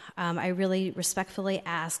staff. I really respectfully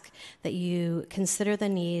ask that you consider the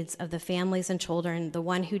needs of the families and children, the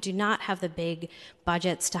one who do not have the big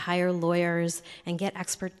budgets to hire lawyers and get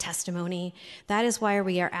expert testimony. That is why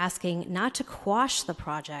we are asking not to quash the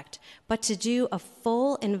project, but to do a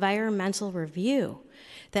full environmental review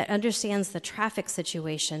that understands the traffic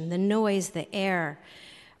situation, the noise, the air.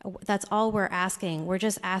 That's all we're asking. We're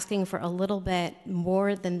just asking for a little bit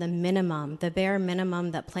more than the minimum, the bare minimum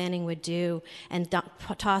that planning would do, and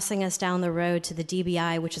tossing us down the road to the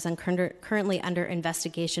DBI, which is currently under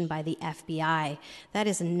investigation by the FBI. That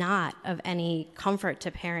is not of any comfort to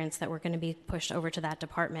parents that we're going to be pushed over to that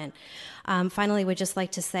department. Finally, we'd just like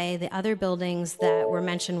to say the other buildings that were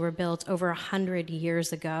mentioned were built over 100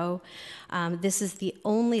 years ago. This is the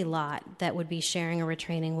only lot that would be sharing a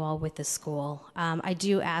retaining wall with the school. I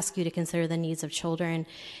do ask you to consider the needs of children,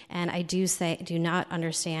 and I do not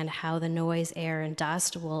understand how the noise, air, and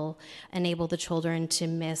dust will enable the children to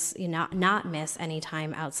not miss any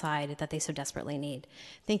time outside that they so desperately need.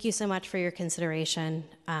 Thank you so much for your consideration.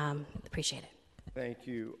 Appreciate it. Thank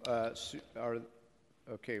you.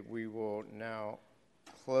 Okay, we will now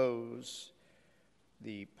close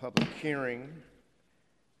the public hearing,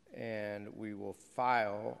 and we will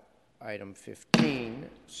file item 15,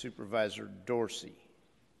 Supervisor Dorsey.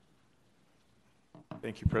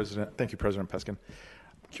 Thank you, President. Thank you, President Peskin.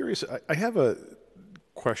 I'm curious, I have a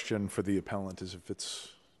question for the appellant, as if it's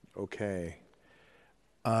okay.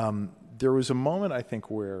 There was a moment, I think,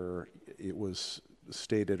 where it was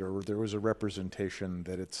stated, or there was a representation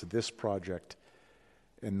that it's this project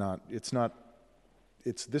and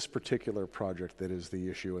it's this particular project that is the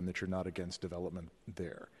issue, and that you're not against development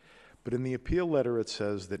there. But in the appeal letter, it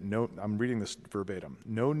says that I'm reading this verbatim,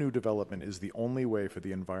 no new development is the only way for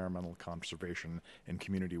the environmental conservation and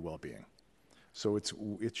community well-being. So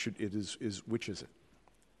which is it?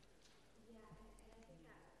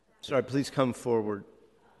 Sorry, please come forward.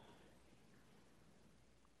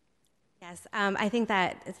 Yes, I think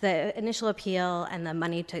that the initial appeal and the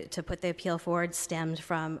money to put the appeal forward stemmed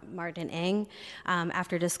from Martin Ng.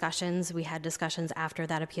 After discussions, we had discussions after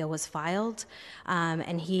that appeal was filed,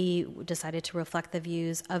 and he decided to reflect the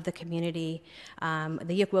views of the community,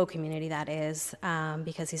 the Yikwo community, that is,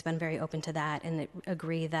 because he's been very open to that and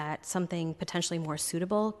agree that something potentially more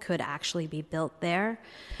suitable could actually be built there,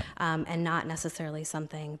 and not necessarily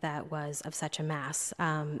something that was of such a mass.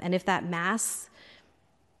 And if that mass,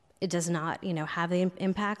 it does not, have the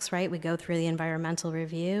impacts, right? We go through the environmental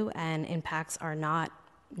review and impacts are not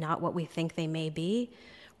what we think they may be.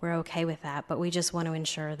 We're okay with that, but we just want to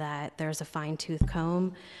ensure that there's a fine-tooth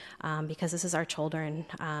comb because this is our children,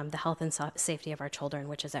 the health and safety of our children,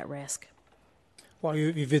 which is at risk. Well,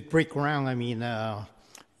 if it break ground,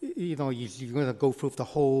 you're going to go through the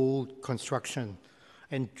whole construction,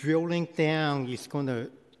 and drilling down is going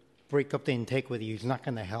to break up the integrity. It's not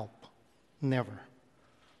going to help, never.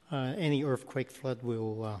 Any earthquake flood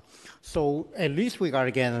will. So at least we got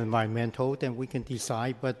to get an environmental, then we can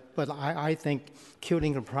decide. But I think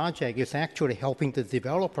killing the project is actually helping the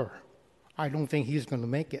developer. I don't think he's going to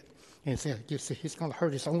make it. And so he's going to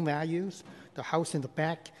hurt his own values. The house in the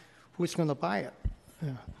back, who's going to buy it?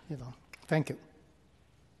 Thank you.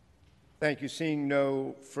 Thank you. Seeing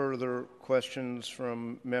no further questions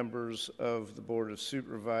from members of the Board of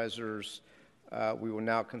Supervisors, we will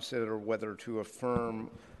now consider whether to affirm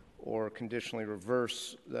or conditionally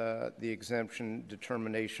reverse the exemption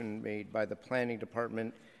determination made by the Planning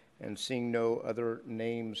Department. And seeing no other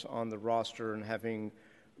names on the roster and having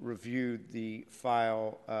reviewed the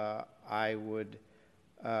file, I would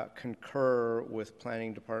concur with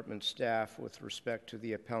Planning Department staff with respect to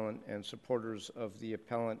the appellant and supporters of the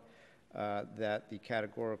appellant that the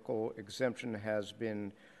categorical exemption has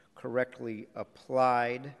been correctly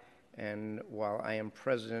applied. And while I am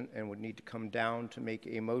president and would need to come down to make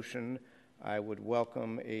a motion, I would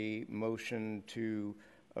welcome a motion to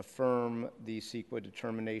affirm the CEQA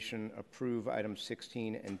determination, approve item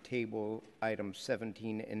 16, and table items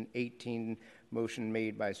 17 and 18. Motion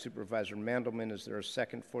made by Supervisor Mandelman. Is there a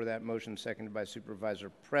second for that motion? Seconded by Supervisor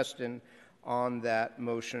Preston. On that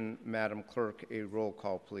motion, Madam Clerk, a roll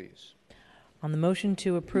call, please. On the motion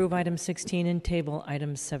to approve item 16 and table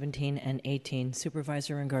items 17 and 18,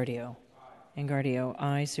 Supervisor Engardio. Engardio,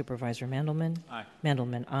 aye. Supervisor Mandelman. Aye.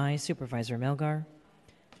 Mandelman, aye. Supervisor Melgar.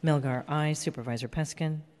 Melgar, aye. Supervisor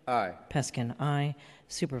Peskin. Aye. Peskin, aye.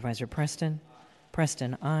 Supervisor Preston.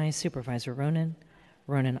 Preston, aye. Supervisor Ronan.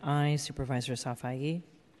 Ronan, aye. Supervisor Safai.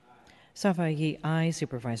 Safai, aye.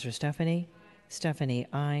 Supervisor Stephanie. Stephanie,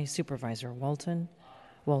 aye. Supervisor Walton.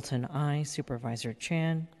 Walton, aye. Supervisor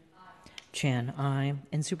Chan. Chan, aye.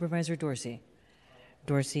 And Supervisor Dorsey.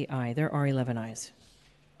 Dorsey, aye. There are 11 ayes.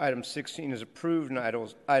 Item 16 is approved, and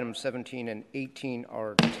items 17 and 18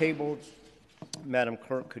 are tabled. Madam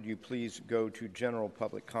Clerk, could you please go to general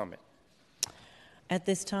public comment? At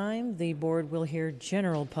this time, the board will hear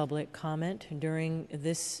general public comment. During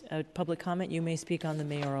this public comment, you may speak on the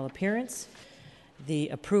mayoral appearance, the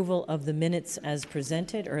approval of the minutes as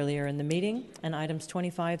presented earlier in the meeting, and items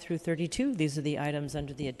 25 through 32. These are the items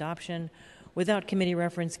under the adoption without committee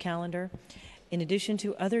reference calendar. In addition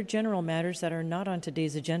to other general matters that are not on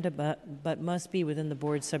today's agenda but must be within the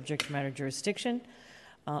board's subject matter jurisdiction,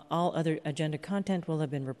 all other agenda content will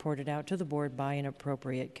have been reported out to the board by an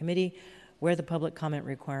appropriate committee where the public comment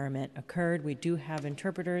requirement occurred. We do have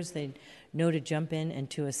interpreters. They know to jump in and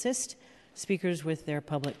to assist speakers with their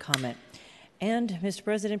public comment. And, Mr.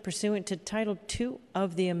 President, pursuant to Title II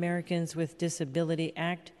of the Americans with Disability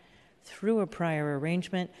Act, through a prior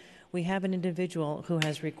arrangement, we have an individual who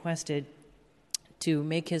has requested to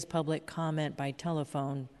make his public comment by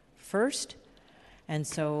telephone first. And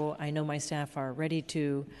so I know my staff are ready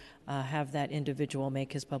to have that individual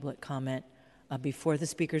make his public comment before the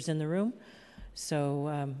speakers in the room.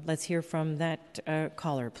 So let's hear from that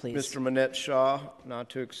caller, please. Mr. Manette Shaw,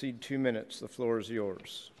 not to exceed 2 minutes. The floor is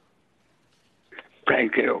yours.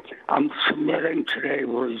 Thank you. I'm submitting today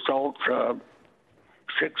results of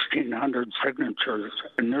 1,600 signatures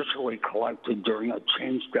initially collected during a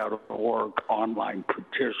Change.org online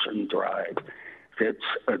petition drive. It's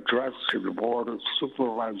addressed to the Board of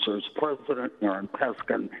Supervisors President Aaron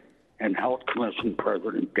Peskin and Health Commission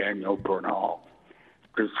President Daniel Bernal.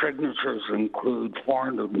 The signatures include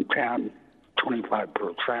 410,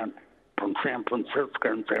 25% from San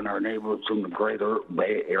Franciscans and our neighbors in the greater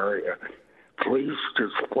Bay Area. Please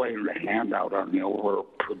display the handout on the over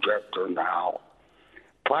projector now.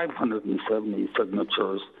 570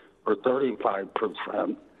 signatures, or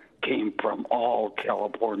 35%, came from all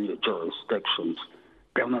California jurisdictions,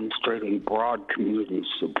 demonstrating broad community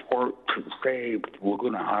support to save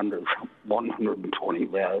Laguna Honda's 120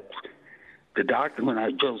 beds. The document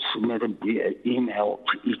I just submitted via email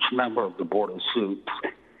to each member of the Board of Suits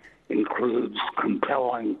includes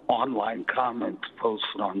compelling online comments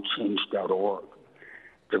posted on change.org.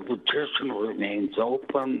 The petition remains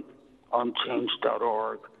open on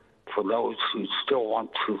change.org for those who still want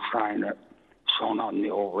to sign it, shown on the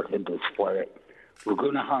overhead display.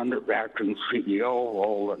 Laguna Honda acting CEO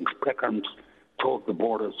Roland Pickens told the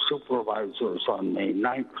Board of Supervisors on May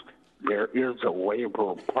 9th there is a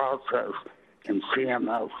waiver process and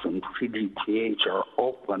CMS and CDPH are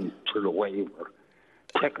open to the waiver.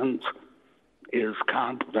 Pickens is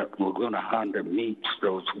confident Laguna Honda meets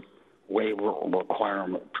those waiver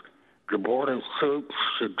requirements. The Board of Suits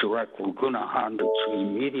should direct Laguna Honda to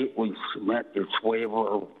immediately submit its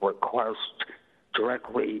waiver request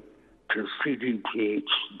directly to CDPH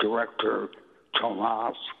Director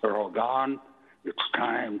Tomas Aragon. It's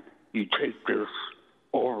time you take this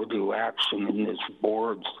overdue action in this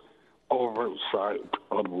board's oversight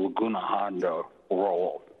of Laguna Honda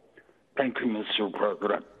role. Thank you, Mr.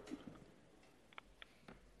 President.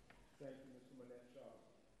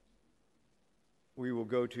 We will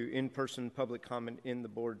go to in-person public comment in the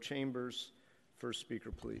board chambers. First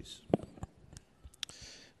speaker, please.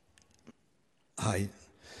 Hi,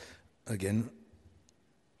 again.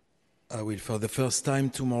 I will, for the first time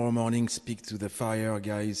tomorrow morning, speak to the fire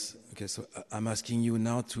guys. Okay, so I'm asking you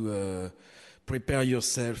now to prepare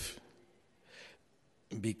yourself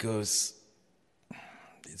because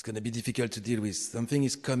it's going to be difficult to deal with. Something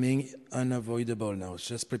is coming unavoidable now.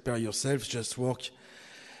 Just prepare yourself, just work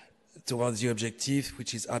towards the objective,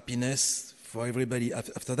 which is happiness for everybody.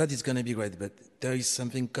 After that, it's going to be great, but there is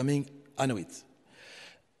something coming. I know it.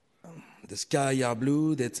 The skies are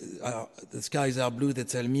blue. They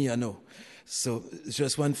tell me I know. So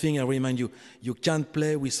just one thing I remind you: you can't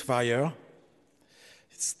play with fire.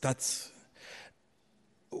 That's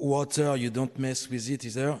water. You don't mess with it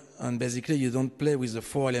either, and basically you don't play with the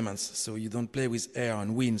four elements. So you don't play with air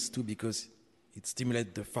and winds too, because it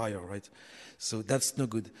stimulates the fire, right? So that's no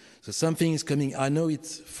good. So something is coming. I know it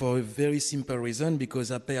for a very simple reason, because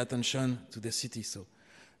I pay attention to the city. So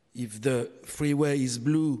if the freeway is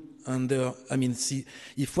blue see,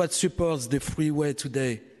 if what supports the freeway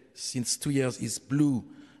today since 2 years is blue,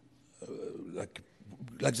 like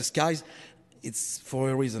the skies, it's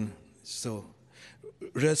for a reason. So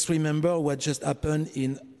just remember what just happened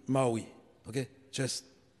in Maui, okay? Just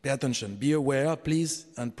pay attention. Be aware, please,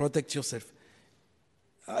 and protect yourself.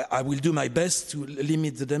 I will do my best to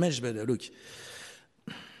limit the damage, but look.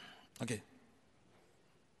 Okay.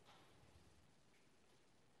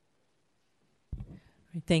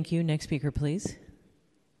 Thank you. Next speaker, please.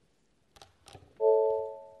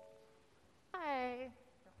 Hi.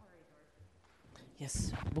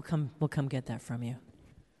 Yes, we'll come get that from you.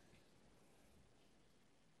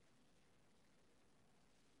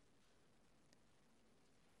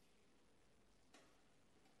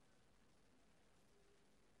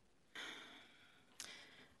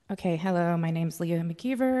 Okay, hello, my name's Leah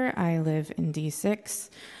McKeever. I live in D6.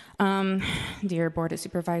 Dear Board of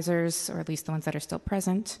Supervisors, or at least the ones that are still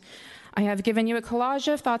present, I have given you a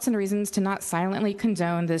collage of thoughts and reasons to not silently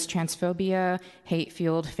condone this transphobia,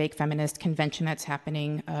 hate-fueled, fake feminist convention that's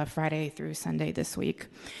happening Friday through Sunday this week.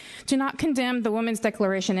 To not condemn the Women's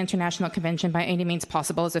Declaration International Convention by any means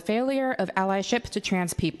possible as a failure of allyship to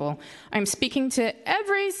trans people. I'm speaking to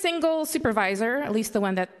every single supervisor, at least the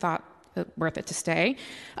one that thought worth it to stay,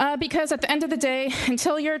 because at the end of the day,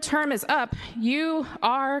 until your term is up, you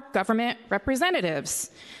are government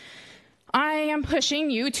representatives. I am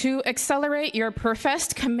pushing you to accelerate your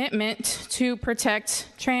professed commitment to protect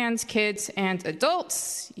trans kids and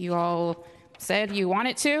adults. You all said you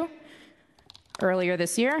wanted to earlier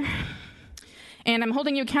this year. And I'm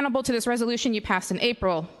holding you accountable to this resolution you passed in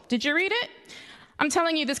April. Did you read it? I'm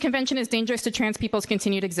telling you, this convention is dangerous to trans people's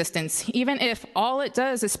continued existence. Even if all it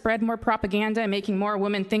does is spread more propaganda and making more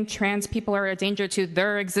women think trans people are a danger to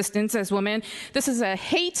their existence as women, this is a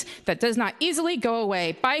hate that does not easily go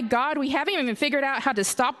away. By God, we haven't even figured out how to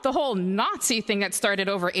stop the whole Nazi thing that started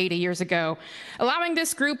over 80 years ago. Allowing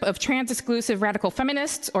this group of trans-exclusive radical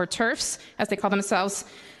feminists, or TERFs, as they call themselves,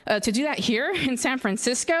 to do that here in San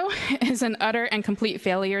Francisco is an utter and complete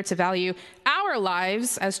failure to value our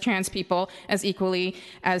lives as trans people as equally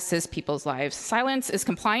as cis people's lives. Silence is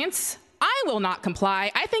compliance. I will not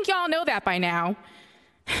comply. I think y'all know that by now.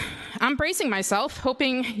 I'm bracing myself,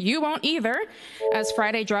 hoping you won't either, as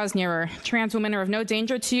Friday draws nearer. Trans women are of no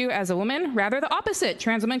danger to you as a woman, rather the opposite.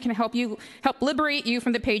 Trans women can help liberate you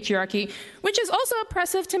from the patriarchy, which is also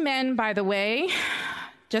oppressive to men, by the way,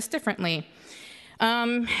 just differently.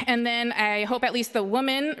 And then I hope at least the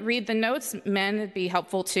women read the notes, men would be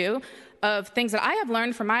helpful too, of things that I have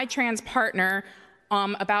learned from my trans partner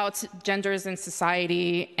about genders in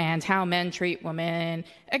society and how men treat women,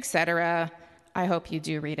 etc. I hope you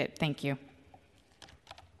do read it. Thank you.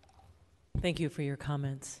 Thank you for your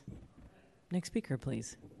comments. Next speaker,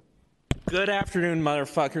 please. Good afternoon,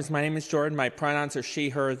 motherfuckers. My name is Jordan. My pronouns are she,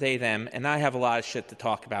 her, they, them, and I have a lot of shit to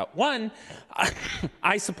talk about. One,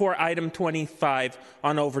 I support item 25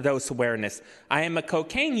 on overdose awareness. I am a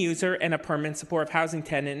cocaine user and a permanent support of housing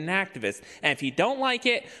tenant and activist. And if you don't like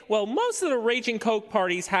it, well, most of the raging coke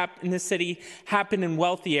parties in the city happen in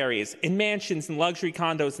wealthy areas, in mansions and luxury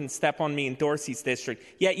condos in Step on Me in Dorsey's district.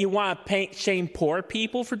 Yet you want to shame poor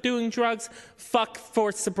people for doing drugs? Fuck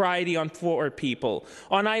forced sobriety on poor people.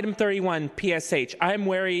 On item 31, PSH, I am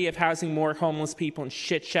wary of housing more homeless people in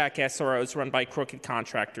shit shack SROs run by crooked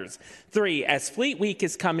contractors. 3, as Fleet Week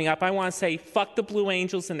is coming up, I want to say fuck the Blue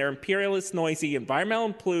Angels and their imperialist, noisy,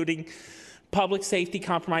 environmental polluting, public safety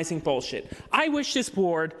compromising bullshit. I wish this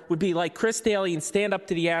board would be like Chris Daly and stand up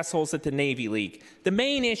to the assholes at the Navy League. The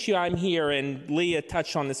main issue I'm here, and Leah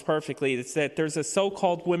touched on this perfectly, is that there's a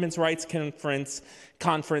so-called women's rights conference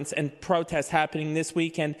and protest happening this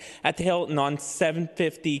weekend at the Hilton on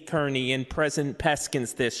 750 Kearney in President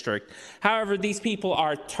Peskin's district. However, these people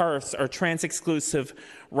are TERFs, or trans-exclusive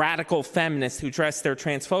radical feminists who dress their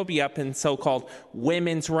transphobia up in so-called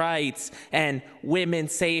women's rights and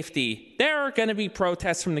women's safety. There are going to be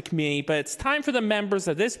protests from the community, but it's time for the members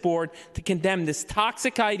of this board to condemn this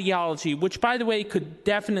toxic ideology, which, by the way, could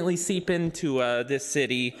definitely seep into this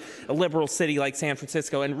city, a liberal city like San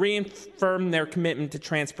Francisco, and reaffirm their commitment to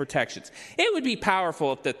trans protections. It would be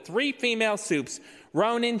powerful if the 3 female soups,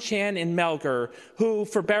 Ronan, Chan, and Melger, who,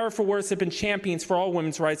 for better or for worse, have been champions for all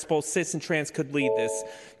women's rights, both cis and trans, could lead this.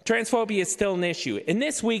 Transphobia is still an issue. In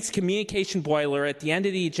this week's communication boiler, at the end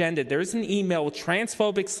of the agenda, there's an email with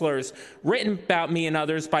transphobic slurs written about me and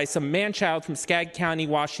others by some man-child from Skagit County,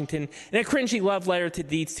 Washington, and a cringy love letter to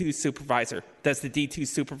D2 supervisor. Does the D2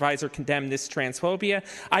 supervisor condemn this transphobia?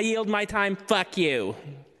 I yield my time. Fuck you.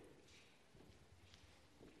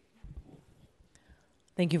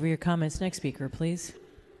 Thank you for your comments. Next speaker, please.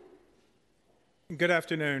 Good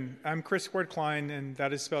afternoon. I'm Chris Ward-Klein, and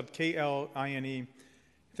that is spelled K-L-I-N-E.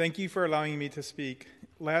 Thank you for allowing me to speak.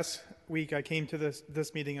 Last week, I came to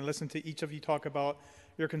this meeting and listened to each of you talk about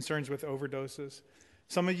your concerns with overdoses.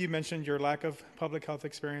 Some of you mentioned your lack of public health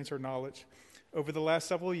experience or knowledge. Over the last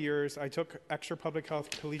several years, I took extra public health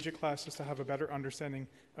collegiate classes to have a better understanding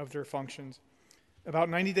of their functions. About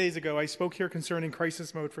 90 days ago, I spoke here concerning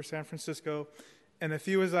crisis mode for San Francisco, and a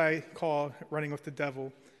few as I call running with the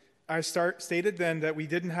devil. I stated then that we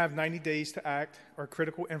didn't have 90 days to act, or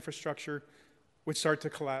critical infrastructure would start to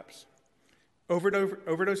collapse.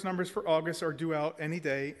 Overdose numbers for August are due out any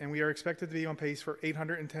day, and we are expected to be on pace for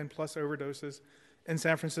 810 plus overdoses in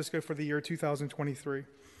San Francisco for the year 2023.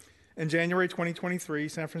 In January 2023,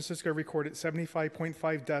 San Francisco recorded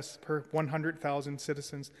 75.5 deaths per 100,000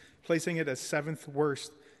 citizens, placing it as 7th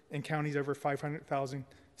worst in counties over 500,000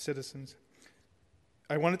 citizens.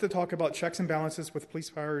 I wanted to talk about checks and balances with police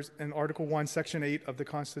powers in Article 1, Section 8 of the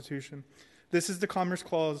Constitution. This is the Commerce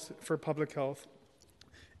Clause for public health.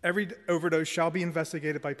 Every overdose shall be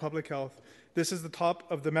investigated by public health. This is on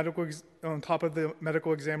top of the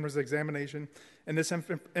medical examiner's examination, and this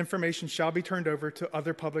information shall be turned over to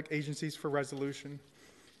other public agencies for resolution.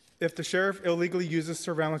 If the sheriff illegally uses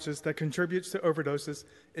surveillances that contributes to overdoses,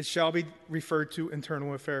 it shall be referred to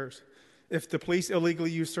internal affairs. If the police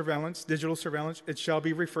illegally use surveillance, digital surveillance, it shall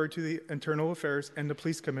be referred to the internal affairs and the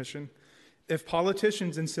police commission. If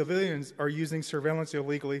politicians and civilians are using surveillance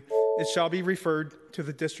illegally, it shall be referred to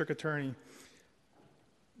the district attorney.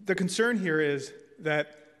 The concern here is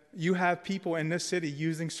that you have people in this city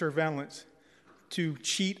using surveillance to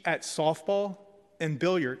cheat at softball and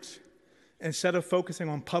billiards instead of focusing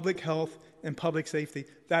on public health and public safety.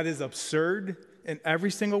 That is absurd, and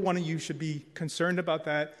every single one of you should be concerned about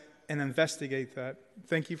that and investigate that.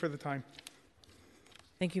 Thank you for the time.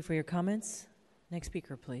 Thank you for your comments. Next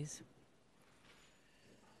speaker, please.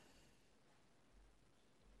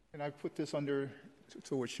 Can I put this under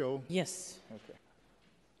to a show? Yes. Okay.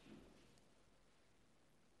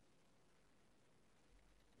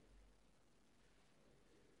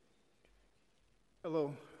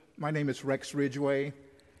 Hello, my name is Rex Ridgway,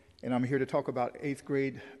 and I'm here to talk about 8th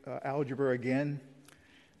grade algebra again.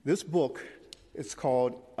 This book is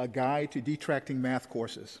called A Guide to Detracting Math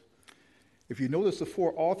Courses. If you notice the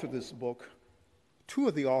 4 authors of this book, 2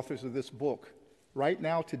 of the authors of this book right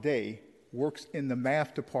now today works in the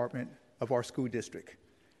math department of our school district.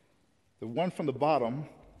 The one from the bottom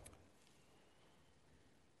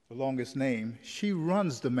the longest name. She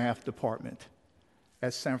runs the math department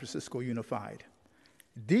at San Francisco Unified.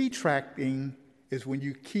 Detracting is when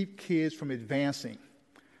you keep kids from advancing.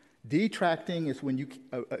 Detracting is when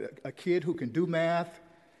a kid who can do math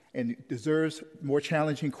and deserves more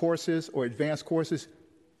challenging courses or advanced courses,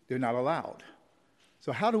 they're not allowed.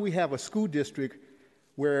 So how do we have a school district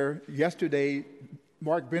where yesterday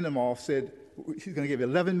Mark Benimoff said he's going to give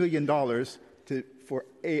 $11 million for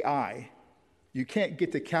AI? You can't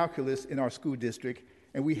get to calculus in our school district,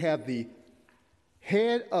 and we have the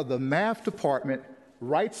head of the math department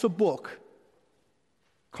writes a book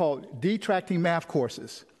called Detracting Math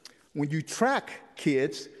Courses. When you track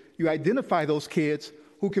kids, you identify those kids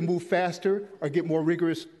who can move faster or get more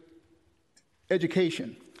rigorous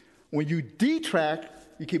education. When you detract,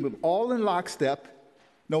 you keep them all in lockstep,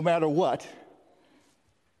 no matter what.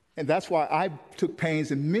 And that's why I took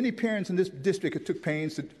pains, and many parents in this district took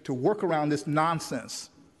pains to work around this nonsense.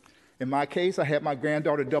 In my case, I had my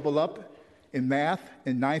granddaughter double up in math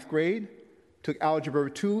in 9th grade, took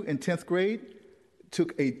Algebra 2 in 10th grade,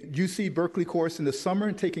 took a UC Berkeley course in the summer,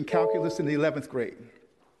 and taking calculus in the 11th grade.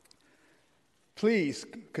 Please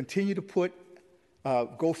continue to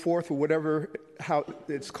go forth with how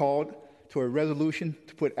it's called, to a resolution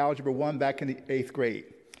to put Algebra 1 back in the 8th grade.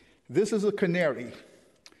 This is a canary.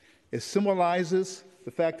 It symbolizes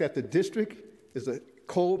the fact that the district is a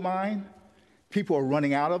coal mine. People are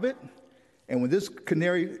running out of it. And when this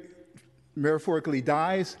canary metaphorically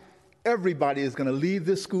dies, everybody is going to leave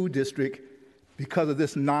this school district because of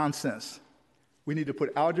this nonsense. We need to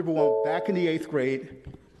put Algebra 1 back in the 8th grade.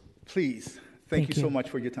 Please. Thank you so much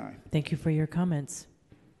for your time. Thank you for your comments.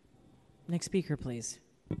 Next speaker, please.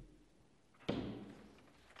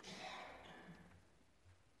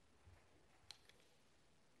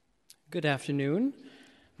 Good afternoon.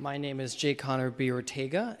 My name is J. Connor B.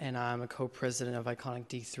 Ortega, and I'm a co-president of Iconic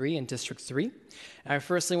D3 in District 3. I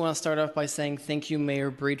firstly want to start off by saying thank you, Mayor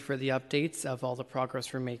Breed, for the updates of all the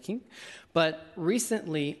progress we're making. But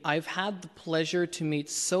recently, I've had the pleasure to meet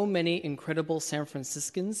so many incredible San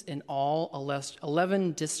Franciscans in all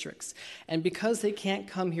 11 districts. And because they can't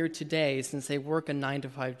come here today, since they work a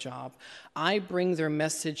 9-to-5 job, I bring their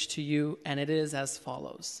message to you, and it is as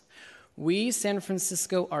follows. We, San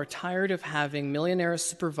Francisco, are tired of having millionaire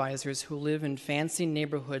supervisors who live in fancy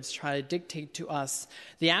neighborhoods try to dictate to us,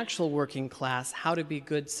 the actual working class, how to be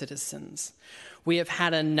good citizens. We have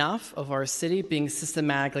had enough of our city being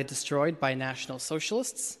systematically destroyed by National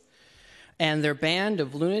Socialists and their band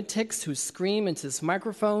of lunatics who scream into this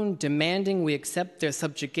microphone demanding we accept their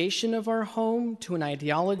subjugation of our home to an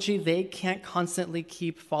ideology they can't constantly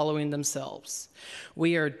keep following themselves.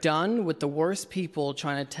 We are done with the worst people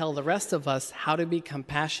trying to tell the rest of us how to be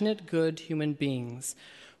compassionate, good human beings.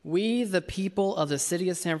 We, the people of the city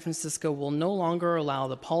of San Francisco, will no longer allow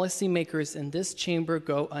the policymakers in this chamber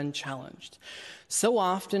go unchallenged. So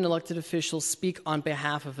often, elected officials speak on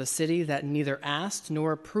behalf of a city that neither asked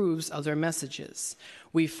nor approves of their messages.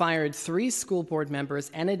 We fired 3 school board members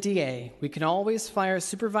and a DA. We can always fire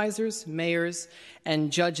supervisors, mayors,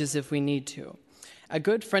 and judges if we need to. A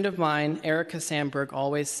good friend of mine, Erica Sandberg,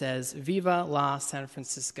 always says, "Viva la San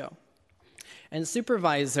Francisco." And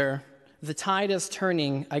supervisor, the tide is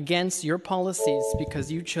turning against your policies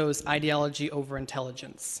because you chose ideology over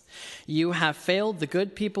intelligence. You have failed the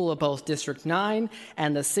good people of both District 9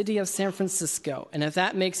 and the city of San Francisco. And if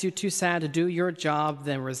that makes you too sad to do your job,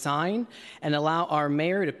 then resign and allow our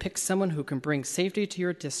mayor to pick someone who can bring safety to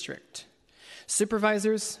your district.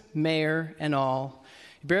 Supervisors, mayor, and all,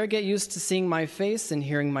 you better get used to seeing my face and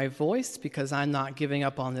hearing my voice because I'm not giving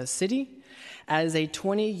up on this city. As a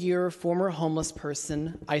 20-year former homeless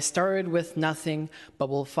person, I started with nothing, but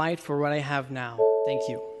will fight for what I have now. Thank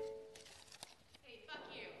you. Hey, fuck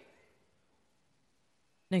you.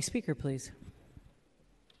 Next speaker, please.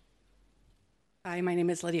 Hi, my name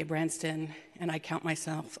is Lydia Branston, and I count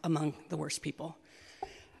myself among the worst people.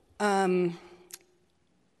 I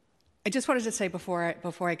just wanted to say before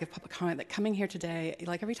I give public comment that coming here today,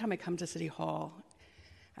 like every time I come to City Hall,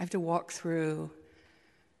 I have to walk through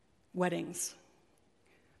weddings,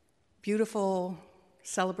 beautiful,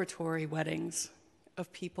 celebratory weddings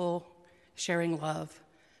of people sharing love,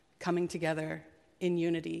 coming together in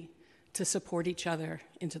unity to support each other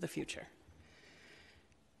into the future.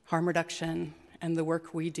 Harm reduction and the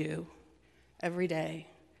work we do every day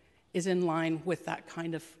is in line with that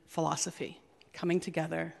kind of philosophy, coming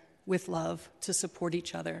together with love to support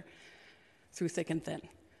each other through thick and thin.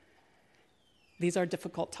 These are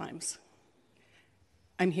difficult times.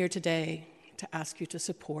 I'm here today to ask you to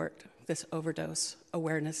support this Overdose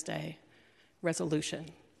Awareness Day resolution.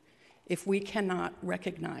 If we cannot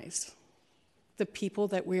recognize the people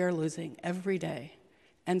that we are losing every day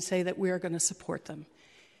and say that we are going to support them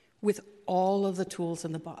with all of the tools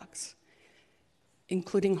in the box,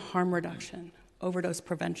 including harm reduction, overdose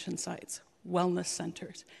prevention sites, wellness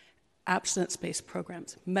centers, abstinence-based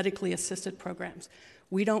programs, medically assisted programs.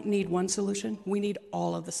 We don't need one solution, we need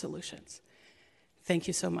all of the solutions. Thank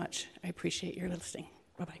you so much. I appreciate your listening.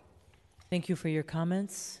 Bye-bye. Thank you for your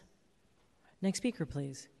comments. Next speaker,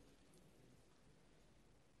 please.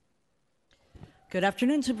 Good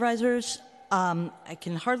afternoon, Supervisors. I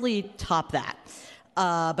can hardly top that,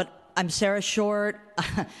 but I'm Sarah Short.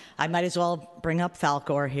 I might as well bring up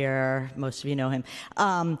Falcor here. Most of you know him.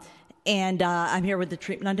 And I'm here with the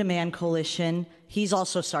Treatment on Demand Coalition. He's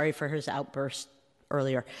also sorry for his outburst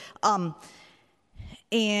earlier. And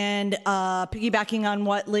piggybacking on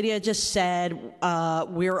what Lydia just said,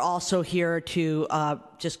 we're also here to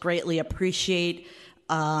just greatly appreciate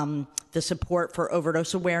the support for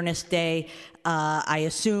Overdose Awareness Day. I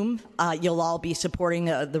assume you'll all be supporting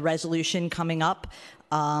the resolution coming up.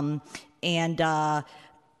 And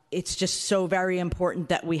it's just so very important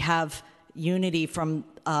that we have unity from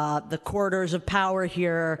the corridors of power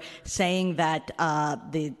here, saying that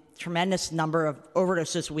the tremendous number of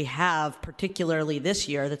overdoses we have, particularly this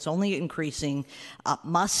year, that's only increasing,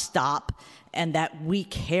 must stop, and that we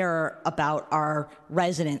care about our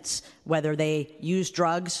residents, whether they use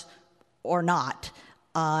drugs or not,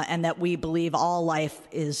 and that we believe all life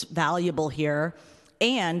is valuable here,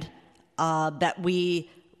 and that we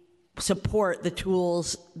support the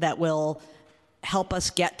tools that will help us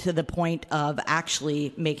get to the point of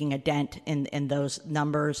actually making a dent in those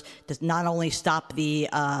numbers, to not only stop the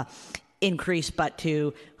increase, but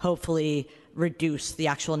to hopefully reduce the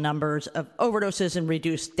actual numbers of overdoses and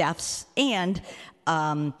reduce deaths and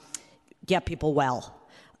get people well.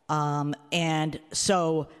 And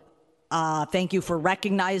so thank you for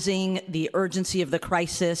recognizing the urgency of the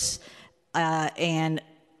crisis and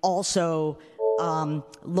also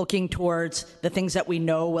looking towards the things that we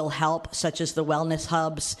know will help, such as the wellness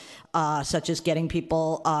hubs, such as getting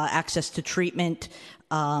people access to treatment,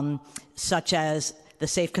 such as the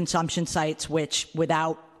safe consumption sites, which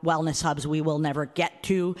without wellness hubs we will never get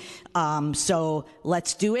to. So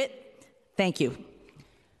let's do it. Thank you.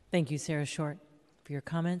 Thank you, Sarah Short, for your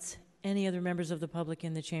comments. Any other members of the public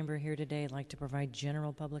in the chamber here today like to provide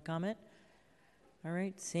general public comment? All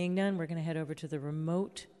right, seeing none, we're going to head over to the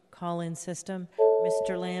remote call-in system.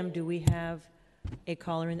 Mr. Lamb, do we have a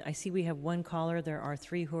caller in? I see we have one caller. There are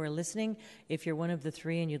 3 who are listening. If you're one of the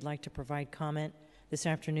 3 and you'd like to provide comment this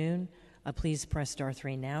afternoon, please press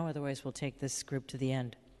 *3 now. Otherwise, we'll take this group to the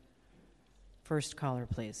end. First caller,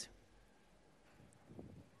 please.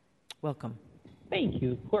 Welcome. Thank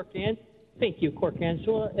you, Clerk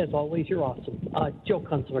Angela. As always, you're awesome. Joe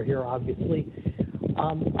Kunzler here, obviously.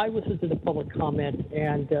 I listened to the public comment,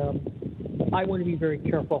 and I want to be very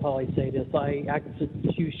careful how I say this. I actually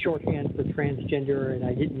use shorthand for transgender, and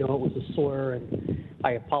I didn't know it was a slur, and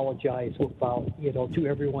I apologize about, to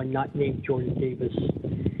everyone not named Jordan Davis,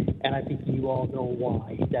 and I think you all know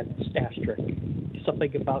why. That's asterisk.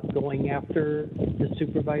 Something about going after the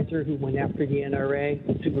supervisor who went after the NRA,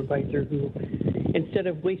 the supervisor who, instead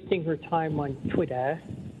of wasting her time on Twitter,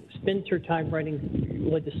 spends her time writing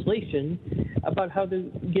legislation about how to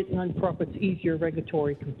get nonprofits easier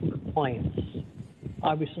regulatory compliance.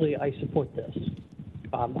 Obviously, I support this.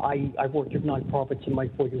 I've worked with nonprofits in my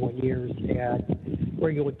 41 years, and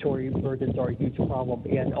regulatory burdens are a huge problem,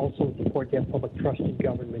 and also support that public trust in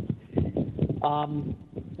government.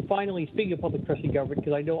 Finally, speaking of public trust in government,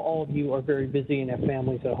 because I know all of you are very busy and have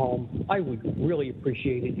families at home, I would really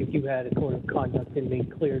appreciate it if you had a code of conduct and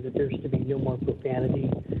made clear that there's to be no more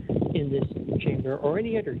profanity in this chamber or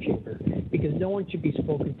any other chamber, because no one should be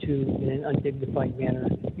spoken to in an undignified manner.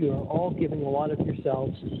 You are all giving a lot of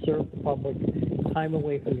yourselves to serve the public, time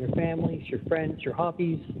away from your families, your friends, your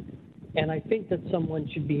hobbies, and I think that someone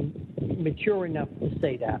should be mature enough to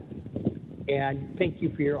say that. And thank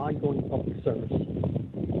you for your ongoing public service.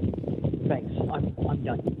 Thanks. I'm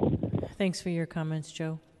done. Thanks for your comments,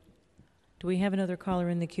 Joe. Do we have another caller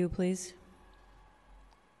in the queue, please?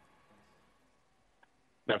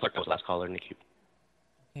 Madam Clerk, that was the last caller in the queue.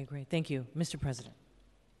 Okay, great. Thank you. Mr. President.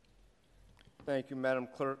 Thank you, Madam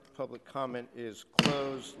Clerk. Public comment is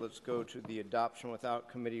closed. Let's go to the adoption without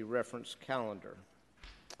committee reference calendar.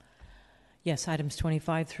 Yes, items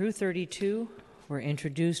 25 through 32 were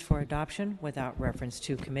introduced for adoption without reference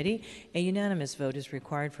to committee. A unanimous vote is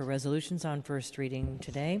required for resolutions on first reading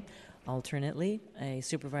today. Alternately, a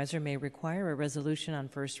supervisor may require a resolution on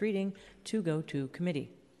first reading to go to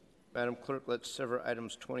committee. Madam Clerk, let's sever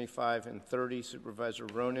items 25 and 30. Supervisor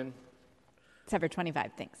Ronan. Sever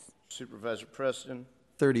 25, thanks. Supervisor Preston.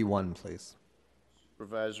 31, please.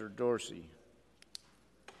 Supervisor Dorsey.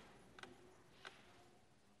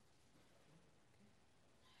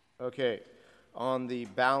 Okay. On the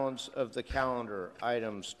balance of the calendar,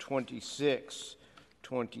 items 26,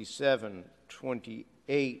 27,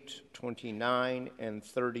 28, 29, and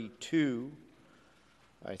 32.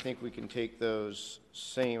 I think we can take those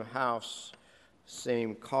same house,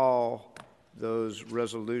 same call. Those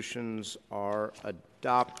resolutions are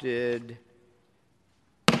adopted.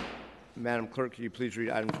 Madam Clerk, could you please read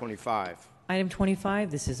item 25? Item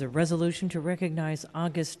 25, this is a resolution to recognize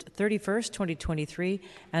August 31st, 2023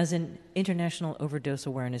 as an International Overdose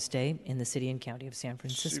Awareness Day in the City and County of San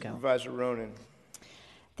Francisco. Supervisor Ronan.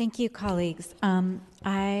 Thank you, colleagues.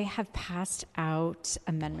 I have passed out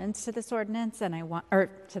amendments to this ordinance and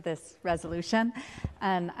to this resolution,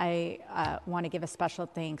 and I want to give a special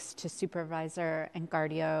thanks to Supervisor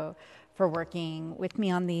Engardio for working with me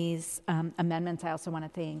on these amendments. I also want to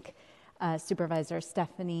thank Supervisor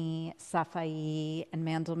Stephanie, Safai, and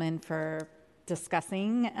Mandelman for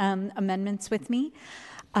discussing amendments with me.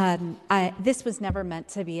 This was never meant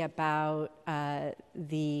to be about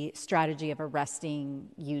the strategy of arresting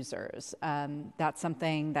users. That's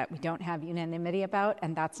something that we don't have unanimity about,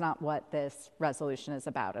 and that's not what this resolution is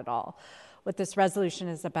about at all. What this resolution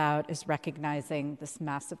is about is recognizing this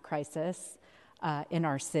massive crisis in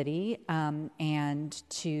our city and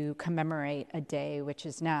to commemorate a day which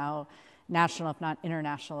is now national, if not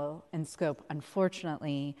international in scope,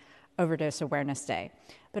 unfortunately, Overdose Awareness Day.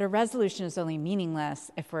 But a resolution is only meaningless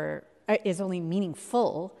is only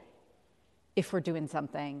meaningful if we're doing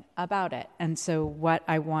something about it. And so what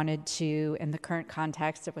I wanted to, in the current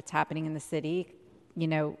context of what's happening in the city,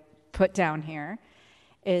 put down here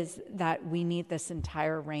is that we need this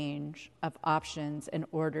entire range of options in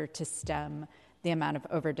order to stem the amount of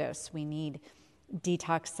overdose. We need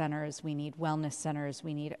detox centers, we need wellness centers,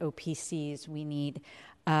 we need OPCs, we need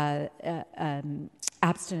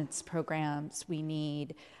abstinence programs, we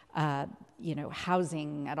need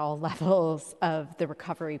housing at all levels of the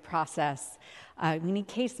recovery process. We need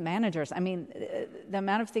case managers. I mean, the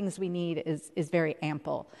amount of things we need is very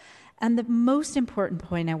ample. And the most important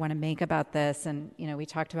point I want to make about this, and we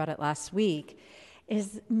talked about it last week,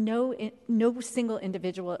 is no single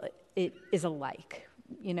individual is alike.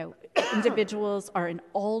 Individuals are in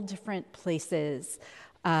all different places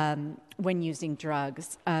when using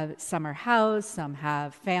drugs. Some are housed, some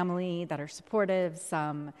have family that are supportive,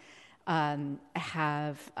 some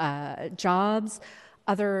have jobs,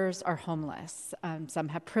 others are homeless, some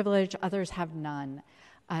have privilege, others have none.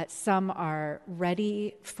 Some are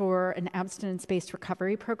ready for an abstinence-based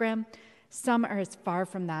recovery program. Some are as far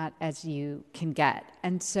from that as you can get.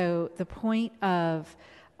 And so the point of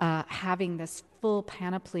having this full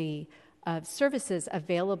panoply of services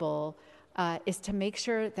available is to make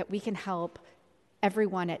sure that we can help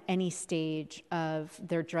everyone at any stage of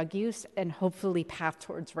their drug use and hopefully path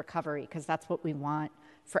towards recovery, because that's what we want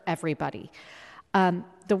for everybody. The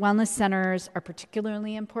wellness centers are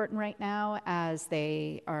particularly important right now as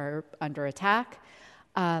they are under attack.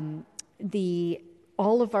 All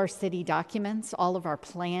of our city documents, all of our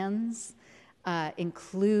plans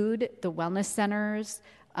include the wellness centers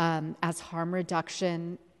as harm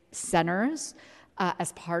reduction centers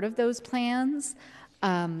as part of those plans.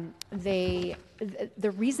 The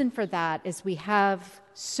reason for that is we have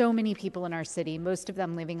so many people in our city, most of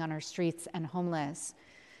them living on our streets and homeless,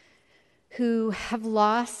 who have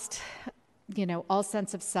lost, all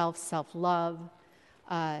sense of self-love,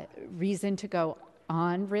 reason to go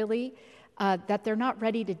on, really, that they're not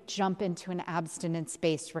ready to jump into an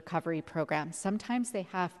abstinence-based recovery program. Sometimes they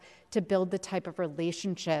have to build the type of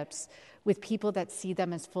relationships with people that see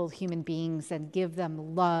them as full human beings and give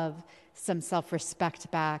them love, some self-respect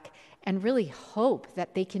back, and really hope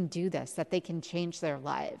that they can do this, that they can change their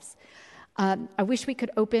lives. I wish we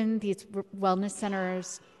could open these wellness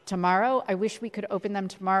centers tomorrow. I wish we could open them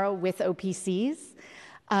tomorrow with OPCs.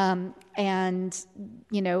 In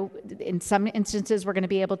some instances, we're going to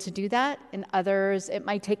be able to do that. In others, it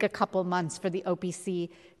might take a couple months for the OPC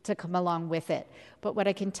to come along with it. But what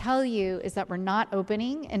I can tell you is that we're not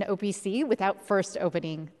opening an OPC without first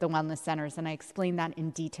opening the wellness centers, and I explained that in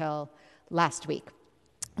detail last week.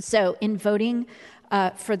 So in voting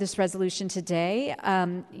for this resolution today,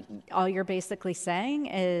 all you're basically saying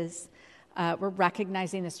is we're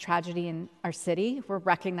recognizing this tragedy in our city. We're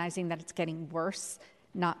recognizing that it's getting worse,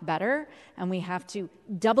 not better, and we have to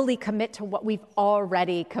doubly commit to what we've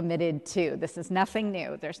already committed to. This is nothing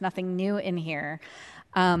new. There's nothing new in here.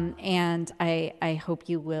 And I hope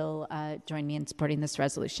you will join me in supporting this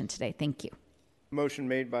resolution today. Thank you. Motion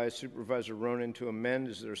made by Supervisor Ronan to amend.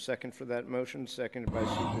 Is there a second for that motion? Seconded by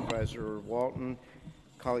Supervisor Walton.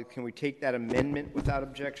 Colleague, can we take that amendment without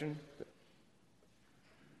objection?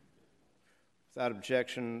 Without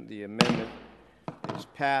objection, the amendment is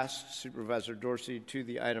passed. Supervisor Dorsey, to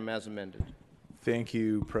the item as amended. Thank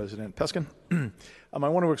you, President Peskin. I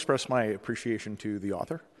want to express my appreciation to the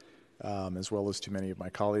author, as well as to many of my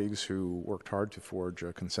colleagues who worked hard to forge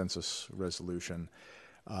a consensus resolution.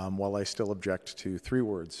 While I still object to 3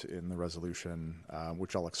 words in the resolution,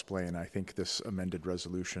 which I'll explain, I think this amended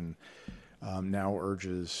resolution now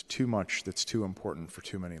urges too much that's too important for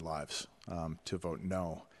too many lives to vote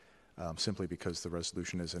no, simply because the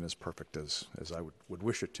resolution isn't as perfect as I would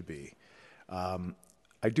wish it to be.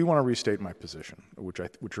 I do want to restate my position,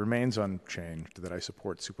 which remains unchanged, that I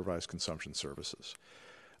support supervised consumption services.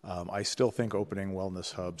 I still think opening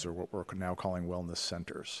wellness hubs, or what we're now calling wellness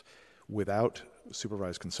centers, without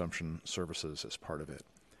supervised consumption services as part of it,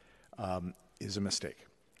 is a mistake.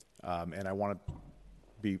 And I want to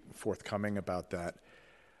be forthcoming about that.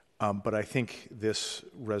 But I think this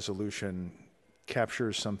resolution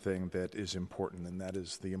captures something that is important, and that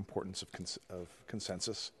is the importance of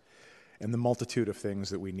consensus and the multitude of things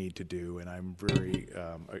that we need to do. And I'm very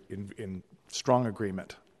in strong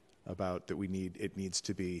agreement about that it needs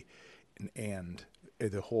to be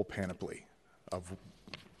the whole panoply of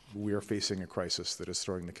we are facing a crisis that is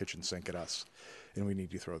throwing the kitchen sink at us, and we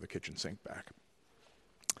need to throw the kitchen sink back.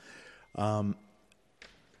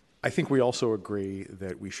 I think we also agree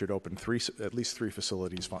that we should open at least three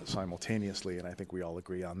facilities simultaneously, and I think we all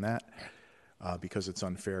agree on that because it's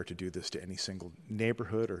unfair to do this to any single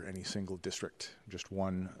neighborhood or any single district, just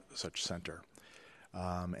one such center.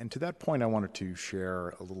 And to that point, I wanted to share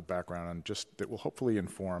a little background on that will hopefully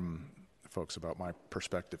inform folks about my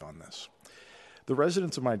perspective on this. The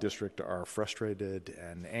residents of my district are frustrated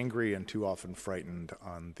and angry and too often frightened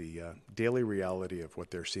on the daily reality of what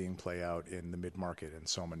they're seeing play out in the mid-market and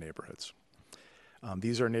Soma neighborhoods.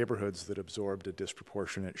 These are neighborhoods that absorbed a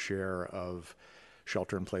disproportionate share of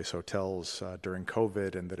shelter-in-place hotels during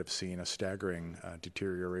COVID and that have seen a staggering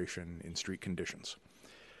deterioration in street conditions.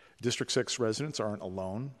 District 6 residents aren't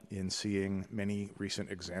alone in seeing many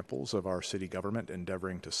recent examples of our city government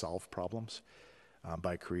endeavoring to solve problems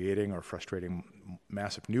by creating or frustrating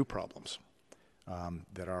massive new problems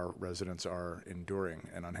that our residents are enduring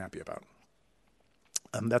and unhappy about.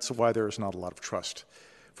 That's why there is not a lot of trust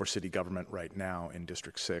for city government right now in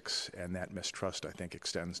District 6, and that mistrust, I think,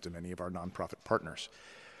 extends to many of our nonprofit partners.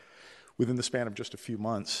 Within the span of just a few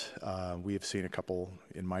months, we have seen a couple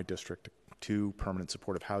in my district, 2 permanent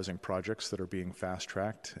supportive housing projects that are being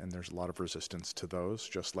fast-tracked, and there's a lot of resistance to those.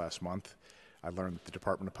 Just last month, I learned that the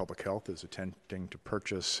Department of Public Health is attempting to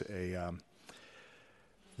purchase the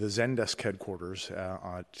Zendesk headquarters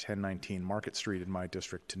on 1019 Market Street in my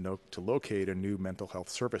district to locate a new mental health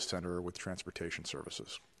service center with transportation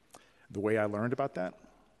services. The way I learned about that?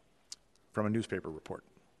 From a newspaper report.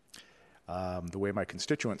 The way my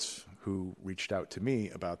constituents who reached out to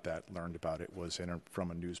me about that learned about it was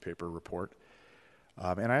from a newspaper report.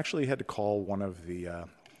 And I actually had to call one of the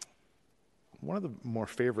more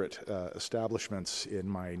favorite establishments in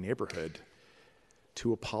my neighborhood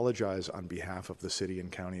to apologize on behalf of the city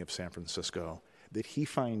and county of San Francisco that he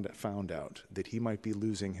found out that he might be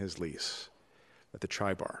losing his lease at the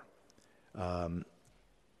Chai Bar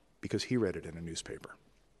because he read it in a newspaper.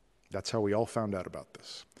 That's how we all found out about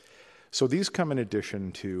this. So these come in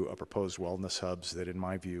addition to a proposed wellness hubs that, in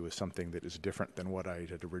my view, is something that is different than what I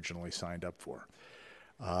had originally signed up for.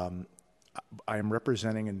 I am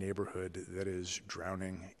representing a neighborhood that is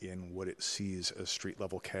drowning in what it sees as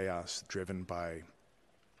street-level chaos driven by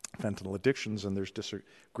fentanyl addictions, and there's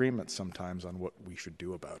disagreement sometimes on what we should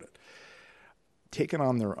do about it. Taken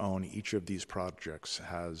on their own, each of these projects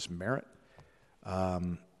has merit,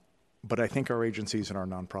 but I think our agencies and our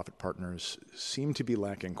nonprofit partners seem to be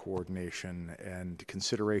lacking coordination and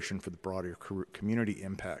consideration for the broader community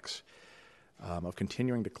impacts of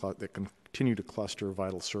continuing to continue to cluster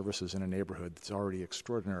vital services in a neighborhood that's already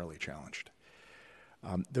extraordinarily challenged.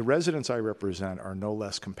 The residents I represent are no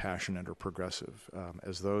less compassionate or progressive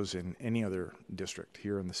as those in any other district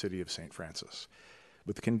here in the city of St. Francis.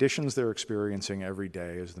 But the conditions they're experiencing every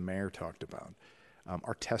day, as the mayor talked about,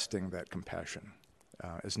 are testing that compassion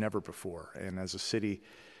as never before. And as a city,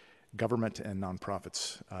 government and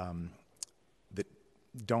nonprofits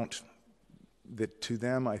that to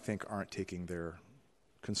them, I think, aren't taking their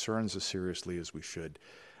concerns as seriously as we should.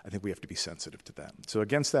 I think we have to be sensitive to that. So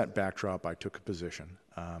against that backdrop, I took a position,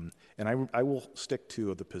 and I will stick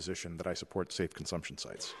to the position that I support safe consumption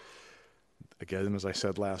sites. Again, as I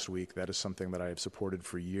said last week, that is something that I have supported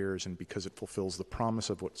for years, and because it fulfills the promise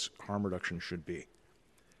of what harm reduction should be,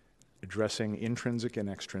 addressing intrinsic and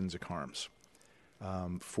extrinsic harms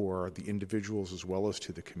for the individuals as well as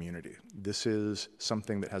to the community. This is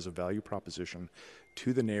something that has a value proposition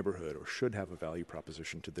to the neighborhood, or should have a value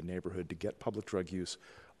proposition to the neighborhood, to get public drug use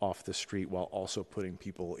off the street while also putting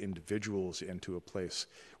people, individuals, into a place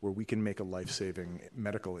where we can make a life-saving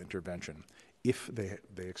medical intervention if they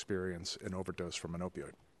experience an overdose from an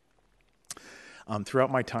opioid.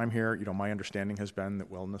 Throughout my time here, my understanding has been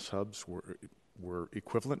that wellness hubs were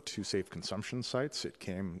equivalent to safe consumption sites. It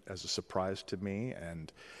came as a surprise to me,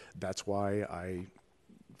 and that's why I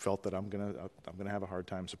felt that I'm gonna have a hard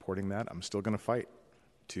time supporting that. I'm still gonna fight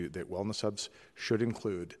that wellness hubs should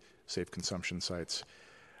include safe consumption sites.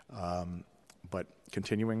 But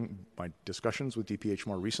continuing my discussions with DPH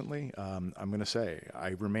more recently, I'm going to say I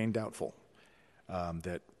remain doubtful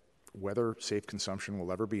that whether safe consumption will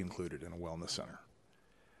ever be included in a wellness center,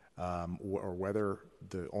 or whether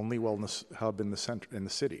the only wellness hub in the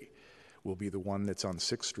city will be the one that's on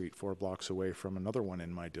 6th Street, 4 blocks away from another one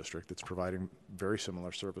in my district that's providing very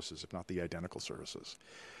similar services, if not the identical services.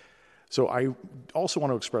 So I also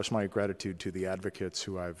want to express my gratitude to the advocates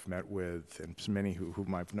who I've met with, and many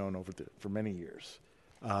whom I've known for many years,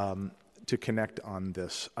 to connect on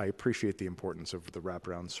this. I appreciate the importance of the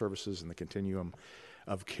wraparound services and the continuum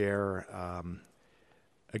of care.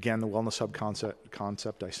 Again, the wellness hub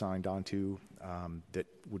concept I signed on to, that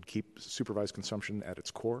would keep supervised consumption at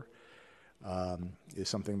its core, is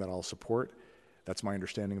something that I'll support. That's my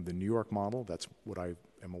understanding of the New York model. That's what I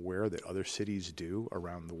am aware that other cities do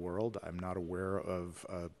around the world. I'm not aware of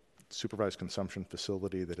a supervised consumption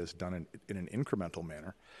facility that has done it in an incremental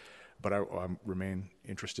manner, but I remain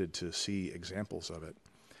interested to see examples of it.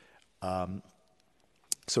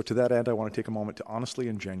 So to that end, I want to take a moment to honestly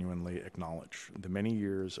and genuinely acknowledge the many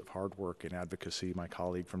years of hard work and advocacy my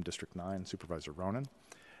colleague from District 9, Supervisor Ronan,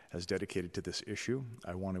 has dedicated to this issue.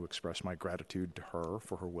 I want to express my gratitude to her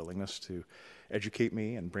for her willingness to educate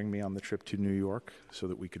me and bring me on the trip to New York so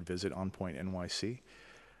that we could visit On Point NYC,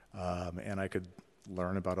 and I could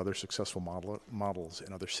learn about other successful models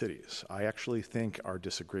in other cities. I actually think our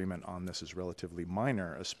disagreement on this is relatively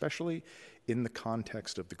minor, especially in the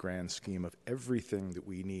context of the grand scheme of everything that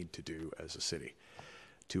we need to do as a city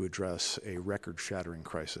to address a record-shattering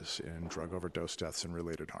crisis in drug overdose deaths and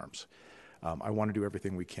related harms. I want to do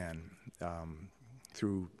everything we can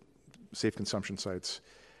through safe consumption sites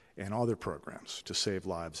and other programs to save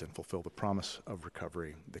lives and fulfill the promise of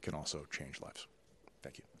recovery that can also change lives.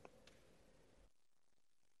 Thank you.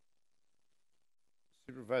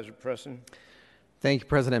 Supervisor Preston. Thank you,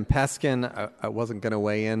 President Peskin. I wasn't going to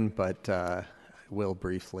weigh in, but will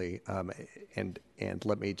briefly. And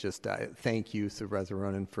let me just thank you, Supervisor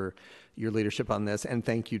Ronan, for your leadership on this, and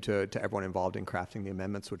thank you to everyone involved in crafting the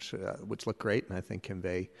amendments, which look great and I think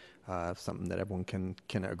convey something that everyone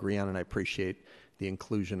can agree on. And I appreciate the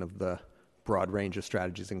inclusion of the broad range of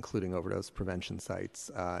strategies, including overdose prevention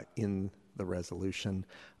sites, in the resolution.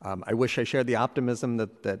 I wish I shared the optimism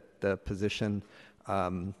that the position,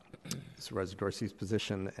 Supervisor Dorsey's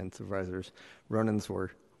position and Supervisors Ronan's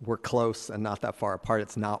were close and not that far apart.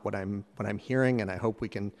 It's not what I'm hearing, and I hope we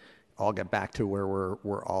can all get back to where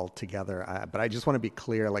we're all together. But I just want to be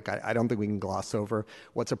clear, I don't think we can gloss over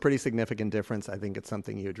what's a pretty significant difference. I think it's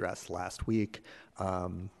something you addressed last week.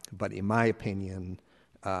 But in my opinion,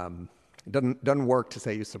 it doesn't work to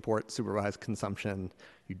say you support supervised consumption,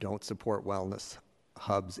 you don't support wellness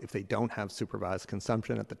hubs if they don't have supervised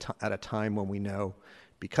consumption at a time when we know,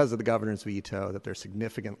 because of the governor's veto, that there's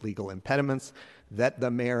significant legal impediments that the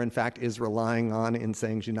mayor, in fact, is relying on in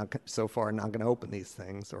saying she's so far not going to open these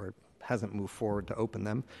things, or hasn't moved forward to open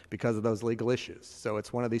them because of those legal issues. So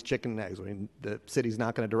it's one of these chicken and eggs. I mean, the city's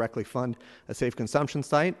not going to directly fund a safe consumption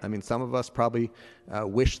site. I mean, some of us probably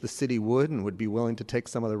wish the city would and would be willing to take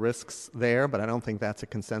some of the risks there, but I don't think that's a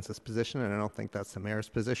consensus position, and I don't think that's the mayor's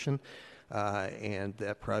position. And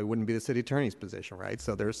that probably wouldn't be the city attorney's position, right?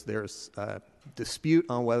 So there's a dispute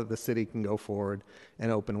on whether the city can go forward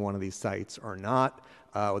and open one of these sites or not.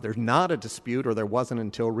 There's not a dispute, or there wasn't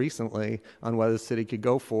until recently, on whether the city could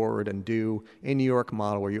go forward and do a New York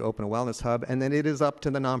model where you open a wellness hub, and then it is up to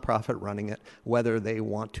the nonprofit running it whether they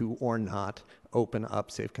want to or not open up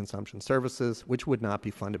safe consumption services, which would not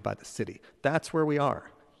be funded by the city. That's where we are,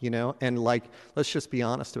 and let's just be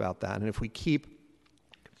honest about that. And if we keep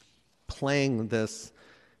playing this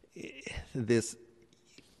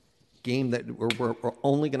game that we're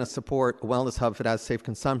only going to support a wellness hub if it has safe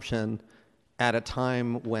consumption at a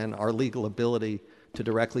time when our legal ability to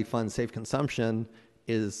directly fund safe consumption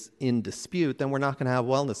is in dispute, then we're not going to have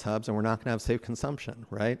wellness hubs and we're not going to have safe consumption,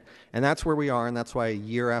 right? And that's where we are, and that's why a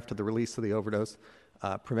year after the release of the overdose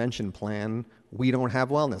prevention plan, we don't have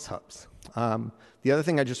wellness hubs. The other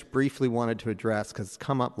thing I just briefly wanted to address, because it's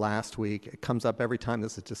come up last week, it comes up every time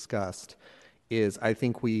this is discussed, is I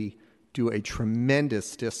think we do a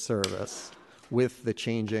tremendous disservice with the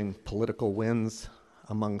changing political winds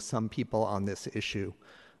among some people on this issue,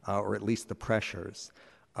 or at least the pressures,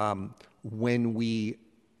 when we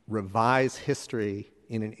revise history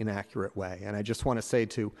in an inaccurate way. And I just want to say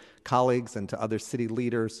to colleagues and to other city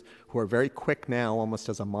leaders who are very quick now, almost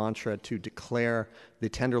as a mantra, to declare the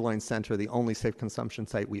Tenderloin Center the only safe consumption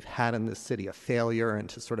site we've had in this city a failure, and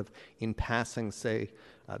to sort of in passing say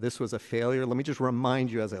this was a failure. Let me just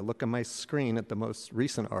remind you, as I look at my screen at the most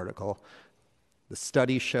recent article, the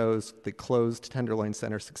study shows the closed Tenderloin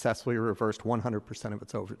Center successfully reversed 100% of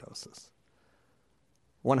its overdoses.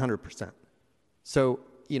 100%. So,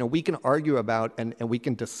 we can argue about and we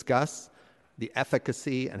can discuss the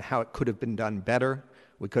efficacy and how it could have been done better.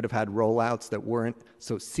 We could have had rollouts that weren't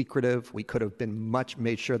so secretive. We could have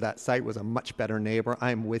made sure that site was a much better neighbor.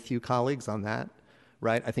 I'm with you, colleagues, on that,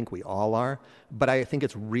 right? I think we all are. But I think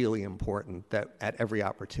it's really important that at every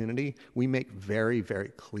opportunity, we make very,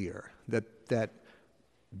 very clear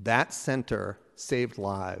that center saved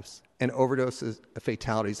lives, and overdoses,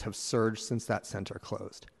 fatalities have surged since that center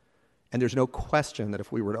closed. And there's no question that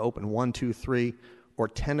if we were to open 1, 2, 3, or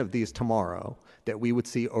 10 of these tomorrow, that we would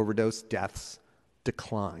see overdose deaths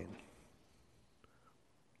decline.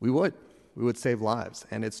 We would save lives.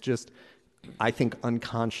 And it's just, I think,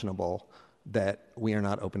 unconscionable that we are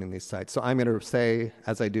not opening these sites. So I'm going to say,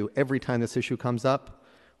 as I do every time this issue comes up,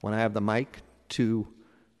 when I have the mic, to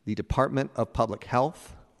the Department of Public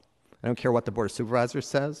Health, I don't care what the Board of Supervisors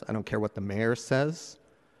says. I don't care what the mayor says.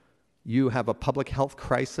 You have a public health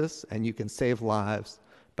crisis, and you can save lives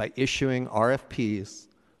by issuing RFPs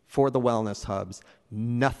for the wellness hubs.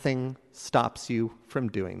 Nothing stops you from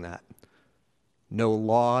doing that. No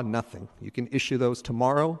law, nothing. You can issue those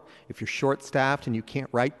tomorrow. If you're short-staffed and you can't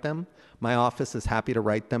write them, my office is happy to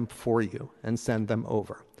write them for you and send them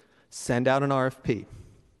over. Send out an RFP.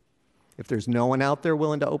 If there's no one out there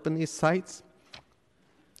willing to open these sites,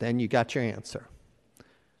 then you got your answer.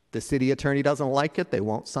 The city attorney doesn't like it, they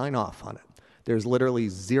won't sign off on it. There's literally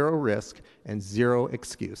zero risk and zero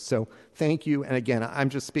excuse. So thank you. And again, I'm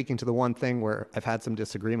just speaking to the one thing where I've had some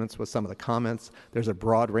disagreements with some of the comments. There's a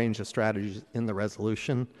broad range of strategies in the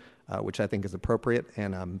resolution, which I think is appropriate,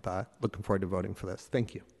 and I'm looking forward to voting for this.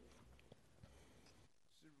 Thank you.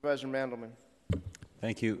 Supervisor Mandelman.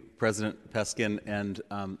 Thank you, President Peskin. And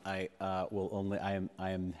I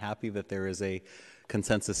am happy that there is a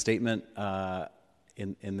consensus statement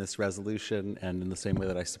in this resolution, and in the same way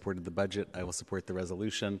that I supported the budget, I will support the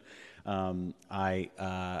resolution. I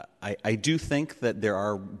do think that there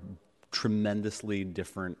are tremendously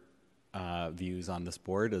different views on this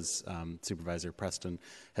board. As Supervisor Preston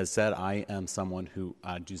has said, I am someone who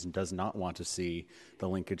does not want to see the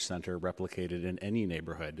linkage center replicated in any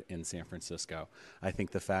neighborhood in San Francisco. I think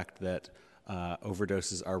the fact that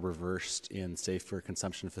overdoses are reversed in safer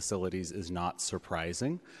consumption facilities is not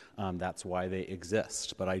surprising. That's why they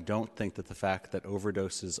exist. But I don't think that the fact that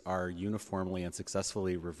overdoses are uniformly and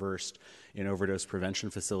successfully reversed in overdose prevention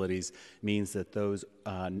facilities means that those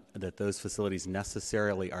facilities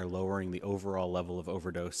necessarily are lowering the overall level of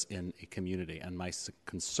overdose in a community. And my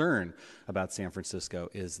concern about San Francisco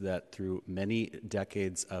is that through many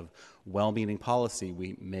decades of well-meaning policy,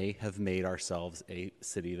 we may have made ourselves a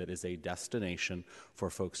city that is a destination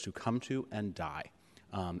for folks to come to and die.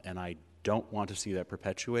 And I don't want to see that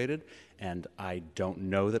perpetuated, and I don't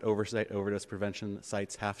know that overdose prevention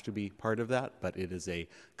sites have to be part of that, but it is a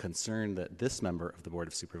concern that this member of the Board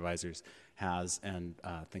of Supervisors has and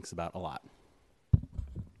thinks about a lot.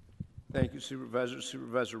 Thank you, Supervisor.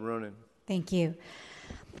 Supervisor Ronan. Thank you.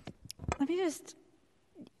 I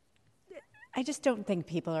just don't think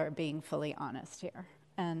people are being fully honest here.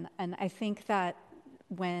 And I think that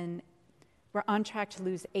when we're on track to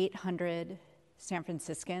lose 800 San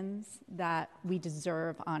Franciscans, that we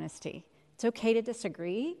deserve honesty. It's okay to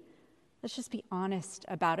disagree. Let's just be honest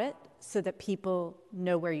about it so that people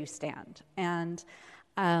know where you stand. And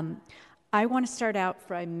I want to start out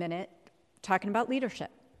for a minute talking about leadership.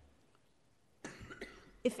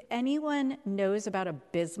 If anyone knows about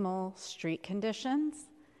abysmal street conditions,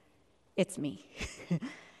 it's me.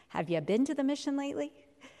 Have you been to the Mission lately?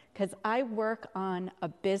 Because I work on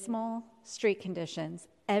abysmal street conditions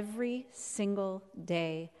every single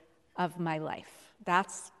day of my life.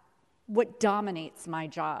 That's what dominates my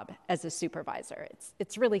job as a supervisor.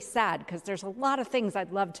 It's really sad because there's a lot of things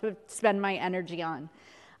I'd love to spend my energy on.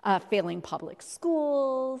 Failing public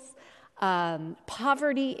schools,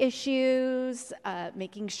 poverty issues,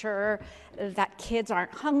 making sure that kids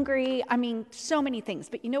aren't hungry. I mean, so many things.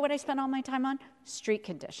 But you know what I spend all my time on? Street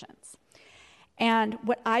conditions. And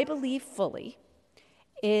what I believe fully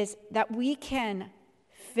is that we can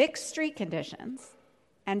fix street conditions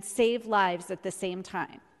and save lives at the same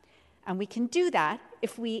time. And we can do that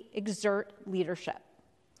if we exert leadership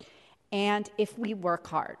and if we work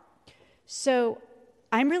hard. So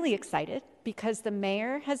I'm really excited because the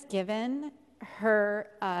mayor has given her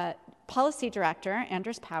policy director,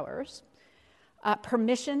 Andres Powers,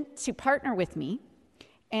 permission to partner with me.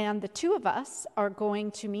 And the two of us are going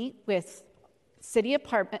to meet with city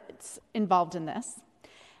departments involved in this.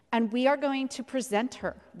 And we are going to present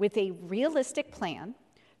her with a realistic plan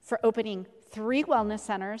for opening 3 wellness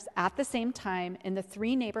centers at the same time in the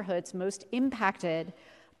 3 neighborhoods most impacted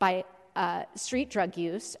by street drug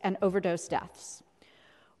use and overdose deaths.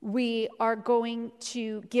 We are going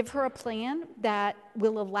to give her a plan that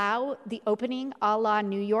will allow the opening a la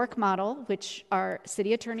New York model, which our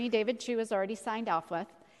city attorney, David Chu, has already signed off with,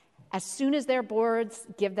 as soon as their boards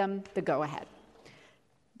give them the go-ahead.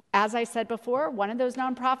 As I said before, one of those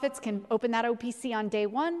nonprofits can open that OPC on day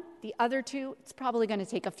 1. The other 2, it's probably going to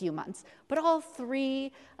take a few months. But all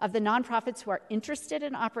 3 of the nonprofits who are interested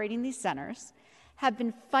in operating these centers have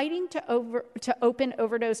been fighting to open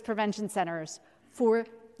overdose prevention centers for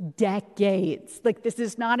decades. Like, this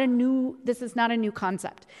is not a new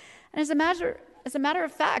concept. And as a matter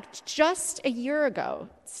of fact, just a year ago,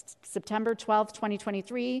 September 12th,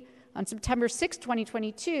 2023, on September 6th,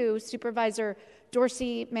 2022, Supervisor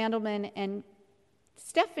Dorsey, Mandelman, and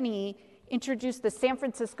Stephanie introduced the San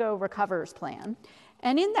Francisco Recovers Plan.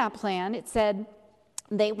 And in that plan, it said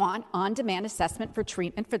they want on-demand assessment for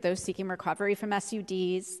treatment for those seeking recovery from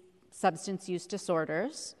SUDs, substance use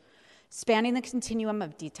disorders, spanning the continuum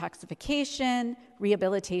of detoxification,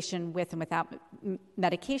 rehabilitation with and without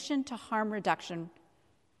medication to harm reduction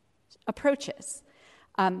approaches.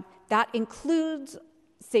 That includes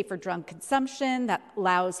safer drug consumption, that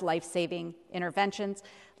allows life-saving interventions.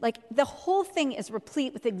 Like, the whole thing is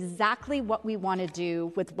replete with exactly what we want to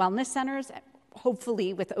do with wellness centers,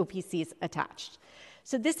 hopefully with OPCs attached.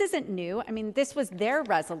 So this isn't new. I mean, this was their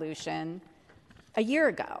resolution a year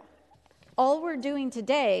ago. All we're doing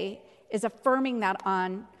today is affirming that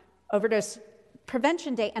on Overdose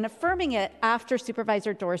Prevention Day and affirming it after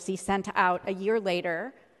Supervisor Dorsey sent out a year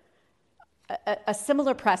later a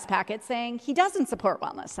similar press packet saying he doesn't support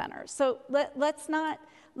wellness centers. So let's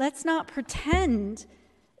not pretend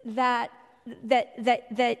that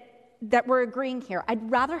we're agreeing here.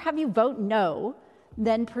 I'd rather have you vote no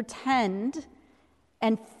than pretend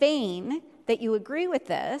and feign that you agree with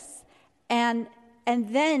this, and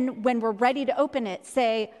then when we're ready to open it,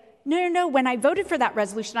 say, no, when I voted for that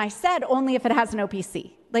resolution, I said only if it has an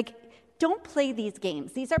OPC. Like, don't play these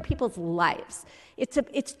games. These are people's lives.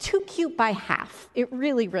 It's too cute by half. It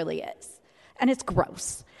really, really is. And it's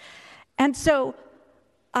gross. And so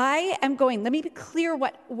I am going, let me be clear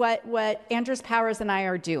what Andres Powers and I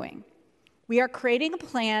are doing. We are creating a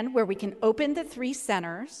plan where we can open the 3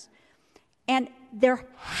 centers, and there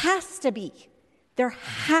has to be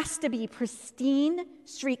pristine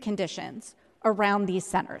street conditions around these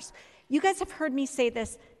centers. You guys have heard me say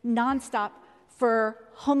this nonstop for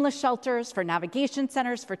homeless shelters, for navigation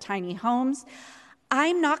centers, for tiny homes.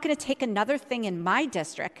 I'm not going to take another thing in my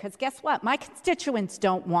district, because guess what? My constituents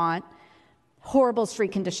don't want horrible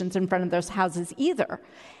street conditions in front of those houses either.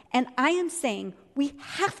 And I am saying we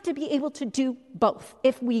have to be able to do both.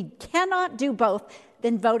 If we cannot do both,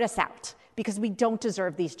 then vote us out, because we don't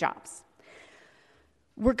deserve these jobs.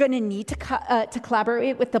 We're going to need to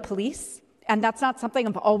collaborate with the police. And that's not something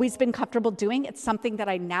I've always been comfortable doing. It's something that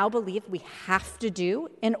I now believe we have to do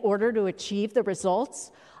in order to achieve the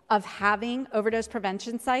results of having overdose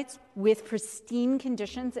prevention sites with pristine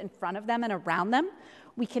conditions in front of them and around them.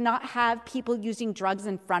 We cannot have people using drugs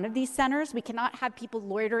in front of these centers. We cannot have people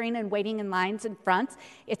loitering and waiting in lines in front.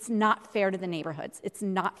 It's not fair to the neighborhoods. It's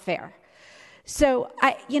not fair. So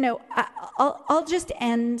I'll just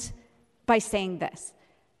end by saying this.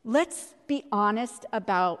 Let's be honest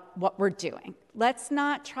about what we're doing. Let's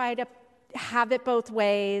not try to have it both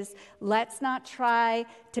ways. Let's not try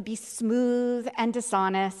to be smooth and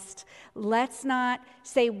dishonest. Let's not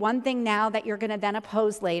say one thing now that you're going to then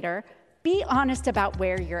oppose later. Be honest about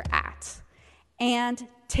where you're at and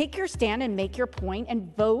take your stand and make your point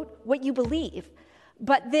and vote what you believe.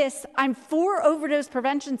 But I'm for overdose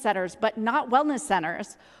prevention centers, but not wellness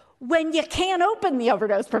centers. when you can't open the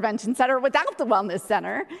overdose prevention center without the wellness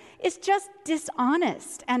center is just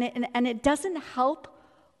dishonest, and it doesn't help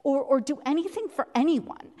or do anything for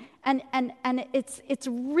anyone. And it's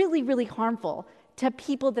really, really harmful to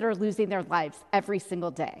people that are losing their lives every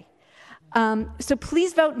single day. So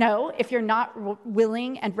please vote no if you're not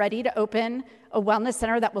willing and ready to open a wellness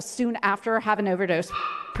center that will soon after have an overdose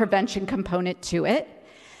prevention component to it.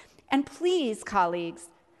 And please, colleagues,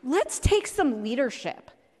 let's take some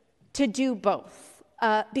leadership to do both,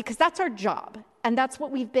 because that's our job, and that's what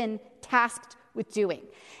we've been tasked with doing.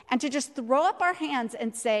 And to just throw up our hands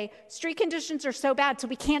and say, street conditions are so bad, so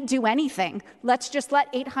we can't do anything, let's just let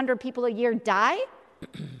 800 people a year die,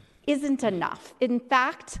 isn't enough. In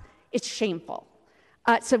fact, it's shameful.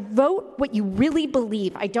 So vote what you really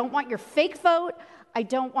believe. I don't want your fake vote. I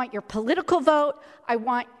don't want your political vote. I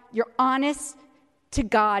want your honest to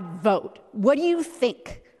God vote. What do you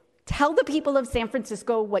think? Tell the people of San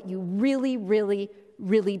Francisco what you really, really,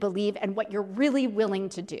 really believe and what you're really willing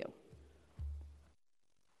to do.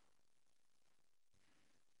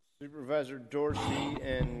 Supervisor Dorsey,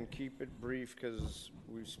 and keep it brief because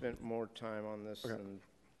we've spent more time on this than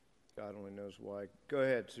God only knows why. Go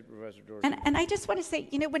ahead, Supervisor Dorsey. And I just want to say,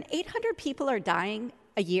 when 800 people are dying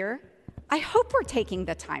a year, I hope we're taking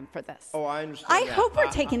the time for this. Oh, I understand. I hope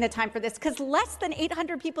we're taking the time for this, because less than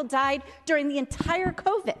 800 people died during the entire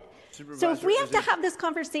COVID. So if we have to have this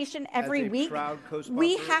conversation every week,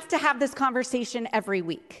 we have to have this conversation every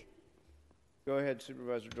week. Go ahead,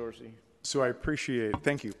 Supervisor Dorsey. So I appreciate,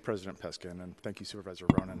 thank you, President Peskin, and thank you, Supervisor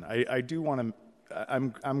Ronan. I do want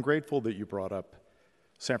to, I'm grateful that you brought up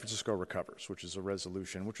San Francisco Recovers, which is a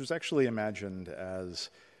resolution, which was actually imagined as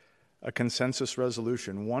a consensus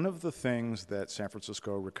resolution. One of the things that San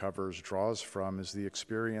Francisco Recovers draws from is the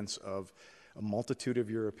experience of a multitude of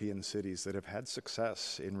European cities that have had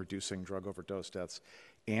success in reducing drug overdose deaths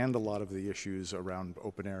and a lot of the issues around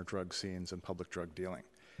open-air drug scenes and public drug dealing.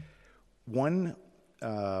 One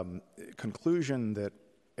conclusion that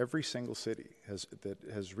every single city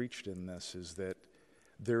has reached in this is that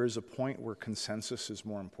there is a point where consensus is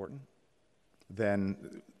more important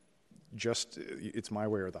than just it's my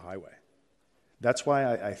way or the highway. That's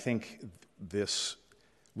why I think this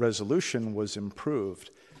resolution was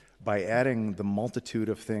improved by adding the multitude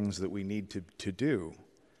of things that we need to do.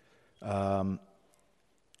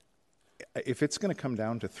 If it's going to come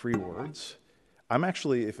down to 3 words, I'm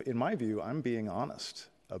actually, in my view, I'm being honest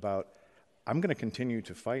about, I'm going to continue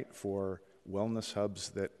to fight for wellness hubs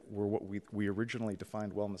that were what we originally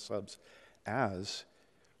defined wellness hubs as,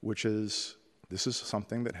 which is, this is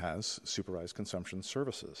something that has supervised consumption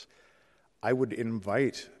services. I would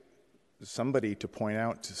invite somebody to point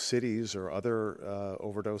out to cities or other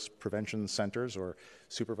overdose prevention centers or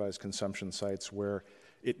supervised consumption sites where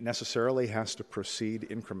it necessarily has to proceed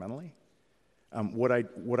incrementally. What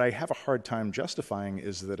I have a hard time justifying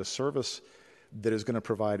is that a service that is going to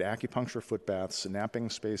provide acupuncture foot baths, napping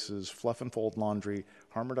spaces, fluff and fold laundry,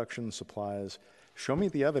 harm reduction supplies, show me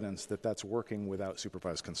the evidence that that's working without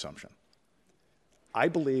supervised consumption. I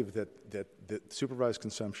believe that supervised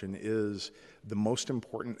consumption is the most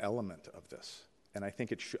important element of this. And I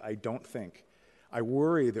think I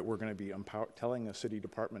worry that we're going to be telling a city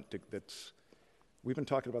department we've been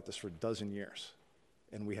talking about this for a dozen years,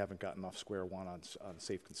 and we haven't gotten off square one on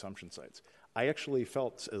safe consumption sites. I actually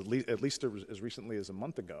felt, at least as recently as a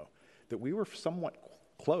month ago, that we were somewhat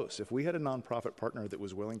close. If we had a nonprofit partner that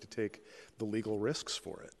was willing to take the legal risks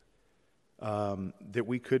for it, that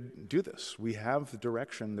we could do this. We have the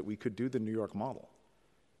direction that we could do the New York model.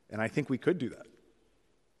 And I think we could do that.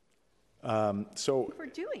 So we're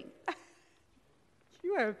doing.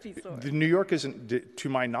 You are a piece of work. New York isn't, to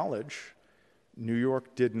my knowledge, New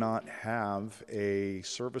York did not have a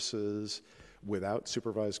services without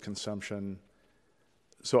supervised consumption.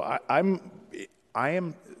 So I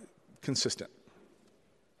am consistent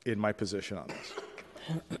in my position on this.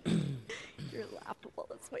 You're laughable,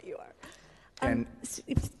 that's what you are. And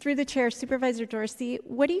through the chair, Supervisor Dorsey,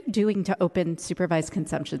 what are you doing to open supervised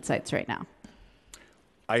consumption sites right now?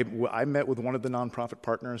 I met with one of the nonprofit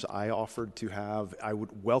partners. I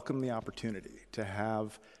would welcome the opportunity to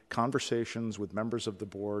have conversations with members of the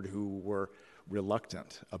board who were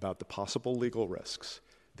reluctant about the possible legal risks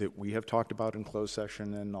that we have talked about in closed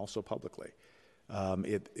session and also publicly.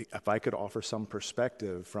 If I could offer some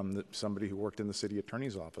perspective from somebody who worked in the city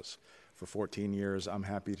attorney's office for 14 years, I'm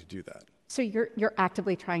happy to do that. So you're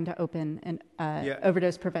actively trying to open an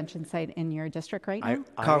overdose prevention site in your district right now?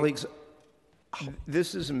 Colleagues,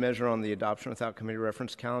 this is a measure on the adoption without committee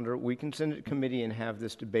reference calendar. We can send it to committee and have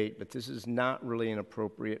this debate, but this is not really an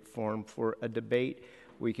appropriate forum for a debate.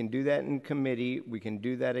 We can do that in committee. We can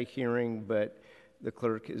do that at hearing, but the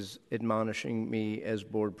clerk is admonishing me as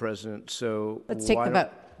board president. So let's take the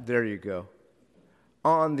vote. There you go.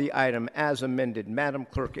 On the item as amended, Madam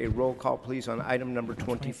Clerk, a roll call, please, on item number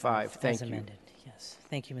 25. Thank as you. amended. Yes.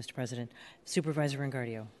 Thank you, Mr. President. Supervisor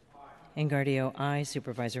Engardio. Aye. Engardio, aye.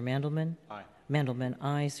 Supervisor Mandelman. Aye. Mandelman,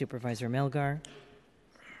 aye. Supervisor Melgar.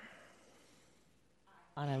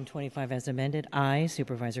 On item 25 as amended, aye.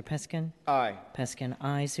 Supervisor Peskin. Aye. Peskin,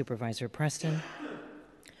 aye. Supervisor Preston.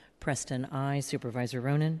 Preston, aye. Supervisor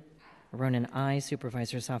Ronan. Ronan, aye.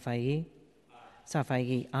 Supervisor Safai.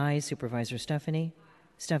 Safai, aye. Supervisor Stephanie.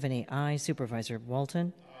 Stephanie, aye. Supervisor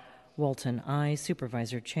Walton. Walton, aye.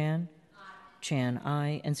 Supervisor Chan. Chan,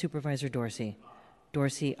 aye. And Supervisor Dorsey.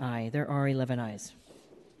 Dorsey, aye. There are 11 ayes.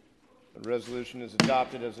 The resolution is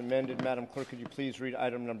adopted as amended. Madam Clerk, could you please read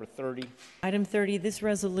item number 30? Item 30, this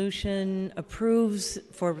resolution approves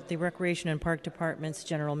for the Recreation and Park Department's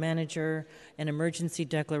General Manager an emergency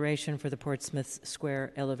declaration for the Portsmouth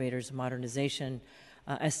Square elevators modernization,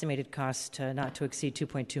 estimated cost not to exceed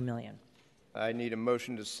 $2.2 million. I need a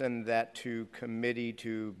motion to send that to committee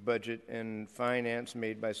to Budget and Finance,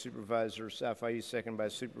 made by Supervisor Safai, second by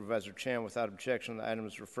Supervisor Chan. Without objection, the item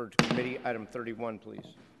is referred to committee. Item 31, please.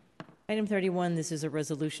 Item 31, this is a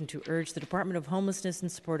resolution to urge the Department of Homelessness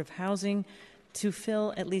and Supportive Housing to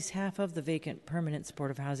fill at least half of the vacant permanent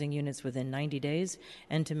supportive housing units within 90 days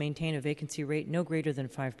and to maintain a vacancy rate no greater than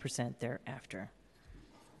 5% thereafter.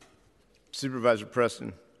 Supervisor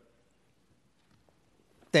Preston.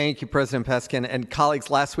 Thank you, President Peskin. And colleagues,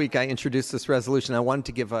 last week I introduced this resolution. I wanted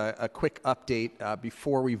to give a quick update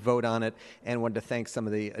before we vote on it, and wanted to thank some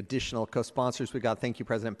of the additional co-sponsors we got. Thank you,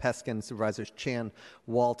 President Peskin, Supervisors Chan,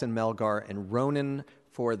 Walton, Melgar, and Ronan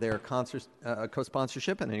for their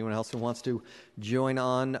co-sponsorship, and anyone else who wants to join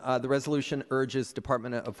on. The resolution urges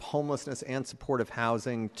Department of Homelessness and Supportive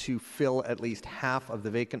Housing to fill at least half of the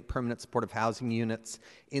vacant permanent supportive housing units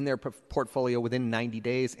in their portfolio within 90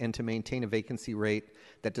 days and to maintain a vacancy rate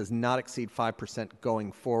that does not exceed 5%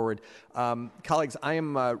 going forward. Colleagues, I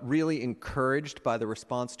am really encouraged by the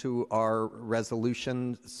response to our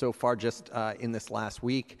resolution so far just in this last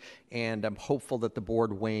week, and I'm hopeful that the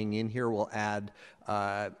board weighing in here will add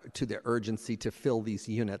to the urgency to fill these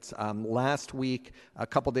units. Last week, a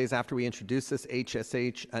couple days after we introduced this,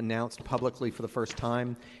 HSH announced publicly for the first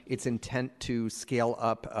time its intent to scale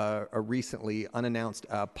up a recently unannounced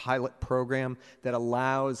pilot program that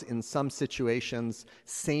allows, in some situations,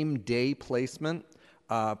 same-day placement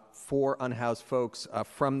for unhoused folks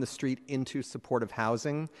from the street into supportive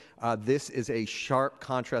housing. This is a sharp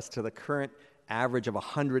contrast to the current average of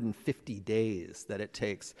 150 days that it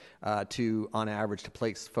takes on average, to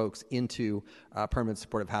place folks into permanent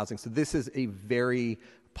supportive housing. So this is a very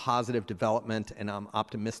positive development, and I'm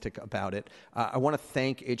optimistic about it. I want to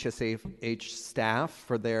thank HSH staff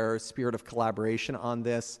for their spirit of collaboration on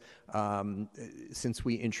this. Since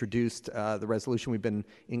we introduced the resolution, we've been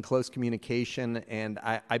in close communication, and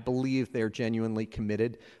I believe they're genuinely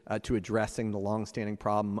committed to addressing the longstanding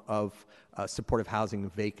problem of supportive housing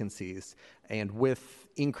vacancies. And with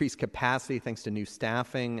increased capacity, thanks to new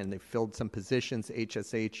staffing, and they've filled some positions,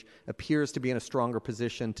 HSH appears to be in a stronger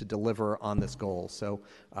position to deliver on this goal. So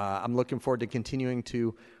I'm looking forward to continuing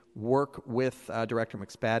to work with Director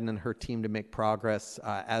McSpadden and her team to make progress,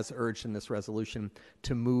 as urged in this resolution,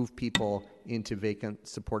 to move people into vacant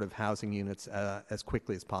supportive housing units as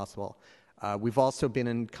quickly as possible. We've also been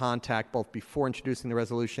in contact, both before introducing the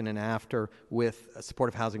resolution and after, with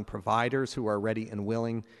supportive housing providers who are ready and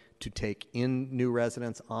willing to take in new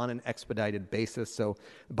residents on an expedited basis. So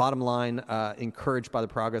bottom line, encouraged by the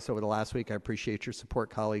progress over the last week. I appreciate your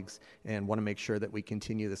support, colleagues, and want to make sure that we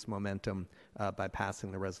continue this momentum by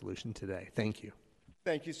passing the resolution today. Thank you.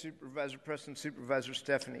 Thank you, Supervisor Preston. Supervisor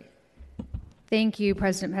Stephanie. Thank you,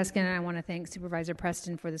 President Peskin, and I want to thank Supervisor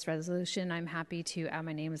Preston for this resolution. I'm happy to add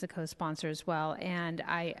my name as a co-sponsor as well, and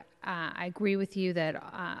I agree with you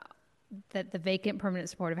that the vacant permanent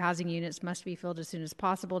supportive housing units must be filled as soon as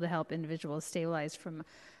possible to help individuals stabilize from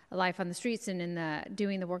a life on the streets. And in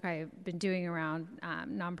doing the work I've been doing around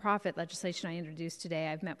nonprofit legislation I introduced today,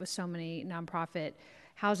 I've met with so many nonprofit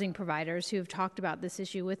housing providers who have talked about this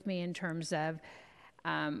issue with me in terms of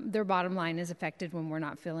their bottom line is affected when we're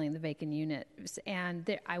not filling the vacant units.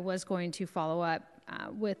 And I was going to follow up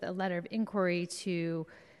with a letter of inquiry to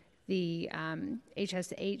the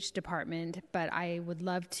HSH department, but I would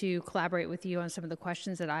love to collaborate with you on some of the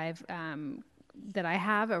questions that I've that I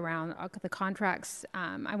have around the contracts.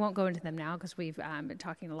 I won't go into them now because we've been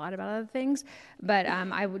talking a lot about other things, but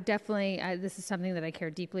I would definitely, this is something that I care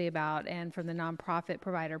deeply about, and from the nonprofit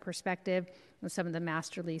provider perspective, with some of the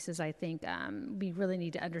master leases, I think we really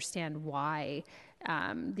need to understand why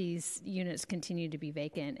these units continue to be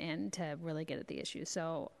vacant and to really get at the issue.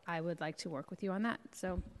 So I would like to work with you on that.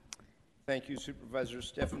 So. Thank you, Supervisor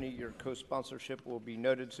Stephanie. Your co-sponsorship will be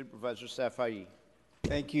noted. Supervisor Safai.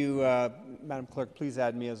 Thank you, Madam Clerk. Please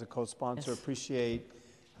add me as a co-sponsor. Yes. Appreciate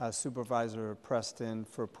Supervisor Preston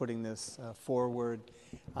for putting this forward.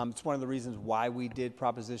 It's one of the reasons why we did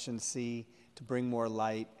Proposition C, to bring more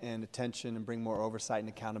light and attention and bring more oversight and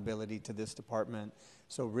accountability to this department.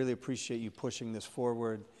 So really appreciate you pushing this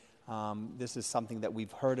forward. This is something that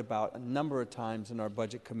we've heard about a number of times in our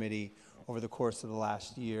budget committee over the course of the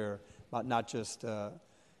last year, about not just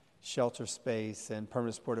shelter space and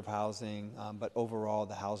permanent supportive housing, but overall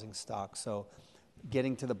the housing stock. So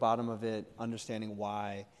getting to the bottom of it, understanding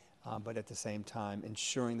why, but at the same time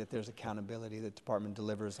ensuring that there's accountability that the department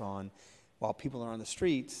delivers on. While people are on the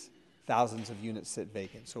streets, thousands of units sit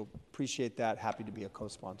vacant. So appreciate that. Happy to be a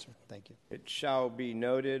co-sponsor. Thank you. It shall be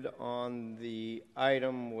noted on the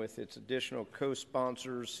item with its additional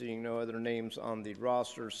co-sponsors, seeing no other names on the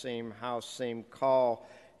roster, same house, same call.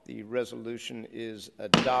 The resolution is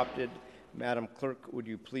adopted. Madam Clerk, would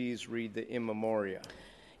you please read the in memoria?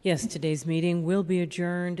 Yes, today's meeting will be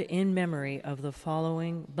adjourned in memory of the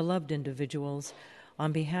following beloved individuals.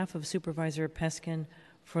 On behalf of Supervisor Peskin,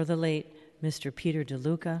 for the late Mr. Peter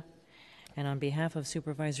DeLuca, and on behalf of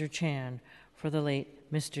Supervisor Chan, for the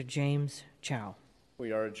late Mr. James Chow.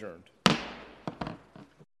 We are adjourned.